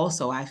us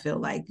also. I feel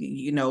like,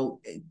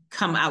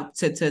 come out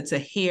to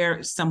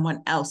hear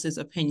someone else's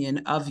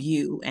opinion of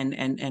you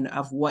and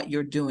of what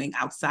you're doing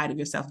outside of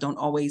yourself. Don't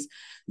always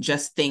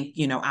just think,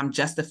 I'm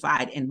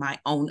justified in my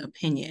own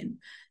opinion,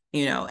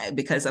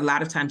 because a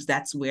lot of times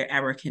that's where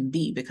error can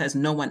be, because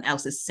no one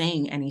else is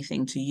saying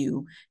anything to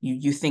you.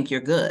 You think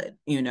you're good,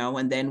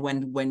 and then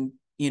when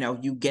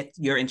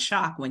you're in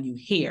shock when you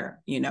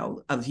hear,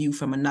 a view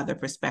from another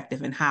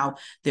perspective and how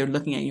they're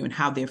looking at you and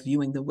how they're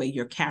viewing the way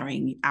you're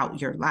carrying out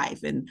your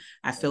life. And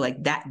I feel like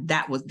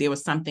there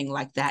was something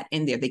like that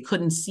in there. They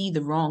couldn't see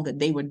the wrong that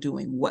they were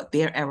doing, what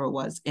their error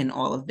was in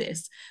all of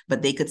this,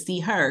 but they could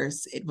see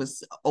hers. It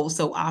was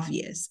also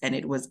obvious and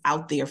it was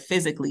out there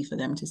physically for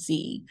them to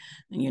see,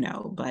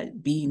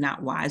 but be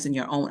not wise in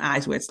your own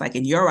eyes, where it's like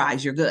in your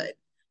eyes, you're good.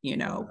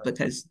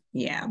 Because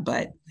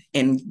but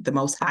in the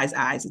Most High's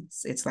eyes,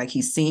 it's like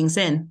he's seeing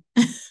sin.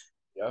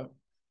 Yeah.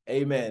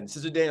 Amen.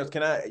 Sister Daniels,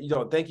 can I,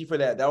 thank you for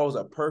that. That was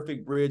a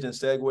perfect bridge and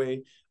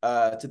segue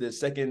to the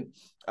second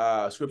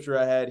scripture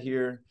I had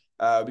here.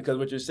 Because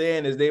what you're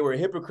saying is they were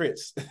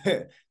hypocrites.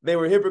 They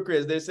were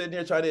hypocrites. They're sitting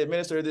here trying to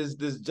administer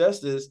this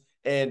justice,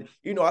 And,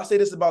 you know, I say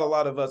this about a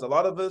lot of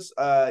us,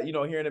 you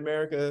know, here in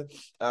America,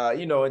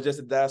 you know, and just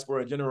the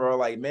diaspora in general are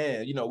like,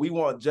 man, you know, we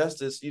want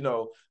justice, you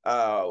know,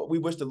 we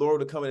wish the Lord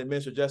would come and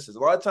administer justice. A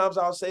lot of times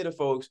I'll say to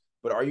folks,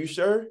 but are you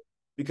sure?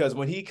 Because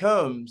when he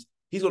comes,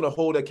 he's going to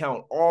hold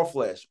account all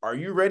flesh. Are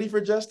you ready for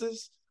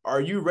justice?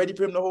 Are you ready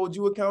for him to hold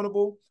you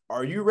accountable?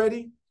 Are you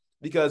ready?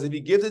 Because if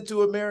he gives it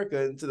to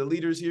America and to the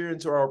leaders here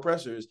and to our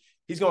oppressors,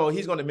 he's going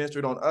to administer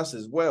it on us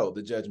as well,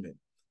 the judgment.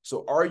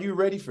 So are you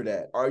ready for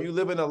that? Are you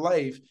living a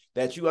life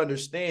that you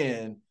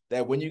understand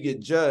that when you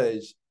get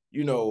judged,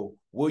 you know,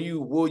 where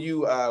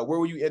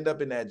will you end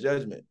up in that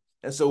judgment?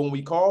 And so when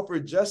we call for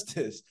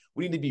justice,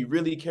 we need to be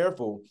really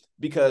careful,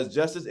 because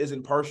justice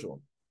isn't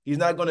partial. He's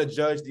not going to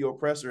judge the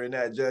oppressor in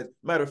that judge.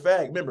 Matter of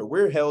fact, remember,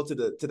 we're held to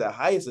the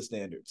highest of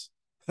standards.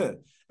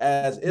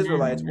 As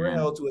Israelites, we're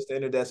held to a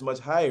standard that's much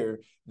higher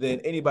than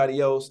anybody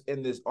else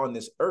on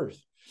this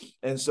earth.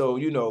 And so,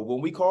 you know,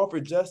 when we call for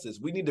justice,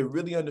 we need to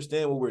really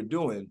understand what we're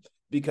doing,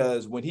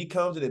 because when he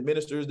comes and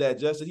administers that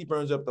justice, he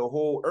burns up the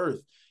whole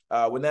earth.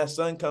 When that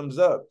sun comes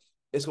up,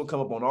 it's going to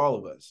come up on all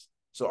of us.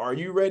 So are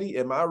you ready?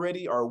 Am I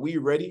ready? Are we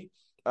ready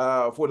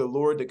for the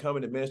Lord to come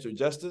and administer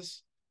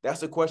justice?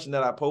 That's the question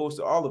that I pose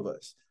to all of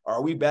us.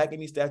 Are we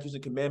backing these statutes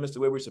and commandments the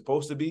way we're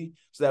supposed to be,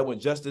 so that when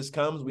justice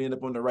comes, we end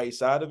up on the right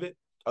side of it,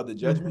 of the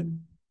judgment?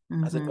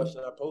 That's a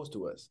question I pose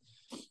to us.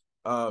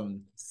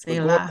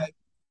 Selah.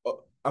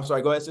 I'm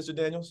sorry, go ahead, Sister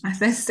Daniels. I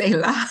said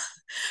Selah.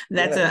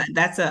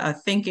 That's a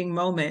thinking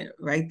moment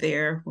right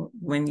there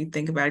when you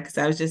think about it. Because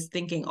I was just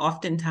thinking,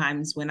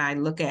 oftentimes when I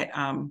look at,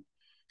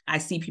 I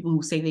see people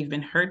who say they've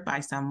been hurt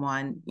by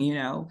someone, you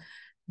know,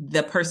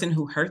 the person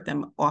who hurt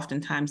them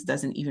oftentimes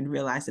doesn't even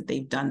realize that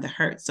they've done the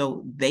hurt.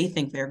 So they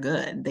think they're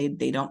good.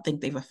 They don't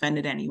think they've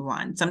offended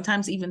anyone.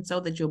 Sometimes even so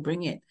that you'll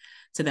bring it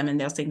to them and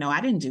they'll say, no, I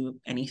didn't do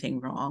anything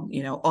wrong.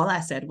 You know, all I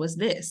said was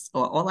this,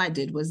 or all I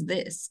did was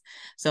this.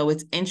 So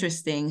it's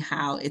interesting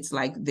how it's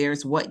like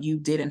there's what you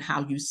did and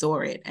how you saw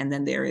it, and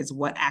then there is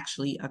what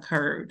actually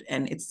occurred.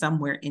 And it's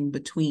somewhere in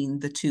between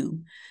the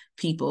two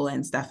people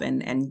and stuff.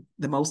 And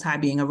the Most High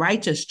being a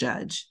righteous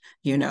judge,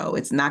 you know,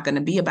 it's not going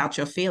to be about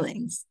your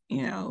feelings.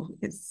 You know,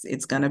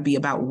 it's going to be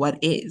about what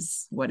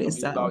is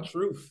about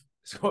truth.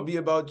 It's going to be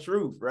about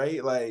truth,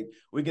 right? Like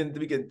we can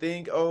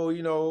think, oh,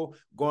 you know,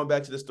 going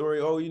back to the story,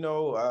 oh, you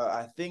know,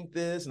 I think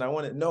this and I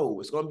want to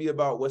know. It's going to be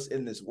about what's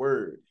in this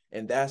word,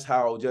 and that's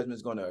how judgment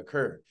is going to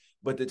occur.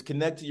 But to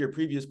connect to your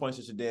previous point,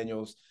 Sister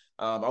Daniels,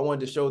 I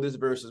wanted to show this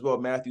verse as well,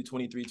 Matthew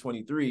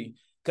 23:23,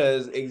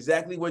 because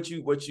exactly what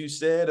you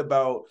said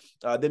about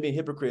them being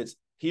hypocrites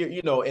here,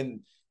 you know, and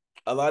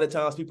a lot of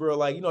times people are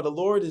like, you know, the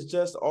Lord is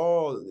just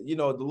all, you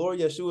know, the Lord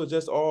Yeshua is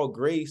just all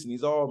grace and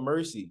he's all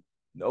mercy.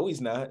 No,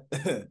 he's not.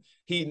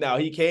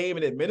 He came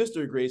and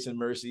administered grace and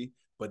mercy,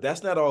 but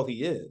that's not all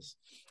he is.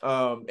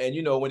 And,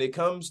 you know, when it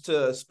comes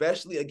to,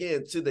 especially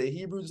again, to the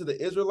Hebrews, to the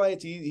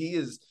Israelites, he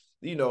is,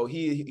 you know,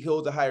 he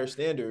holds a higher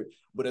standard,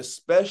 but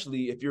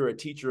especially if you're a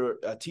teacher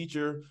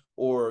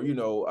or,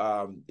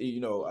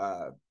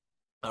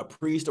 a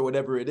priest or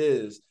whatever it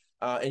is.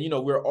 And, you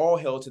know, we're all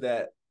held to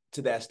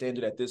that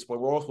standard at this point.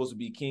 We're all supposed to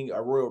be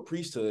a royal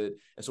priesthood.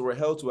 And so we're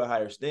held to a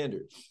higher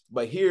standard.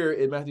 But here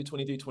in Matthew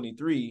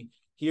 23:23,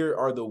 here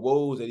are the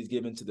woes that he's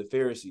given to the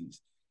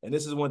Pharisees. And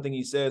this is one thing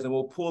he says, and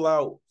we'll pull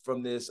out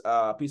from this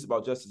piece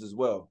about justice as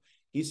well.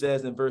 He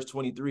says in verse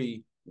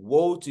 23,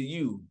 woe to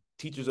you,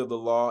 teachers of the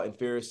law and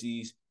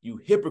Pharisees, you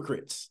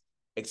hypocrites,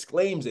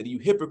 exclaims it, you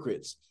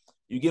hypocrites.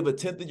 You give a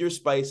tenth of your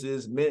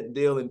spices, mint,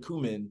 dill, and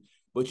cumin,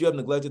 but you have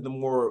neglected the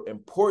more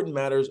important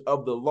matters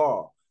of the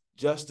law,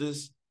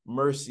 justice,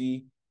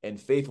 mercy, and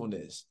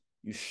faithfulness.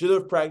 You should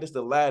have practiced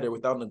the latter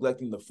without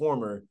neglecting the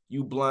former,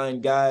 you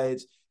blind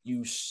guides.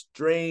 You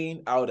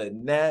strain out a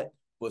gnat,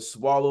 but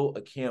swallow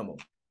a camel.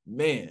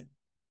 Man,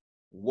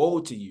 woe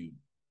to you.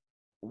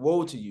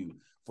 Woe to you,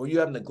 for you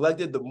have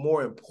neglected the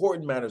more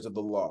important matters of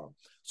the law.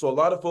 So a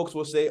lot of folks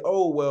will say,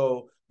 oh,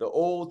 well, the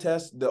Old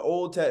Testament,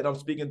 and I'm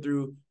speaking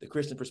through the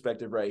Christian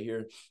perspective right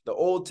here. The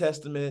Old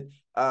Testament,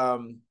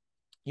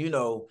 you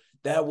know,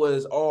 that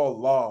was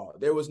all law.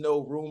 There was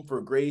no room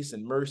for grace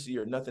and mercy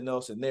or nothing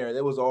else in there.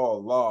 That was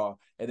all law.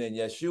 And then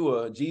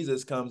Yeshua,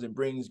 Jesus, comes and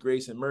brings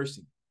grace and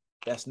mercy.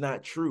 That's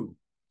not true.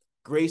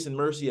 Grace and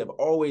mercy have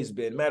always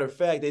been. Matter of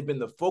fact, they've been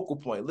the focal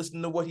point.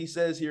 Listen to what he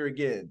says here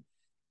again.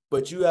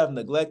 But you have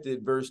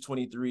neglected, verse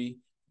 23,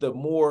 the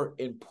more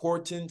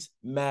important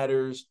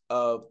matters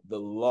of the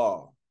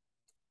law.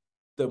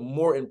 The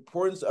more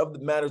importance of the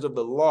matters of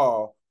the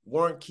law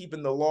weren't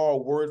keeping the law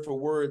word for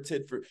word,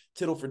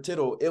 tittle for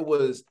tittle. It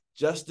was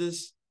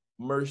justice,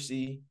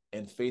 mercy,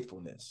 and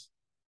faithfulness.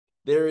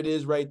 There it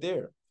is right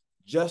there.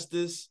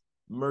 Justice,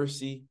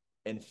 mercy,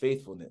 and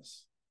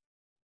faithfulness.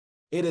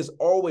 It has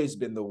always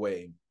been the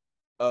way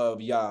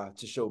of Yah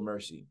to show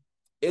mercy.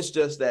 It's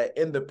just that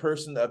in the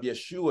person of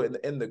Yeshua and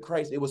in the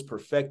Christ, it was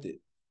perfected.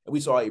 And we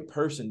saw a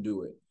person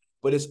do it.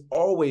 But it's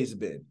always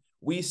been.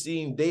 We've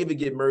seen David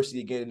get mercy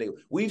again and again.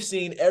 We've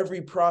seen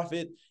every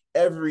prophet,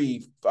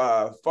 every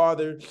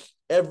father,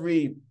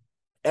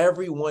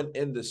 everyone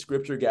in the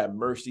scripture got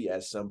mercy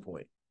at some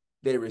point.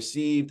 They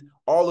received,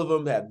 all of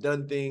them have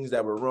done things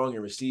that were wrong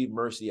and received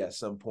mercy at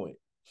some point.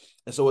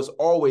 And so it's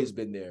always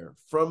been there.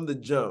 From the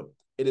jump,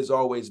 it has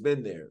always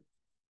been there.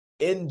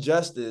 In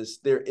justice,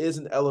 there is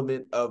an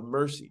element of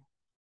mercy.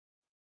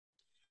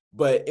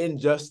 But in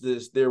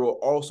justice, there will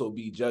also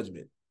be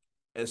judgment.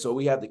 And so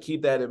we have to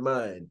keep that in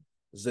mind.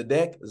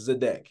 Zedek,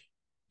 Zedek.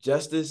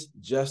 Justice,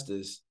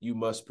 justice, you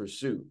must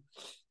pursue.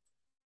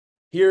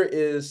 Here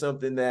is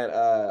something that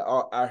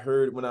I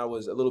heard when I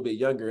was a little bit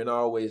younger, and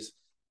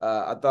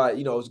I thought,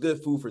 it was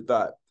good food for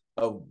thought,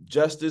 of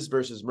justice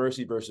versus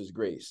mercy versus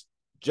grace.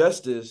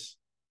 Justice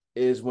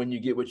is when you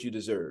get what you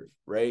deserve,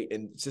 right?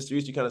 And Sister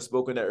Easter kind of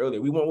spoke on that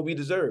earlier. We want what we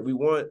deserve. We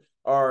want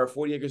our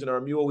 40 acres and our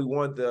mule. We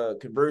want the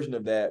conversion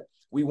of that.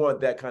 We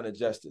want that kind of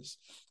justice.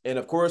 And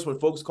of course, when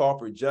folks call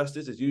for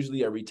justice, it's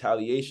usually a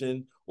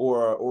retaliation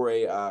or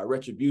a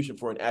retribution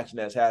for an action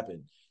that's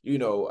happened.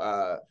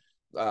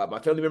 My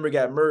family member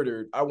got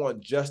murdered. I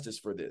want justice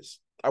for this.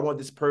 I want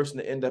this person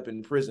to end up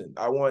in prison.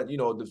 I want,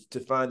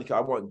 I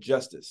want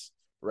justice,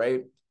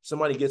 right?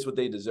 Somebody gets what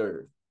they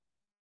deserve.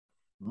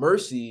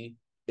 Mercy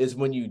is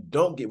when you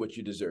don't get what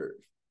you deserve,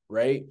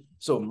 right?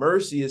 So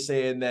mercy is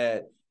saying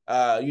that,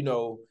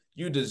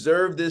 you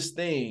deserve this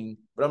thing,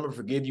 but I'm gonna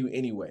forgive you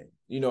anyway.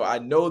 I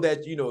know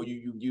that,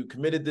 you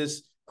committed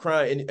this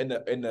crime in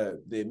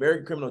the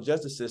American criminal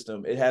justice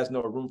system. It has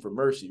no room for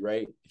mercy,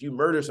 right? If you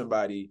murder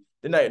somebody,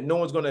 then no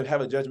one's going to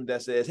have a judgment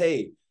that says,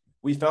 hey,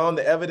 we found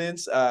the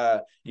evidence,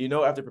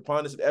 after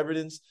preponderance of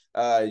evidence,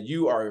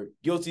 you are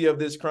guilty of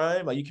this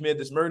crime, like you committed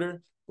this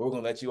murder, but we're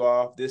going to let you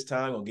off this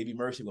time, we're going to give you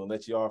mercy, we're going to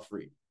let you off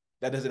free.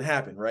 That doesn't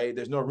happen, right?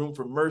 There's no room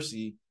for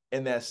mercy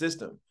in that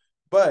system.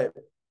 But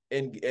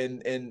in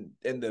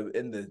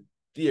the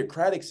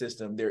theocratic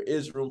system, there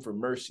is room for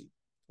mercy.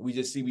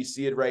 We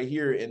see it right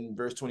here in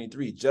verse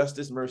 23,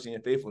 justice, mercy,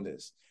 and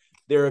faithfulness.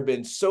 There have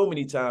been so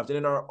many times, and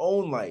in our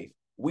own life,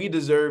 we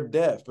deserve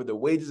death, for the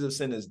wages of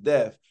sin is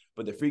death,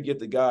 but the free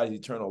gift of God is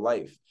eternal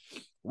life.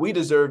 We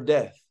deserve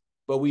death,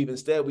 but we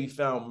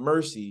found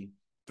mercy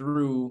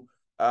through,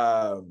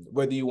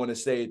 whether you want to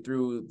say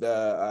through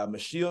the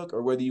Mashiach,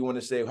 or whether you want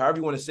to say, however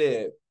you want to say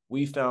it,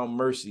 we found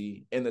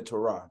mercy in the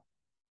Torah,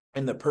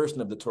 in the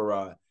person of the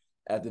Torah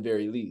at the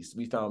very least.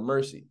 We found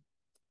mercy.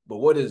 But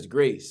what is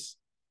grace?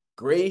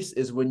 Grace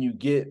is when you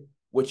get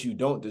what you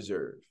don't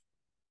deserve.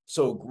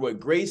 So what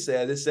grace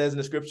says, it says in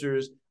the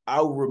scriptures,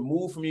 I will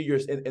remove from you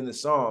in the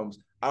Psalms,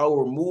 I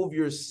will remove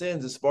your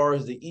sins as far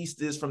as the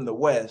east is from the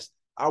west.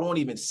 I won't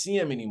even see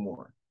them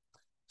anymore.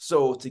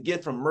 So to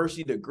get from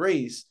mercy to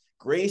grace,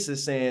 grace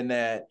is saying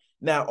that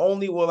not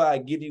only will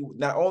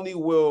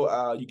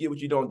you get what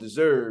you don't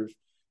deserve,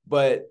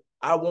 but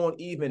I won't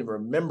even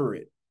remember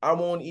it. I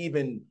won't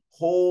even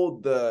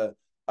hold the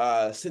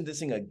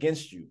sentencing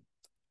against you.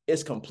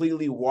 It's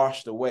completely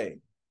washed away.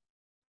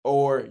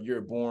 Or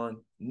you're born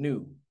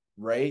new,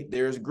 right?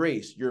 There's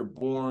grace. You're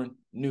born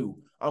new.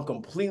 I'm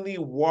completely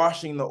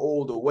washing the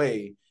old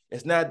away.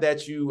 It's not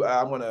that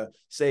I'm going to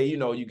say,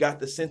 you got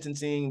the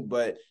sentencing,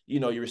 but,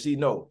 you receive.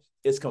 No,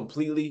 it's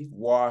completely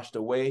washed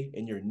away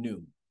and you're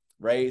new,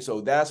 right?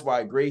 So that's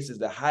why grace is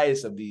the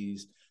highest of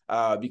these,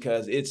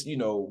 because it's,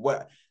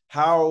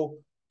 how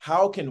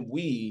can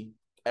we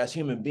as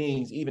human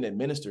beings even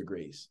administer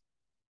grace?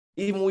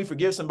 Even when we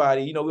forgive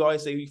somebody, we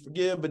always say we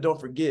forgive, but don't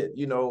forget,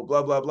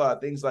 blah, blah, blah,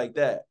 things like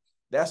that.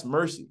 That's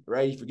mercy,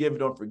 right? You forgive, but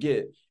don't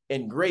forget.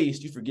 In grace,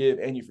 you forgive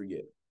and you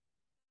forget.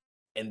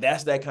 And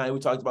that's that kind we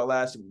talked about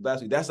last week.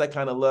 That's that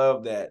kind of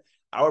love that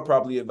I would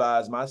probably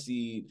advise my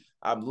seed.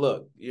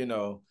 Look,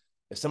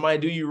 if somebody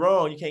do you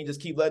wrong, you can't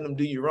just keep letting them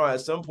do you wrong.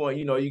 At some point,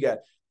 you got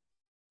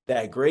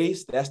that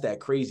grace. That's that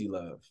crazy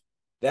love.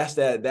 That's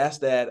that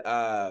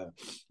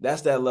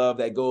love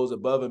that goes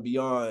above and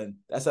beyond.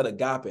 That's that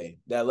agape,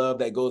 that love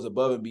that goes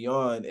above and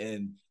beyond.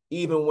 And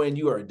even when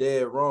you are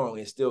dead wrong,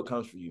 it still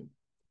comes for you.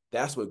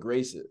 That's what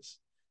grace is.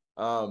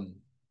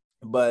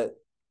 But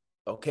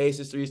okay,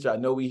 Sister Easter, I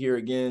know we here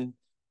again,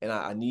 and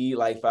I need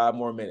like 5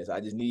 more minutes.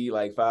 I just need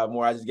like 5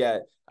 more. I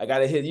got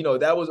to hit,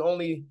 that was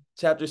only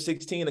chapter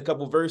 16, a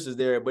couple verses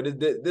there, but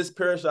this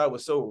parasha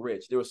was so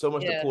rich. There was so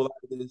much to pull out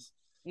of this.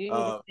 You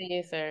can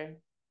continue, sir.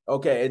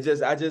 Okay,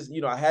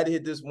 I had to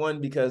hit this one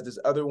because this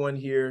other one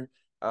here,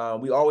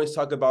 we always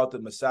talk about the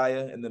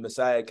Messiah and the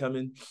Messiah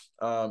coming,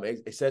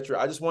 etc.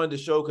 I just wanted to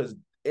show, because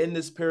in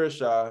this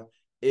parasha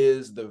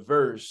is the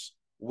verse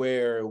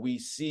where we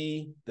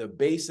see the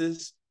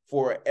basis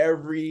for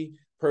every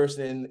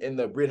person in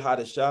the Brit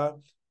Hadashah,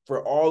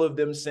 for all of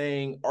them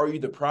saying, are you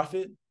the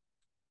prophet?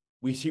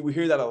 We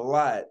hear that a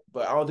lot,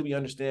 but I don't think we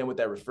understand what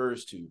that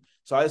refers to.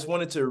 So I just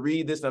wanted to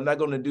read this, and I'm not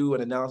going to do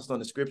an analysis on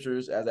the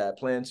scriptures as I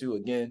plan to.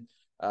 Again,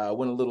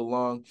 went a little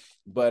long,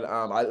 but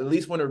I at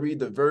least want to read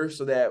the verse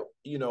so that,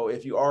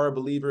 if you are a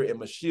believer in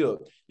Mashiach,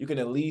 you can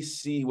at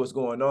least see what's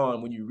going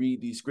on when you read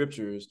these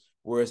scriptures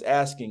where it's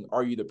asking,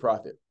 are you the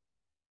prophet?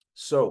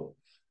 So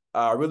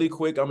really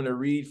quick, I'm going to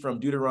read from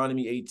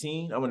Deuteronomy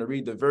 18. I'm going to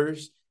read the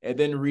verse and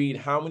then read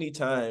how many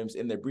times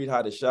in the Brit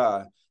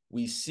Hadashah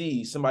we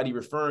see somebody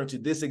referring to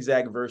this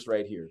exact verse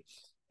right here.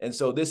 And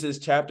so this is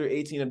chapter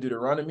 18 of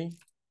Deuteronomy.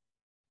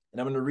 And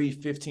I'm going to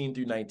read 15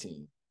 through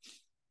 19.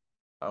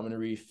 I'm going to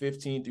read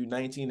 15 through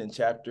 19 in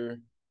chapter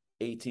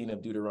 18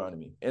 of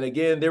Deuteronomy. And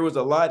again, there was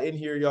a lot in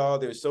here, y'all.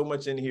 There's so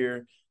much in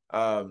here,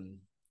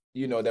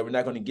 you know, that we're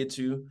not going to get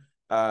to.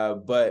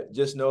 But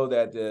just know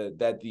that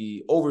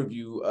the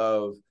overview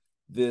of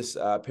this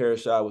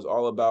parashah was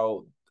all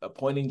about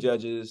appointing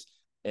judges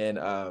and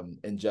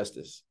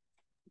justice.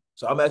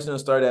 So I'm actually going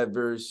to start at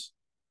verse.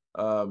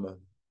 I'll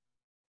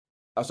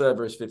start at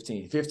verse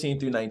 15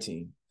 through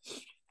 19.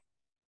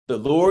 The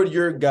Lord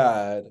your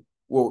God,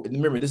 well,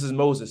 remember, this is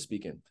Moses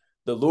speaking.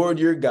 The Lord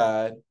your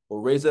God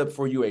will raise up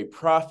for you a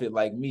prophet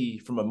like me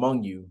from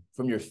among you,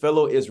 from your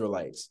fellow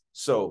Israelites.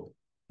 So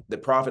the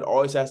prophet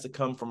always has to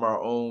come from our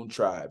own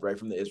tribe, right?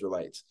 From the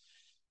Israelites.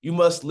 You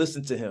must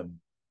listen to him,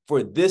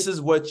 for this is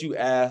what you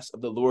asked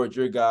of the Lord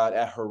your God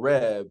at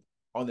Horeb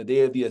on the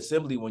day of the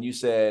assembly when you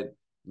said,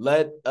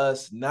 let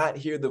us not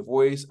hear the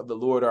voice of the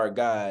Lord our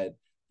God,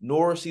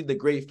 nor see the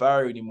great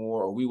fire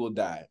anymore, or we will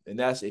die. And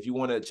that's, if you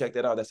want to check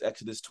that out, that's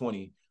Exodus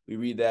 20. We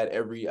read that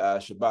every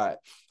Shabbat,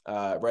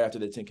 right after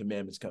the 10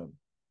 Commandments come.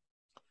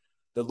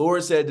 The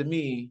Lord said to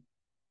me,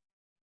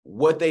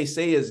 what they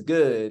say is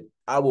good.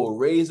 I will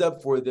raise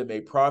up for them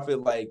a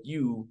prophet like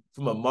you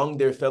from among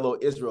their fellow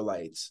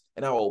Israelites,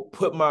 and I will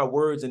put my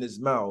words in his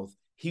mouth.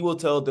 He will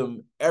tell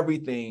them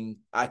everything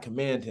I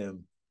command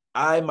him.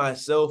 I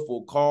myself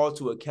will call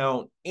to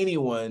account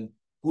anyone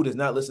who does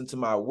not listen to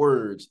my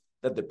words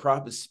that the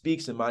prophet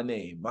speaks in my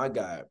name, my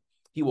God.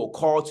 He will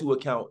call to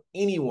account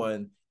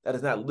anyone that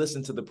does not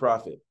listen to the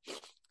prophet.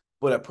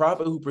 But a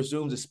prophet who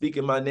presumes to speak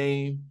in my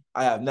name,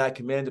 I have not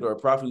commanded, or a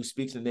prophet who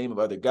speaks in the name of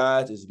other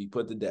gods is to be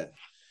put to death.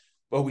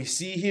 But we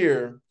see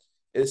here,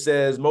 it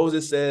says,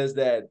 Moses says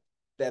that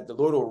the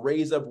Lord will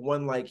raise up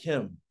one like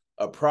him,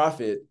 a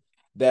prophet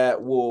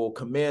that will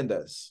command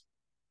us.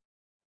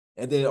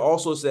 And then it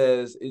also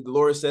says, the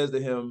Lord says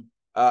to him,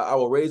 I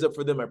will raise up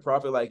for them a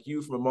prophet like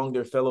you from among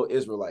their fellow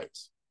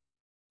Israelites.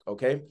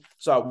 Okay,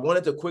 so I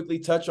wanted to quickly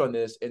touch on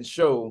this and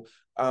show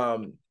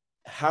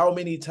how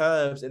many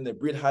times in the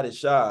Brit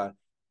Hadashah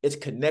it's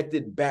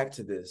connected back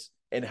to this,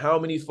 and how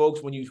many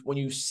folks, when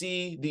you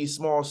see these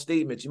small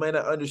statements, you might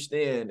not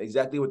understand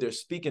exactly what they're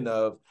speaking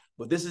of,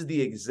 but this is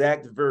the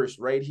exact verse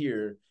right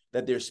here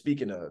that they're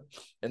speaking of.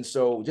 And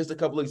so just a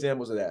couple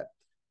examples of that.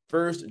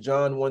 First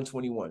John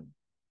 1:21.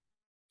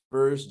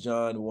 First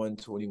John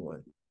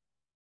 1:21.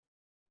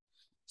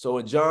 So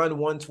in John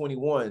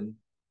 1:21,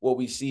 what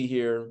we see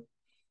here,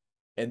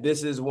 and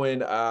this is when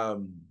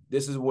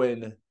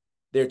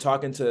they're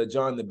talking to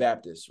John the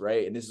Baptist,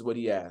 right? And this is what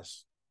he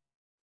asked.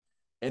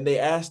 And they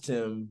asked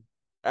him,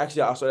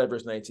 actually, I'll start at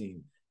verse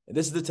 19. And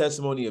this is the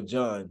testimony of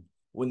John.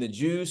 When the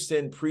Jews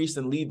sent priests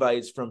and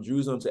Levites from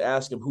Jerusalem to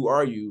ask him, who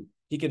are you?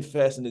 He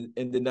confessed and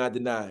did not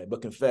deny,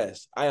 but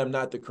confessed, I am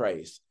not the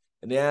Christ.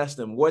 And they asked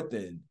him, what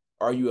then?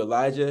 Are you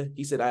Elijah?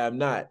 He said, I am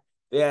not.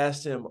 They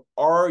asked him,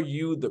 are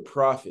you the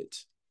prophet?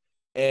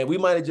 And we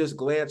might have just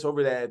glanced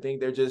over that and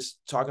think they're just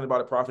talking about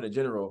a prophet in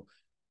general.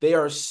 They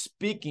are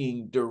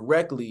speaking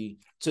directly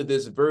to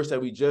this verse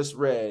that we just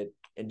read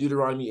in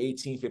Deuteronomy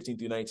 18:15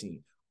 through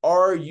 19.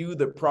 Are you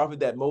the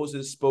prophet that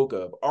Moses spoke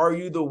of? Are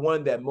you the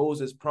one that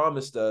Moses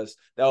promised us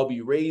that will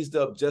be raised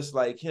up just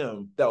like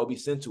him, that will be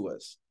sent to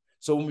us?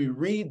 So when we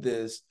read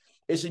this,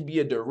 it should be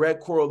a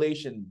direct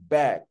correlation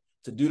back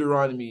to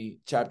Deuteronomy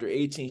chapter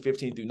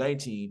 18:15 through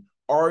 19.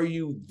 Are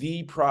you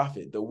the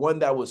prophet, the one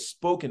that was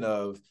spoken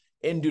of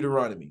in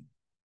Deuteronomy?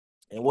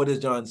 And what does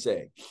John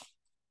say?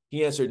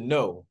 He answered,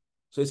 no.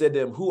 So he said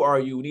to him, who are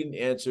you? And he didn't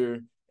answer.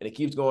 And it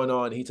keeps going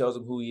on. And he tells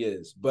him who he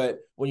is. But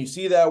when you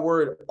see that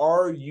word,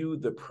 are you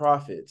the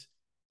prophet?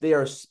 They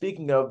are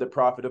speaking of the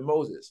prophet of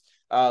Moses.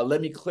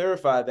 Let me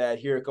clarify that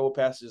here a couple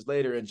passages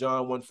later in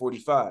John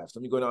 1:45. So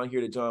let me go down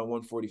here to John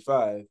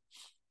 1:45.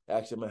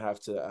 Actually, I'm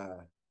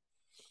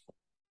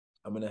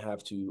gonna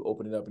have to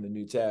open it up in a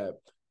new tab.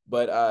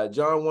 But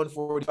John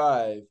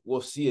 1:45,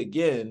 we'll see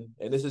again,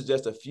 and this is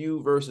just a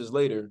few verses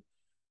later,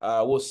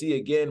 we'll see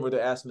again where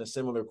they're asking a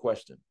similar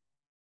question.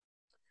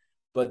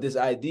 But this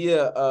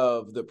idea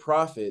of the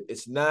prophet,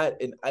 it's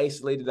not an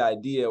isolated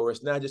idea, or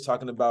it's not just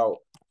talking about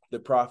the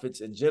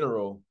prophets in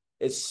general.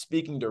 It's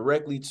speaking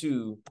directly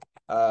to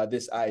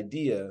this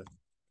idea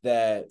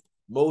that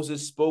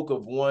Moses spoke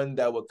of one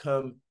that would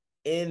come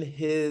in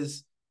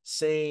his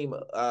same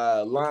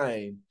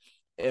line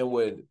and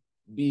would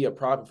be a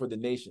prophet for the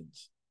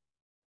nations.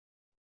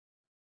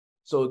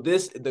 So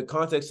the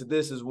context of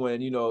this is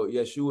when,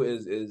 Yeshua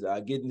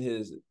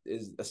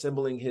is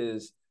assembling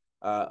his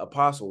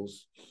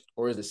apostles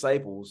or his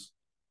disciples.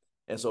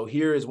 And so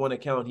here is one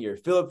account here.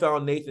 Philip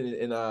found Nathan,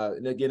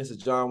 and again, this is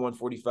John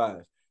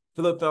 1:45.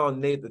 Philip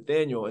found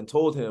Nathanael and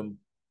told him,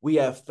 we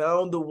have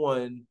found the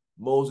one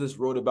Moses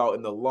wrote about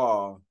in the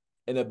law,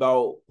 and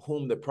about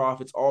whom the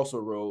prophets also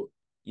wrote,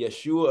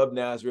 Yeshua of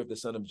Nazareth, the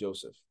son of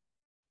Joseph.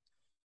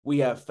 We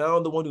have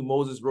found the one who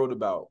Moses wrote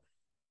about.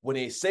 When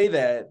they say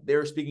that,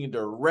 they're speaking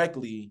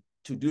directly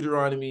to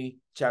Deuteronomy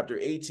chapter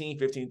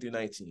 18:15 through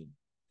 19.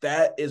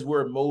 That is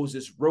where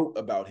Moses wrote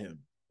about him,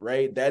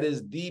 right? That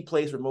is the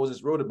place where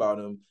Moses wrote about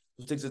him,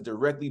 which takes us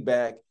directly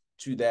back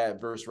to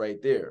that verse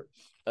right there.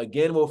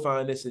 Again, we'll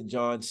find this in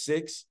John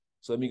 6.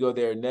 So let me go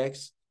there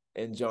next.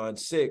 In John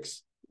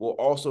 6, we'll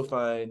also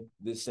find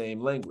the same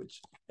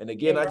language. And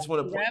again, I just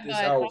want to point this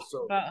out.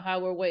 So about how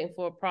we're waiting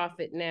for a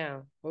prophet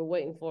now. We're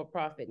waiting for a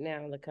prophet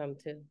now to come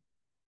too.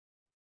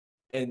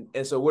 And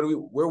so what are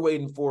we're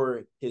waiting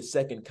for his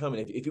second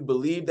coming. If you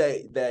believe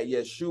that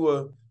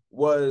Yeshua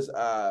was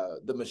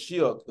the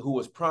Mashiach who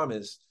was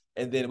promised,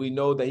 and then we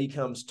know that he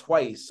comes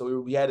twice. So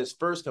we had his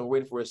first coming,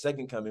 waiting for his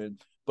second coming.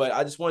 But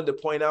I just wanted to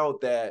point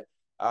out that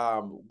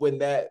when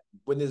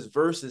this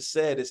verse is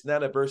said, it's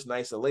not a verse in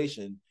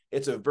isolation.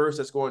 It's a verse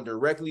that's going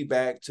directly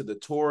back to the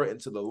Torah and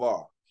to the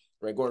law,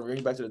 right? Going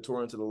right back to the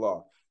Torah and to the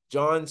law.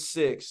 John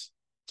 6,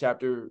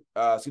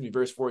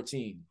 verse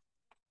 14.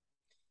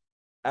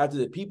 After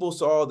the people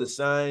saw the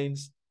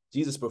signs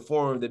Jesus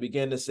performed, they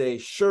began to say,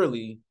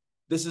 surely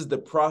this is the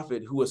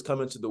prophet who has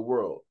come into the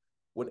world.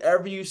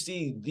 Whenever you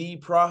see the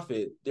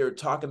prophet, they're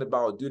talking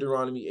about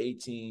Deuteronomy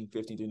 18,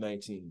 15 through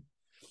 19.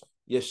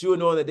 Yeshua,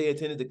 knowing that they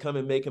intended to come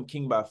and make him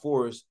king by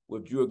force,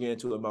 withdrew again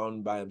to a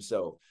mountain by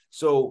himself.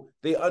 So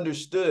they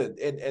understood.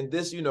 And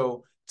this,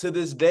 to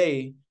this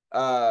day,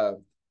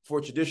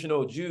 for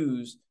traditional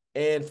Jews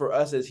and for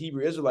us as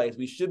Hebrew Israelites,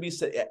 we should be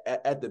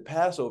at the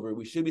Passover,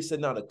 we should be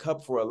setting out a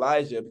cup for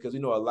Elijah, because we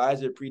know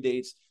Elijah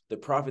predates the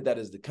prophet that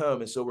is to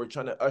come. And so we're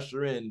trying to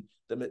usher in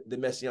the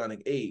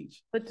Messianic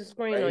age. Put the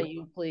screen on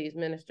you, please,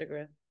 Minister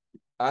Griff.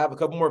 I have a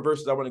couple more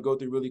verses I want to go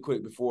through really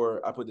quick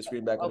before I put the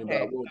screen back on.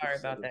 Okay, sorry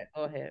about that.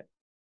 Go ahead.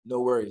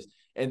 No worries.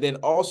 And then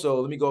also,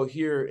 let me go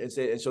here and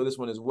show this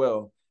one as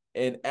well.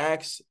 In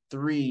Acts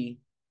 3,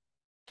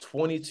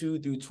 22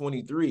 through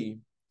 23,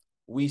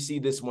 we see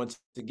this once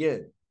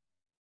again.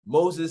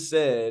 Moses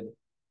said,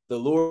 the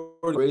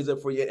Lord raised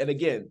up for you. And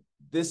again,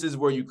 this is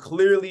where you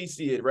clearly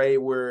see it,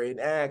 right? Where in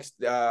Acts,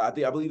 I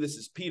believe this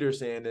is Peter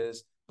saying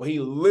this, but he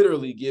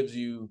literally gives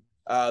you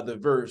the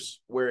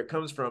verse where it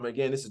comes from.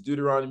 Again, this is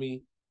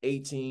Deuteronomy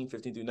 18,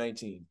 15 through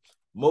 19.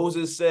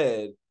 Moses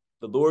said,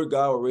 the Lord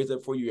God will raise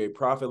up for you a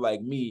prophet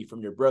like me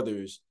from your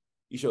brothers.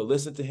 You shall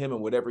listen to him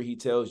and whatever he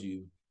tells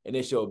you. And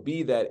it shall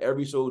be that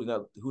every soul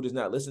who does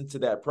not listen to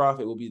that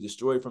prophet will be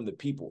destroyed from the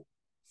people.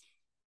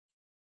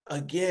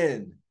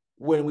 Again,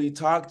 when we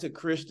talk to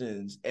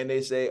Christians and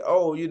they say,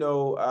 oh,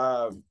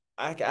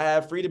 I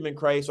have freedom in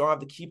Christ, so I don't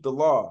have to keep the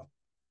law.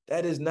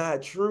 That is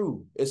not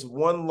true. It's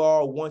one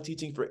law, one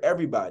teaching for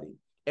everybody.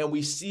 And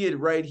we see it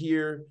right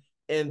here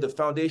in the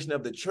foundation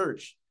of the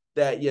church,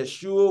 that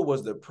Yeshua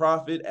was the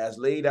prophet as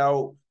laid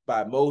out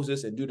by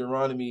Moses in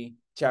Deuteronomy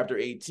chapter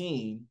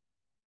 18.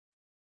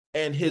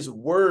 And his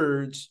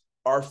words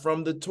are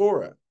from the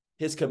Torah.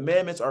 His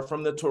commandments are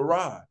from the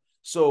Torah.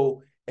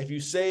 So if he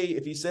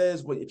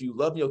says, well, if you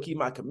love me, you'll keep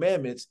my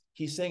commandments,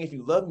 he's saying, if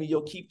you love me,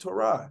 you'll keep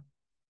Torah.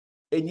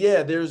 And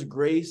yeah, there's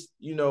grace,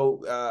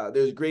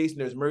 there's grace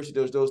and there's mercy.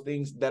 There's those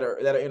things that are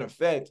in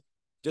effect,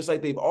 just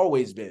like they've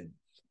always been.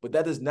 But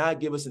that does not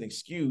give us an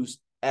excuse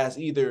as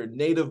either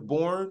native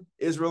born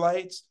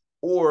Israelites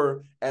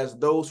or as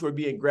those who are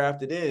being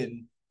grafted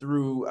in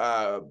through,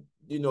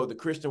 the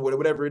Christian,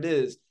 whatever it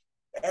is.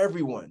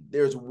 Everyone,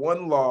 there's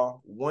one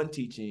law, one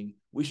teaching.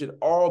 We should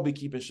all be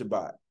keeping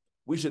Shabbat.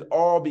 We should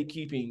all be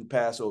keeping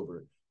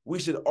Passover. We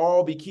should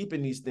all be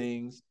keeping these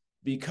things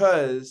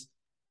because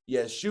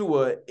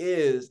Yeshua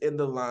is in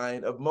the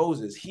line of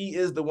Moses. He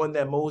is the one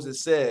that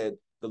Moses said,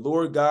 the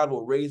Lord God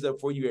will raise up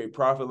for you a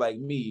prophet like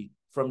me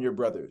from your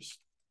brothers.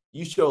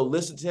 You shall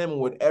listen to him in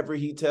whatever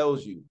he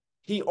tells you.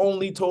 He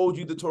only told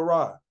you the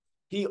Torah.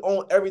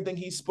 Everything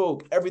he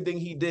spoke, everything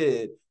he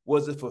did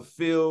was to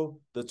fulfill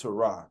the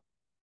Torah.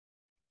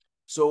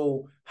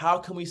 So how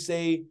can we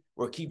say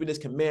we're keeping his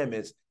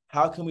commandments?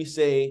 How can we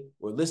say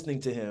we're listening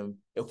to him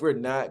if we're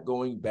not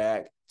going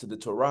back to the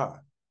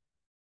Torah?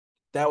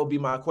 That would be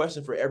my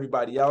question for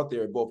everybody out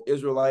there, both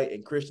Israelite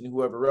and Christian,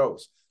 whoever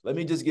else. Let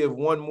me just give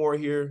one more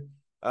here.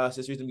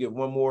 Sister, give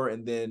one more,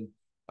 and then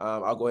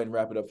I'll go ahead and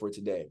wrap it up for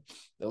today.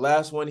 The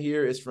last one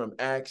here is from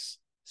Acts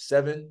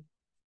 7,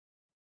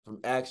 from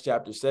Acts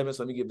chapter 7.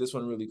 So let me give this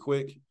one really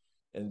quick,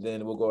 and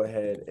then we'll go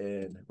ahead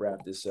and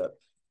wrap this up.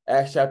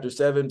 Acts chapter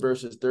 7,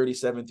 verses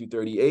 37 through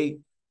 38.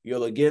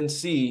 You'll again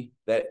see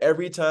that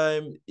every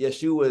time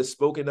Yeshua is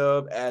spoken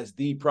of as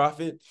the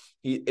prophet,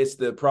 it's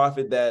the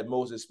prophet that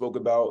Moses spoke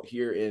about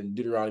here in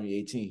Deuteronomy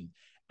 18.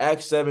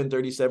 Acts 7,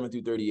 37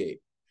 through 38.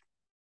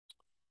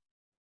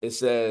 It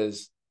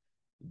says,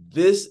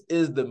 this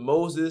is the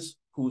Moses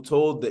who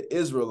told the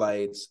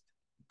Israelites,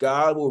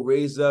 God will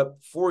raise up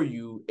for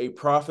you a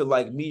prophet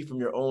like me from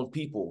your own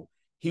people.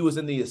 He was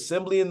in the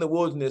assembly in the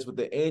wilderness with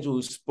the angel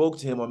who spoke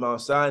to him on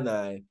Mount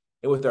Sinai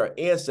and with our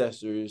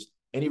ancestors,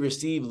 and he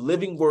received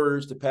living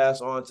words to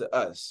pass on to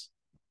us.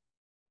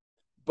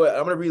 But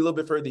I'm going to read a little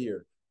bit further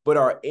here. But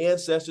our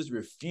ancestors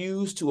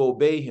refused to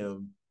obey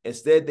him.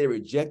 Instead, they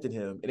rejected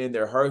him, and in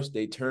their hearts,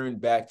 they turned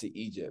back to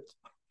Egypt.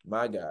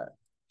 My God.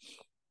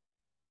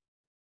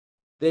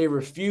 They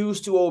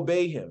refused to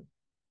obey him.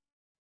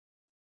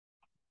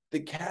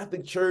 The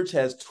Catholic Church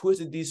has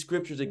twisted these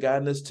scriptures and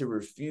gotten us to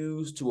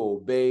refuse to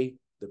obey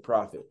the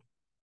prophet.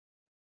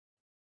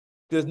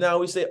 Because now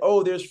we say,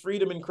 oh, there's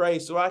freedom in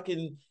Christ, so I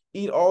can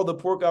eat all the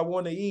pork I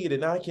want to eat,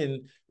 and I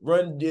can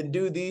run and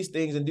do these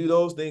things and do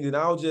those things, and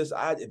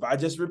if I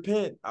just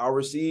repent, I'll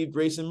receive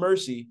grace and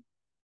mercy.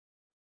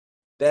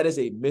 That is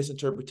a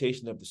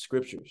misinterpretation of the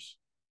scriptures.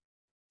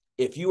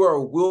 If you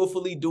are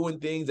willfully doing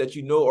things that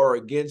you know are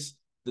against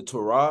the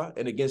Torah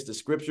and against the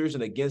scriptures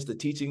and against the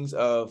teachings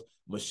of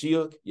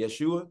Mashiach,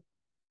 Yeshua,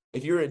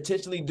 if you're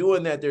intentionally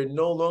doing that, there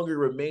no longer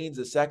remains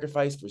a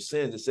sacrifice for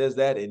sins. It says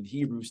that in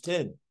Hebrews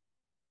 10.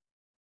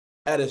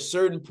 At a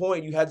certain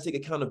point, you have to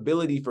take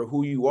accountability for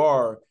who you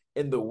are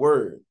in the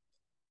word.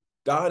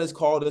 God has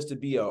called us to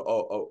be a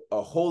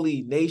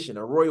holy nation,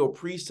 a royal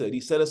priesthood. He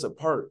set us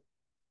apart.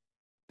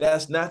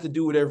 That's not to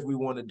do whatever we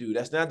want to do.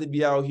 That's not to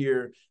be out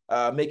here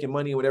making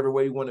money in whatever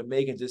way we want to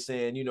make and just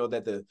saying, you know,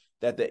 that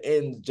the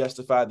ends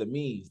justify the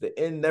means. The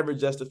end never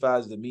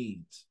justifies the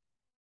means.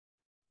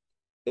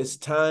 It's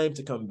time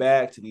to come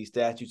back to these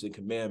statutes and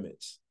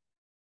commandments.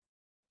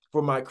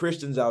 For my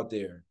Christians out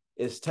there,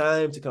 it's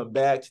time to come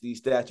back to these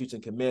statutes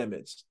and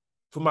commandments.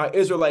 For my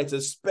Israelites,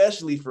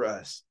 especially for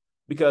us,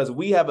 because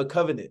we have a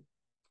covenant.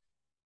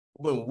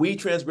 When we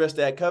transgress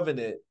that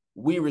covenant,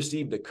 we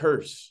receive the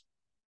curse.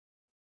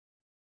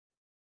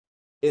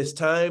 It's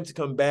time to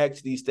come back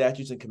to these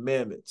statutes and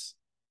commandments.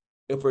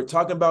 If we're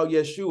talking about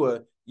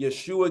Yeshua,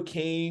 Yeshua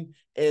came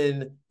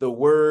in the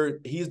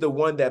word. He's the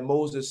one that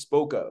Moses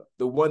spoke of,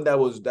 the one that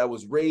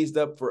was raised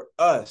up for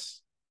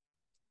us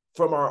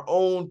from our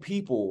own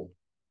people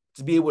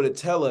to be able to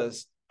tell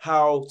us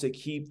how to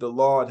keep the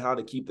law and how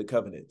to keep the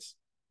covenants.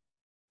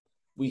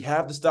 We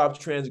have to stop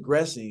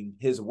transgressing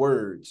his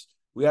words.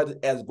 We have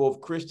to, as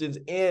both Christians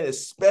and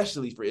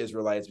especially for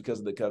Israelites because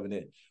of the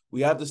covenant,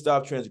 we have to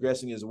stop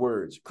transgressing his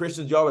words.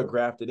 Christians, y'all are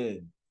grafted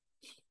in.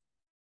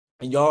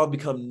 And y'all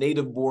become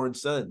native-born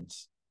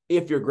sons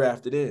if you're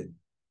grafted in.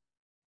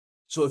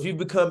 So if you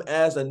become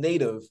as a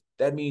native,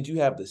 that means you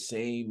have the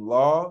same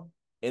law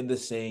and the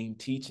same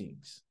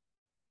teachings.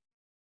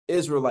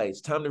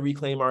 Israelites, time to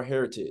reclaim our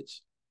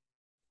heritage.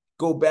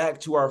 Go back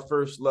to our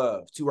first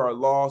love, to our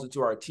laws and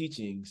to our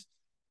teachings.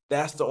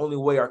 That's the only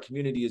way our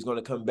community is going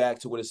to come back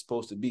to what it's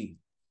supposed to be.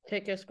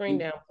 Take your screen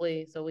down,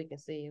 please, so we can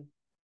see you.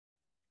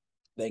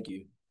 Thank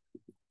you.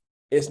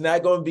 It's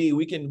not going to be,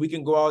 we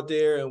can go out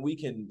there and we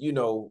can,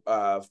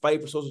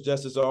 fight for social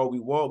justice all we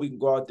want. We can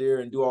go out there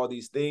and do all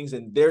these things.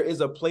 And there is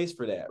a place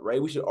for that,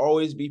 right? We should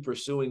always be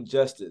pursuing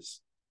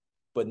justice.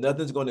 But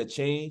nothing's going to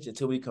change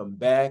until we come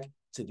back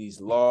to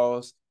these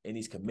laws and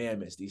these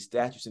commandments, these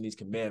statutes and these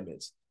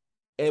commandments.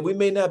 And we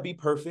may not be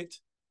perfect.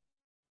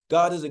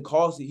 God doesn't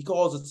call us, he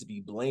calls us to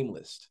be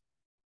blameless.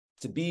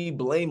 To be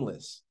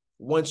blameless.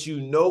 Once you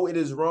know it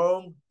is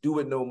wrong, do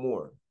it no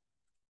more.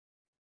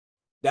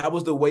 That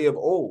was the way of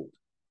old.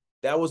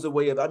 That was the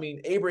way of,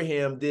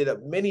 Abraham did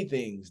many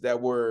things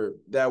that were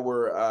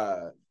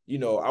I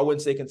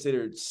wouldn't say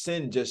considered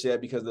sin just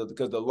yet because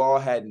the law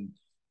hadn't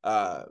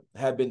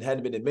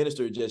been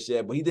administered just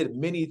yet, but he did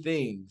many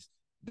things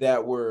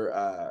that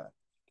were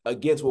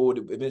against what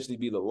would eventually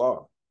be the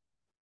law.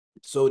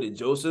 So did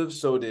Joseph,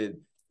 so did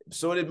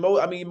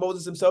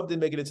Moses himself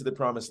didn't make it into the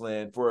promised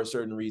land for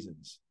certain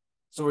reasons.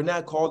 So we're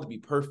not called to be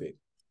perfect,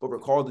 but we're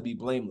called to be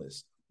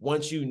blameless.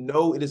 Once you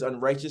know it is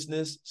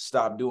unrighteousness,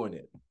 stop doing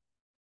it.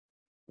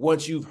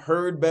 Once you've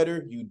heard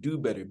better, you do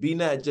better. Be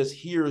not just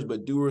hearers,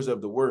 but doers of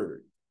the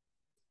word.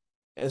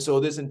 And so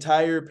this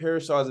entire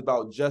parasha is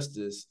about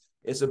justice.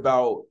 It's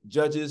about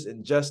judges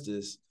and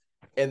justice.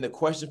 And the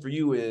question for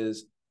you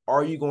is,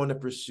 are you going to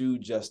pursue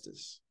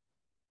justice?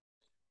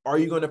 Are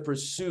you going to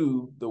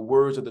pursue the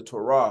words of the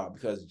Torah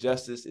because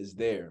justice is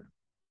there?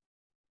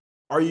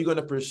 Are you going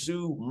to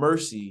pursue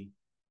mercy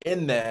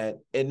in that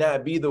and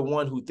not be the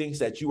one who thinks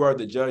that you are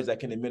the judge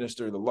that can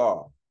administer the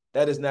law?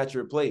 That is not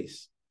your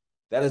place.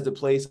 That is the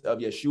place of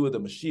Yeshua the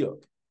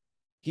Mashiach.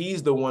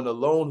 He's the one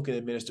alone who can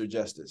administer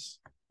justice.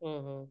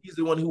 Mm-hmm. He's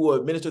the one who will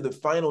administer the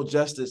final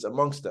justice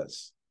amongst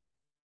us.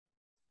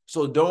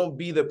 So don't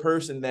be the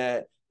person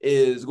that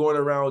is going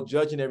around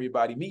judging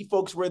everybody. Meet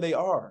folks where they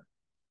are.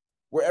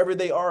 Wherever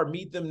they are,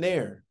 meet them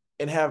there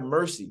and have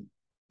mercy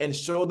and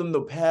show them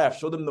the path,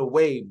 show them the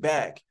way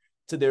back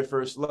to their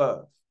first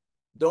love.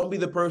 Don't be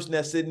the person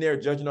that's sitting there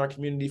judging our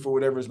community for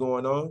whatever is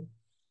going on.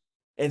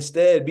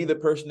 Instead, be the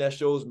person that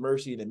shows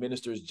mercy and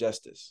administers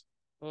justice.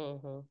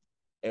 Mm-hmm.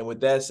 And with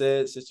that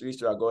said, Sister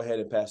Easter, I'll go ahead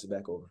and pass it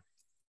back over.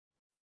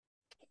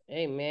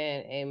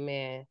 Amen.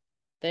 Amen.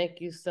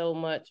 Thank you so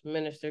much,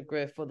 Minister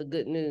Griff, for the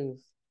good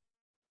news.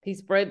 He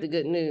spread the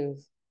good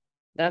news.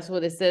 That's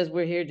what it says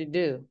we're here to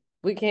do.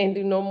 We can't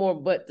do no more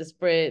but to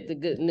spread the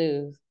good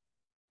news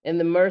and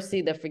the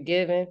mercy, the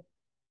forgiving,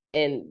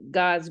 and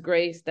God's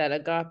grace, that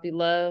agape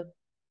love.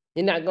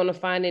 You're not going to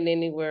find it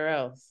anywhere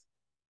else.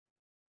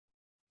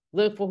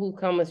 Look for who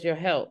comes your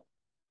help.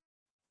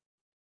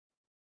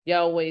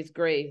 Yahweh's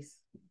grace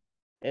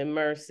and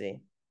mercy.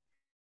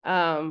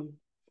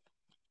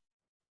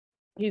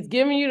 He's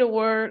giving you the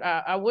word.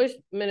 I wish,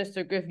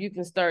 Minister Griff, you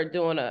can start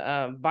doing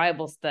a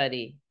Bible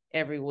study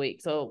every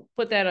week. So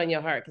put that on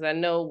your heart, because I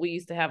know we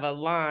used to have a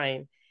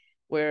line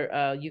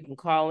where you can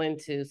call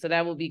into. So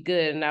that would be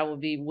good, and I would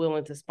be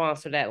willing to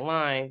sponsor that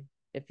line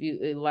if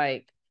you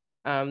like.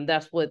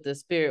 That's what the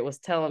Spirit was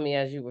telling me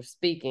as you were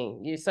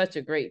speaking. You're such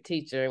a great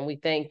teacher, and we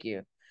thank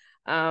you.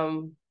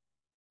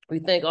 We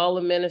thank all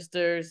the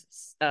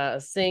ministers,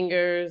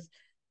 singers,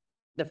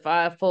 the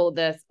fivefold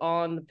that's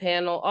on the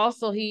panel.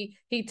 Also, he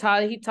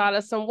taught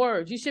us some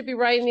words. You should be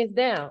writing these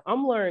down.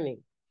 I'm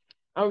learning.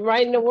 I'm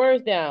writing the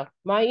words down.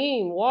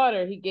 Ma'im,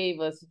 water, he gave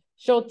us.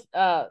 Shotim,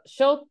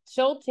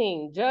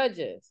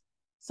 judges.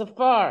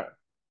 Safar,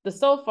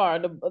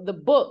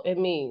 the book, it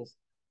means.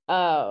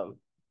 The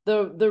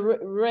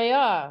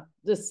Reah,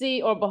 the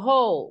see or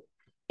behold.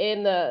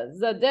 And the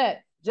Zadet,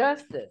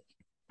 justice.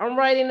 I'm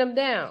writing them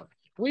down.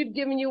 We've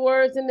given you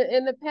words in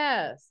the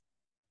past.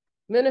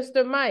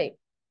 Minister Mike.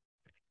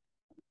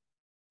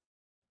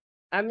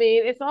 I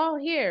mean, it's all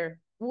here.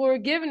 We're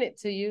giving it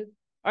to you.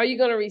 Are you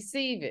going to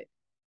receive it?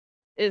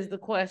 Is the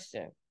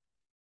question.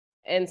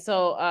 And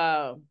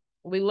so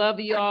we love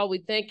you all. We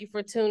thank you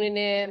for tuning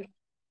in.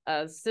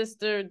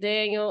 Sister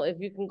Daniel, if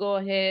you can go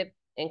ahead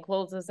and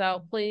close us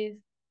out, please.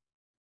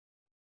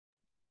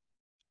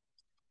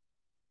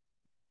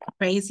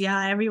 Praise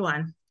Yah,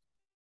 everyone.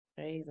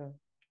 Praise him.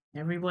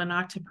 Everyone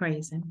ought to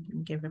praise him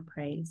and give him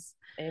praise.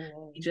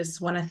 Amen. We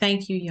just want to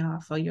thank you, Yah,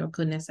 for your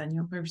goodness and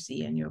your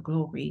mercy and your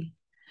glory.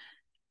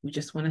 We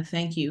just want to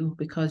thank you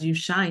because you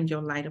shined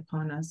your light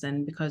upon us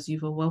and because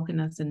you've awoken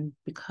us and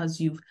because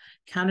you've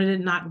counted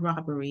it not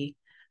robbery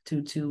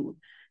to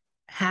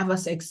have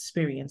us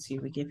experience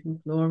you. We give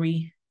you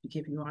glory, we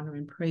give you honor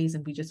and praise,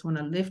 and we just want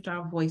to lift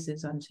our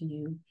voices unto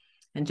you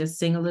and just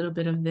sing a little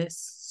bit of this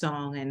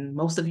song. And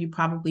most of you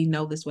probably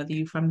know this, whether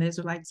you're from the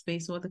Israelite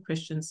space or the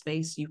Christian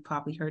space, you've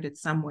probably heard it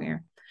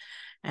somewhere.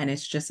 And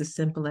it's just as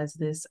simple as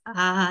this.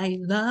 I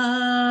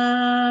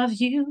love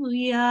you,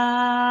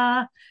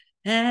 Yah,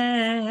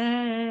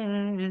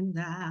 and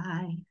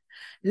I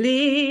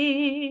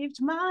lift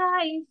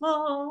my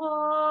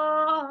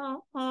voice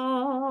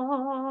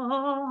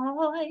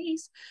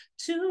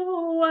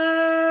to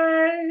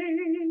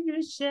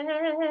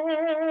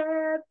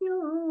worship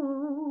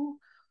you,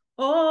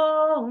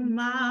 oh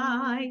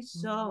my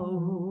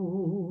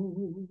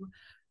soul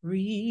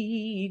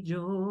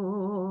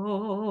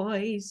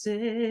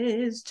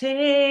rejoices.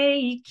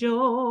 Take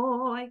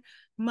joy,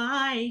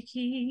 my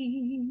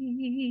King,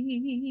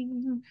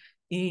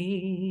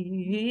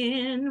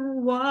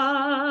 in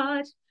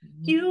what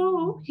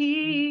you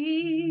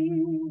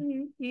hear,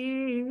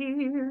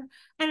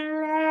 and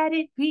let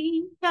it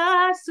be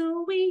a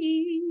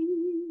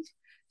sweet,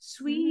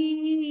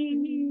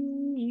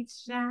 sweet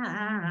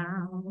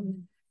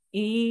sound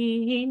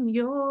in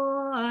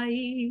your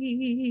ear.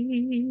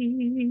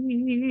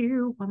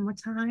 One more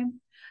time.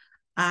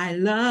 I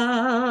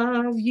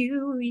love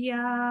you,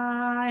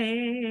 Yah,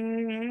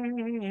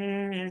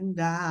 and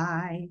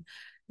I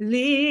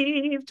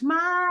lift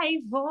my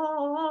voice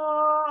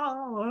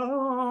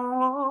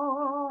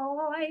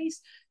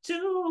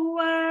to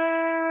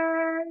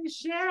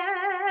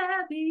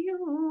worship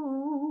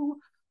you,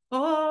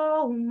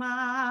 oh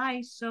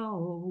my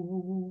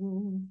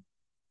soul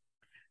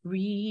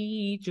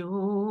rejoices.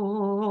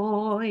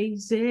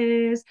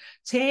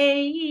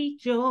 Take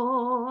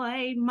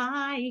joy,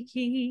 my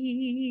King,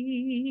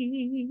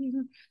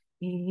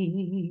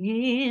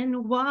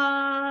 in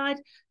what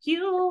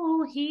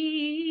you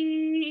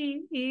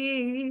hear,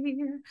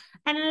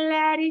 and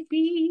let it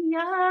be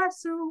a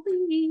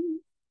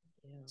sweet,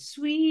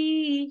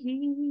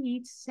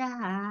 sweet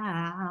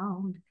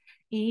sound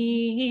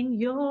in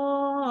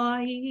your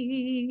ears.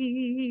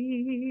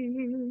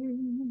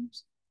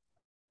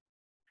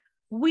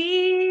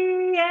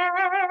 We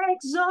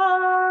exalt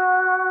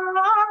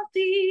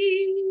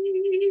thee.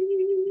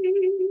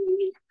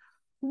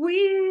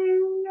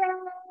 We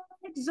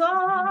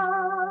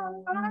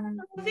exalt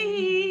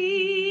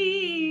thee.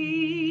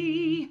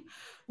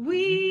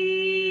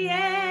 We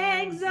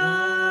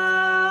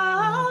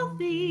exalt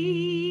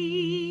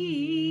thee.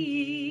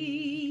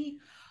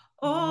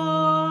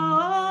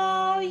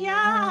 Oh,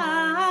 yeah.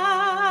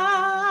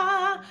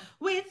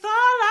 With all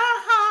our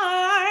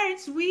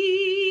hearts,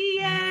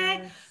 we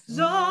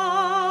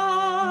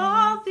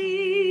exalt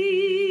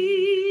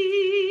thee.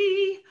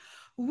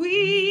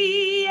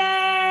 We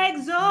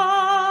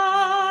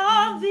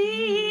exalt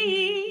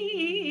thee.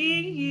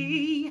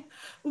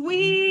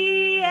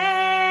 We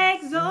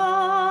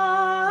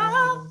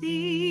exalt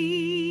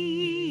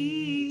thee.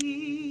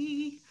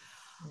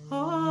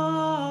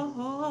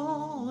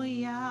 Oh,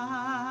 yeah.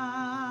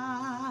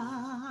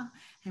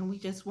 And we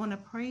just want to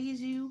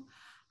praise you.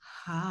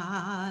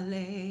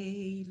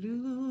 Hallelujah.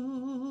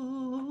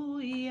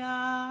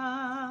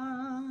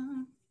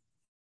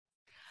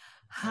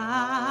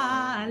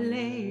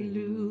 Hallelujah.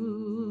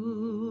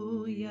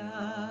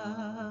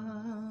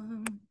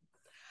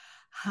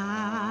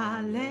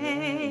 Hallelujah.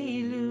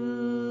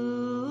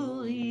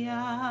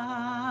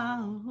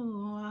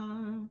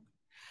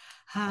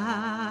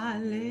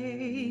 Hallelujah.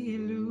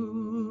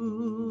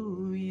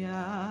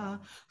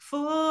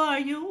 For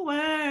you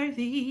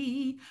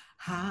worthy.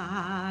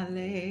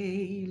 Hallelujah.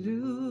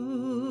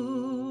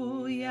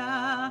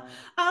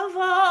 of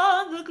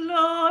all the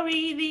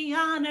glory, the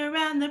honor,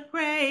 and the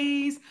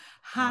praise.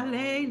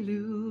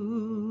 Hallelujah.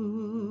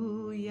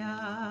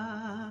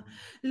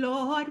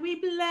 Lord, we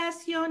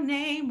bless your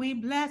name. We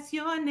bless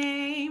your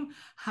name.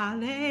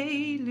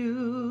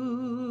 Hallelujah.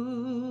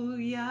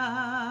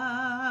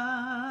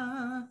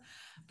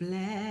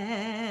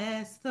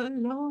 Bless the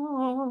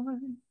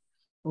Lord,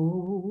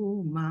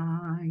 oh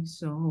my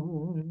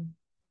soul.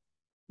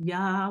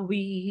 Yah,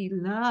 we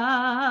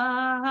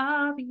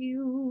love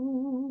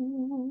you.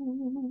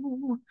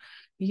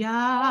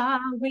 Yah,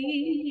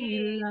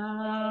 we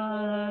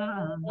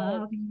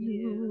love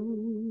you.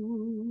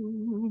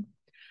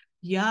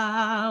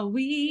 Yah,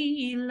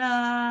 we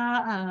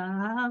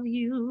love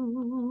you.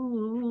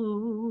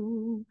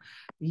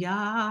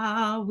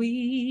 Yah,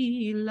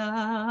 we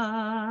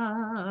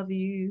love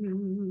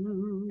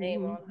you.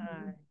 Name on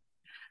high.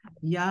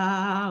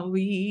 Yah,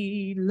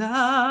 we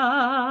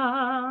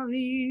love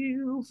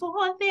you,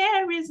 for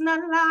there is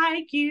none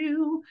like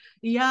you.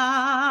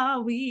 Yah,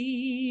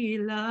 we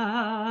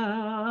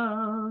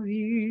love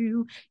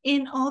you.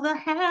 In all the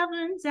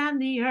heavens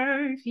and the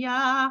earth,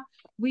 Yah,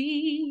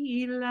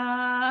 we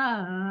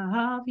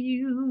love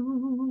you.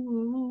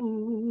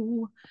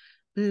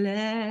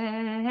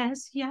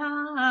 Bless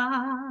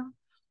Yah,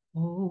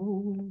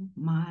 oh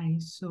my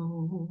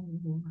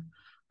soul.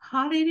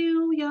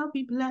 Hallelujah.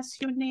 We bless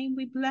your name.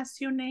 We bless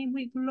your name.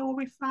 We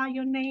glorify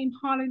your name.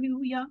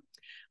 Hallelujah.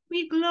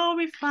 We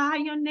glorify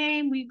your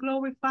name. We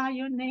glorify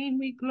your name.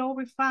 We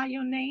glorify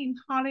your name.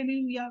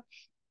 Hallelujah.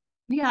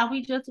 Yeah,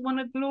 we just want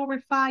to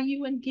glorify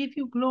you and give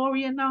you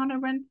glory and honor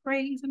and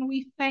praise. And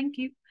we thank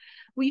you.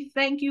 We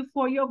thank you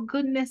for your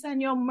goodness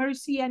and your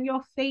mercy and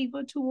your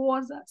favor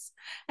towards us,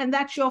 and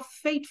that your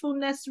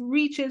faithfulness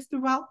reaches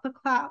throughout the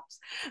clouds.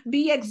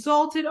 Be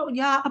exalted, oh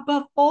Yah,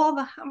 above all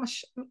the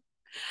Hamashim.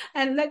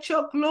 And let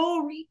your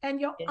glory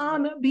and your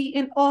honor be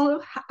in all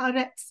of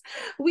Haaretz.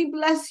 We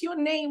bless your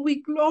name.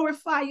 We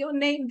glorify your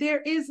name.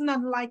 There is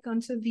none like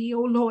unto thee,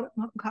 O Lord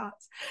among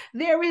gods.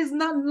 There is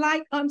none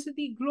like unto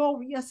thee,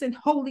 glorious in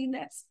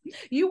holiness.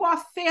 You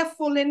are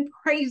fearful in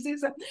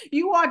praises.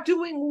 You are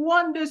doing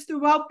wonders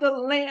throughout the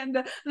land.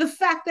 The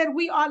fact that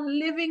we are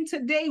living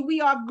today,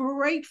 we are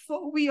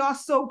grateful. We are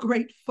so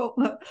grateful.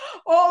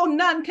 Oh,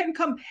 none can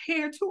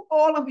compare to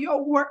all of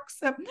your works.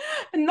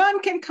 None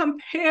can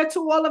compare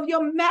to all of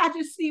your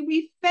majesty.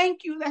 We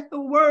thank you that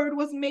the word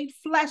was made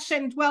flesh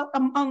and dwelt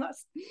among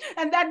us,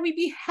 and that we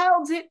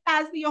beheld it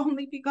as the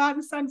only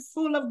begotten Son,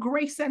 full of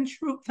grace and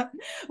truth.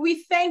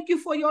 We thank you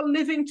for your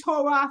living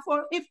Torah,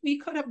 for if we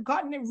could have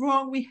gotten it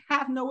wrong, we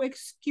have no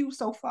excuse,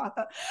 oh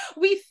Father.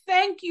 We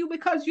thank you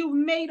because you've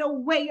made a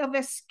way of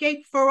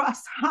escape for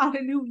us.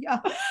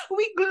 Hallelujah.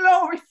 We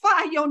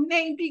glorify your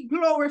name. Be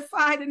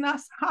glorified in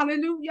us.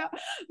 Hallelujah.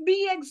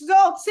 Be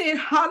exalted.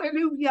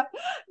 Hallelujah.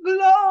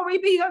 Glory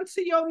be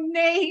unto your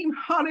name.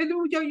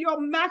 Hallelujah. Your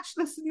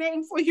matchless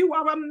name, for you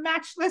are a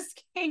matchless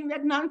King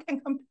that none can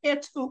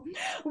compare to.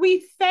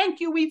 We thank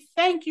you. We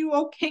thank you,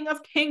 O King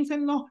of Kings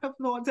and Lord of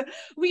Lords.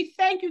 We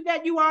thank you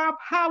that you are a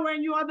power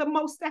and you are the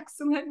most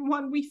excellent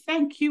one. We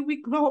thank you.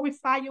 We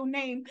glorify your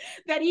name,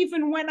 that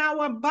even when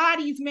our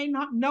bodies may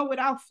not know it,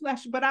 our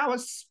flesh, but our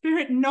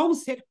spirit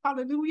knows it.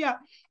 Hallelujah.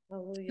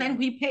 Hallelujah. And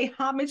we pay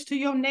homage to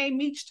your name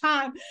each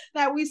time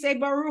that we say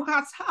Baruch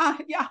atah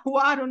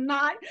Yahweh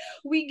Adonai.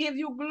 We give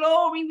you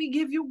glory, we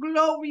give you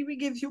glory, we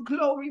give you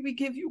glory, we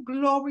give you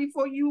glory,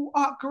 for you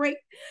are great.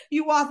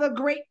 You are the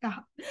great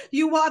God.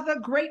 You are the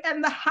great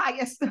and the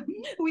highest.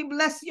 We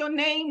bless your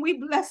name, we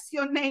bless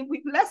your name,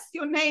 we bless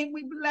your name,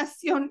 we bless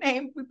your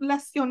name, we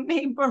bless your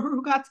name,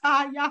 Baruch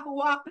atah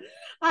Yahweh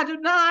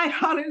Adonai.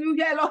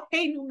 Hallelujah.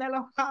 Eloheinu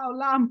melech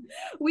haolam.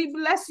 We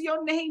bless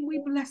your name, we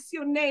bless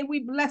your name,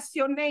 we bless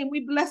your name.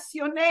 We bless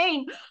your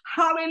name.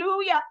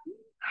 Hallelujah.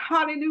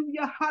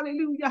 Hallelujah,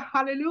 hallelujah,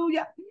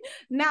 hallelujah.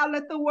 Now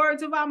let the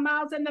words of our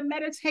mouths and the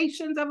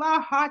meditations of our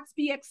hearts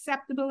be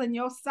acceptable in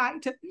your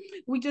sight.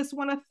 We just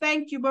want to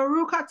thank you.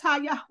 Baruch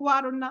atah Yahweh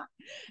Adonai,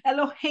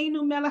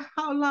 Eloheinu melech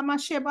haolam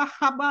asher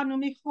b'chabanu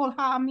michol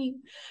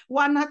ha'amim,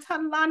 wa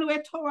natan lanu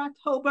et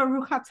torato.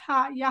 Baruch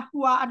atah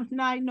Yahweh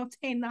Adonai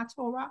noten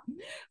haTorah.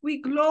 We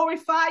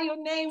glorify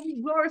your name. We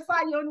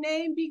glorify your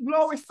name. Be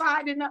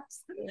glorified in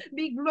us.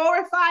 Be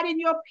glorified in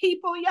your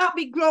people. Yah,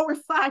 be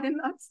glorified in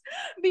us.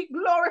 Be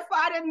glorified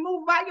and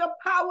moved by your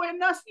power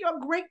in us, your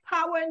great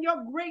power and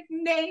your great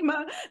name,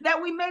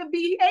 that we may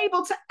be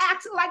able to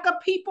act like a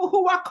people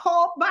who are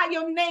called by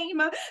your name,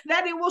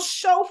 that it will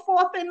show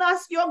forth in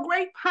us your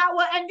great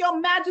power and your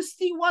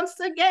majesty once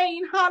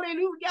again.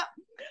 Hallelujah.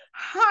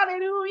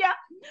 Hallelujah.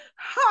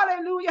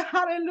 Hallelujah.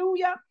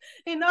 Hallelujah.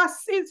 In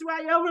us,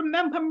 Israel,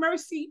 remember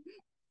mercy.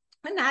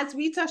 And as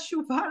we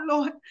teshuvah,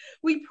 Lord,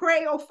 we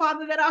pray, oh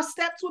Father, that our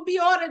steps will be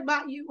ordered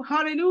by you.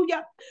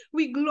 Hallelujah.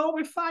 We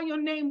glorify your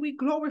name. We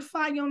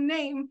glorify your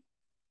name.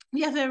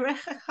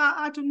 Yaverecha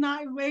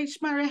Adonai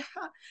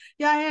veishmarecha,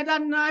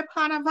 Yaedonai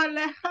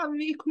panavalecha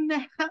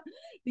vikunecha,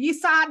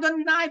 Yisa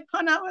Adonai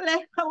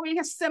panavalecha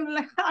v'yasem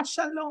lecha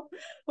shalom,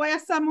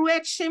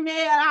 v'yasamuet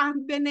shemei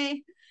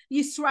b'nei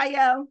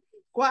Yisrael.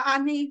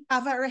 Ani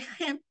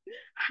avarechem,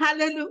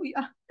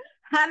 Hallelujah.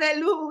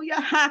 Hallelujah.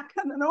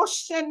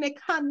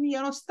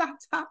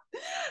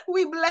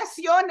 We bless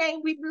your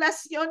name. We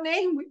bless your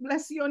name. We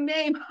bless your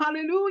name.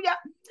 Hallelujah.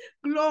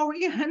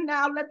 Glory. And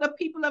now let the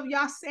people of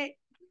Yah say,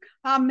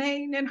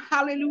 amen and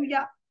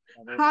hallelujah.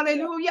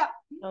 Hallelujah.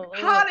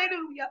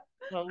 Hallelujah.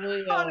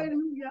 Hallelujah.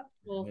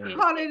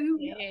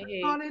 Hallelujah.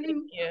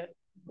 Hallelujah.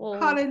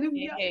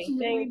 Hallelujah.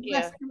 Thank you.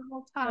 Bless him at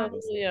all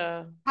times.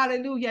 Hallelujah.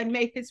 Hallelujah. And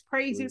may his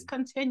praises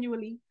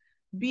continually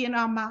be in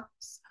our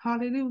mouths.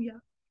 Hallelujah.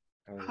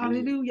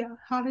 Hallelujah.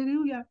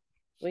 Hallelujah.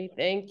 We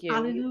thank you.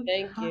 Hallelujah.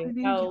 Thank you.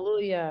 Hallelujah.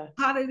 Hallelujah.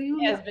 It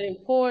Hallelujah. has been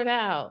poured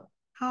out.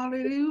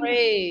 Hallelujah.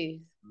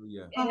 Praise.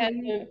 It has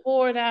been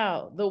poured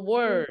out. The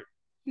word.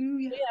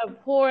 Hallelujah. We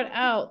have poured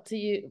out to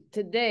you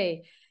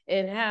today,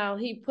 and how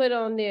he put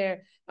on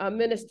there,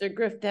 Minister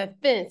Griff,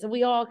 that fence, and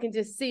we all can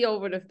just see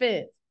over the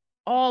fence.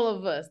 All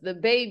of us, the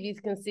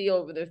babies can see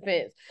over the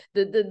fence.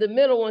 The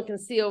middle one can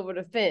see over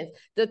the fence.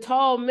 The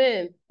tall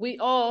men, we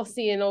all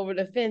seeing over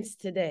the fence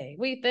today.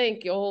 We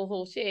thank you,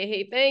 oh,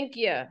 hey, thank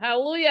you.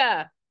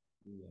 Hallelujah.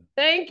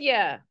 Thank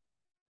you.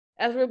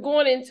 As we're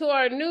going into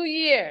our new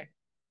year.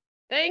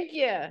 Thank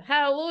you.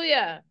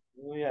 Hallelujah.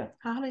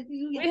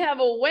 Hallelujah. We have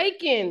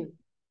awakened.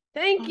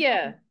 Thank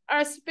you.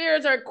 Our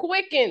spirits are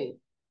quickened.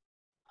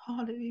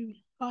 Hallelujah.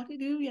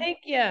 Hallelujah. Thank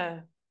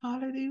you.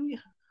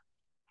 Hallelujah.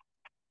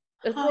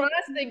 It's for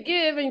us to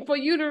give and for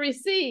you to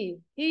receive.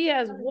 He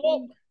has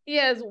woke. He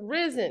has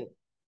risen.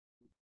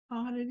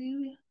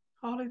 Hallelujah.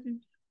 Hallelujah.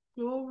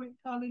 Glory.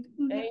 Hallelujah.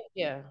 Thank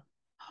you.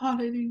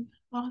 Hallelujah.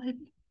 Hallelujah.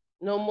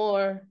 No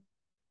more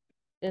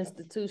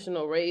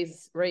institutional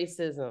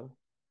racism.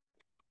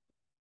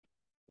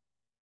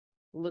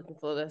 Looking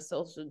for that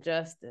social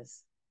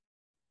justice.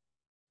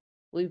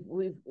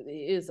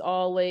 It's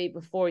all laid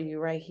before you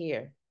right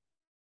here.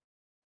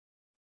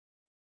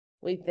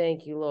 We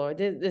thank you, Lord.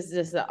 This is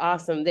just an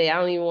awesome day. I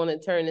don't even want to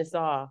turn this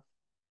off.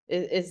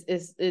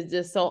 It's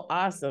just so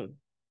awesome.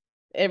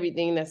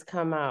 Everything that's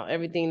come out,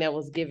 everything that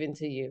was given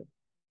to you.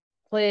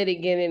 Play it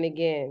again and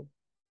again.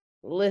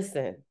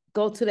 Listen,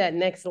 go to that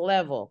next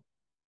level.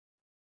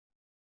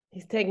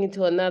 He's taking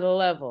to another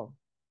level.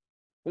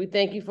 We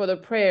thank you for the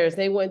prayers.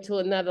 They went to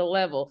another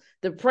level.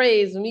 The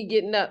praise, me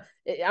getting up,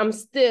 I'm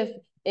stiff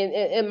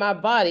in my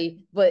body,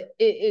 but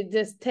it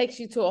just takes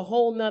you to a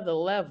whole nother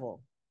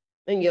level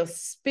in your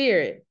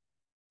spirit.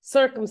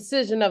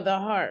 Circumcision of the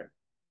heart.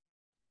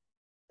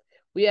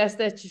 We ask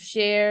that you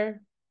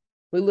share.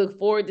 We look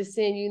forward to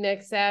seeing you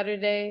next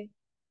Saturday.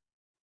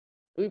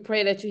 We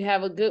pray that you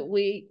have a good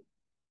week,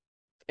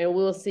 and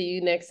we'll see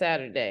you next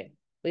Saturday.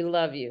 We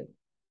love you.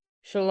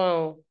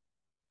 Shalom.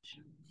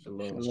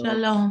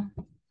 Shalom.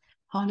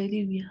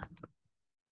 Hallelujah.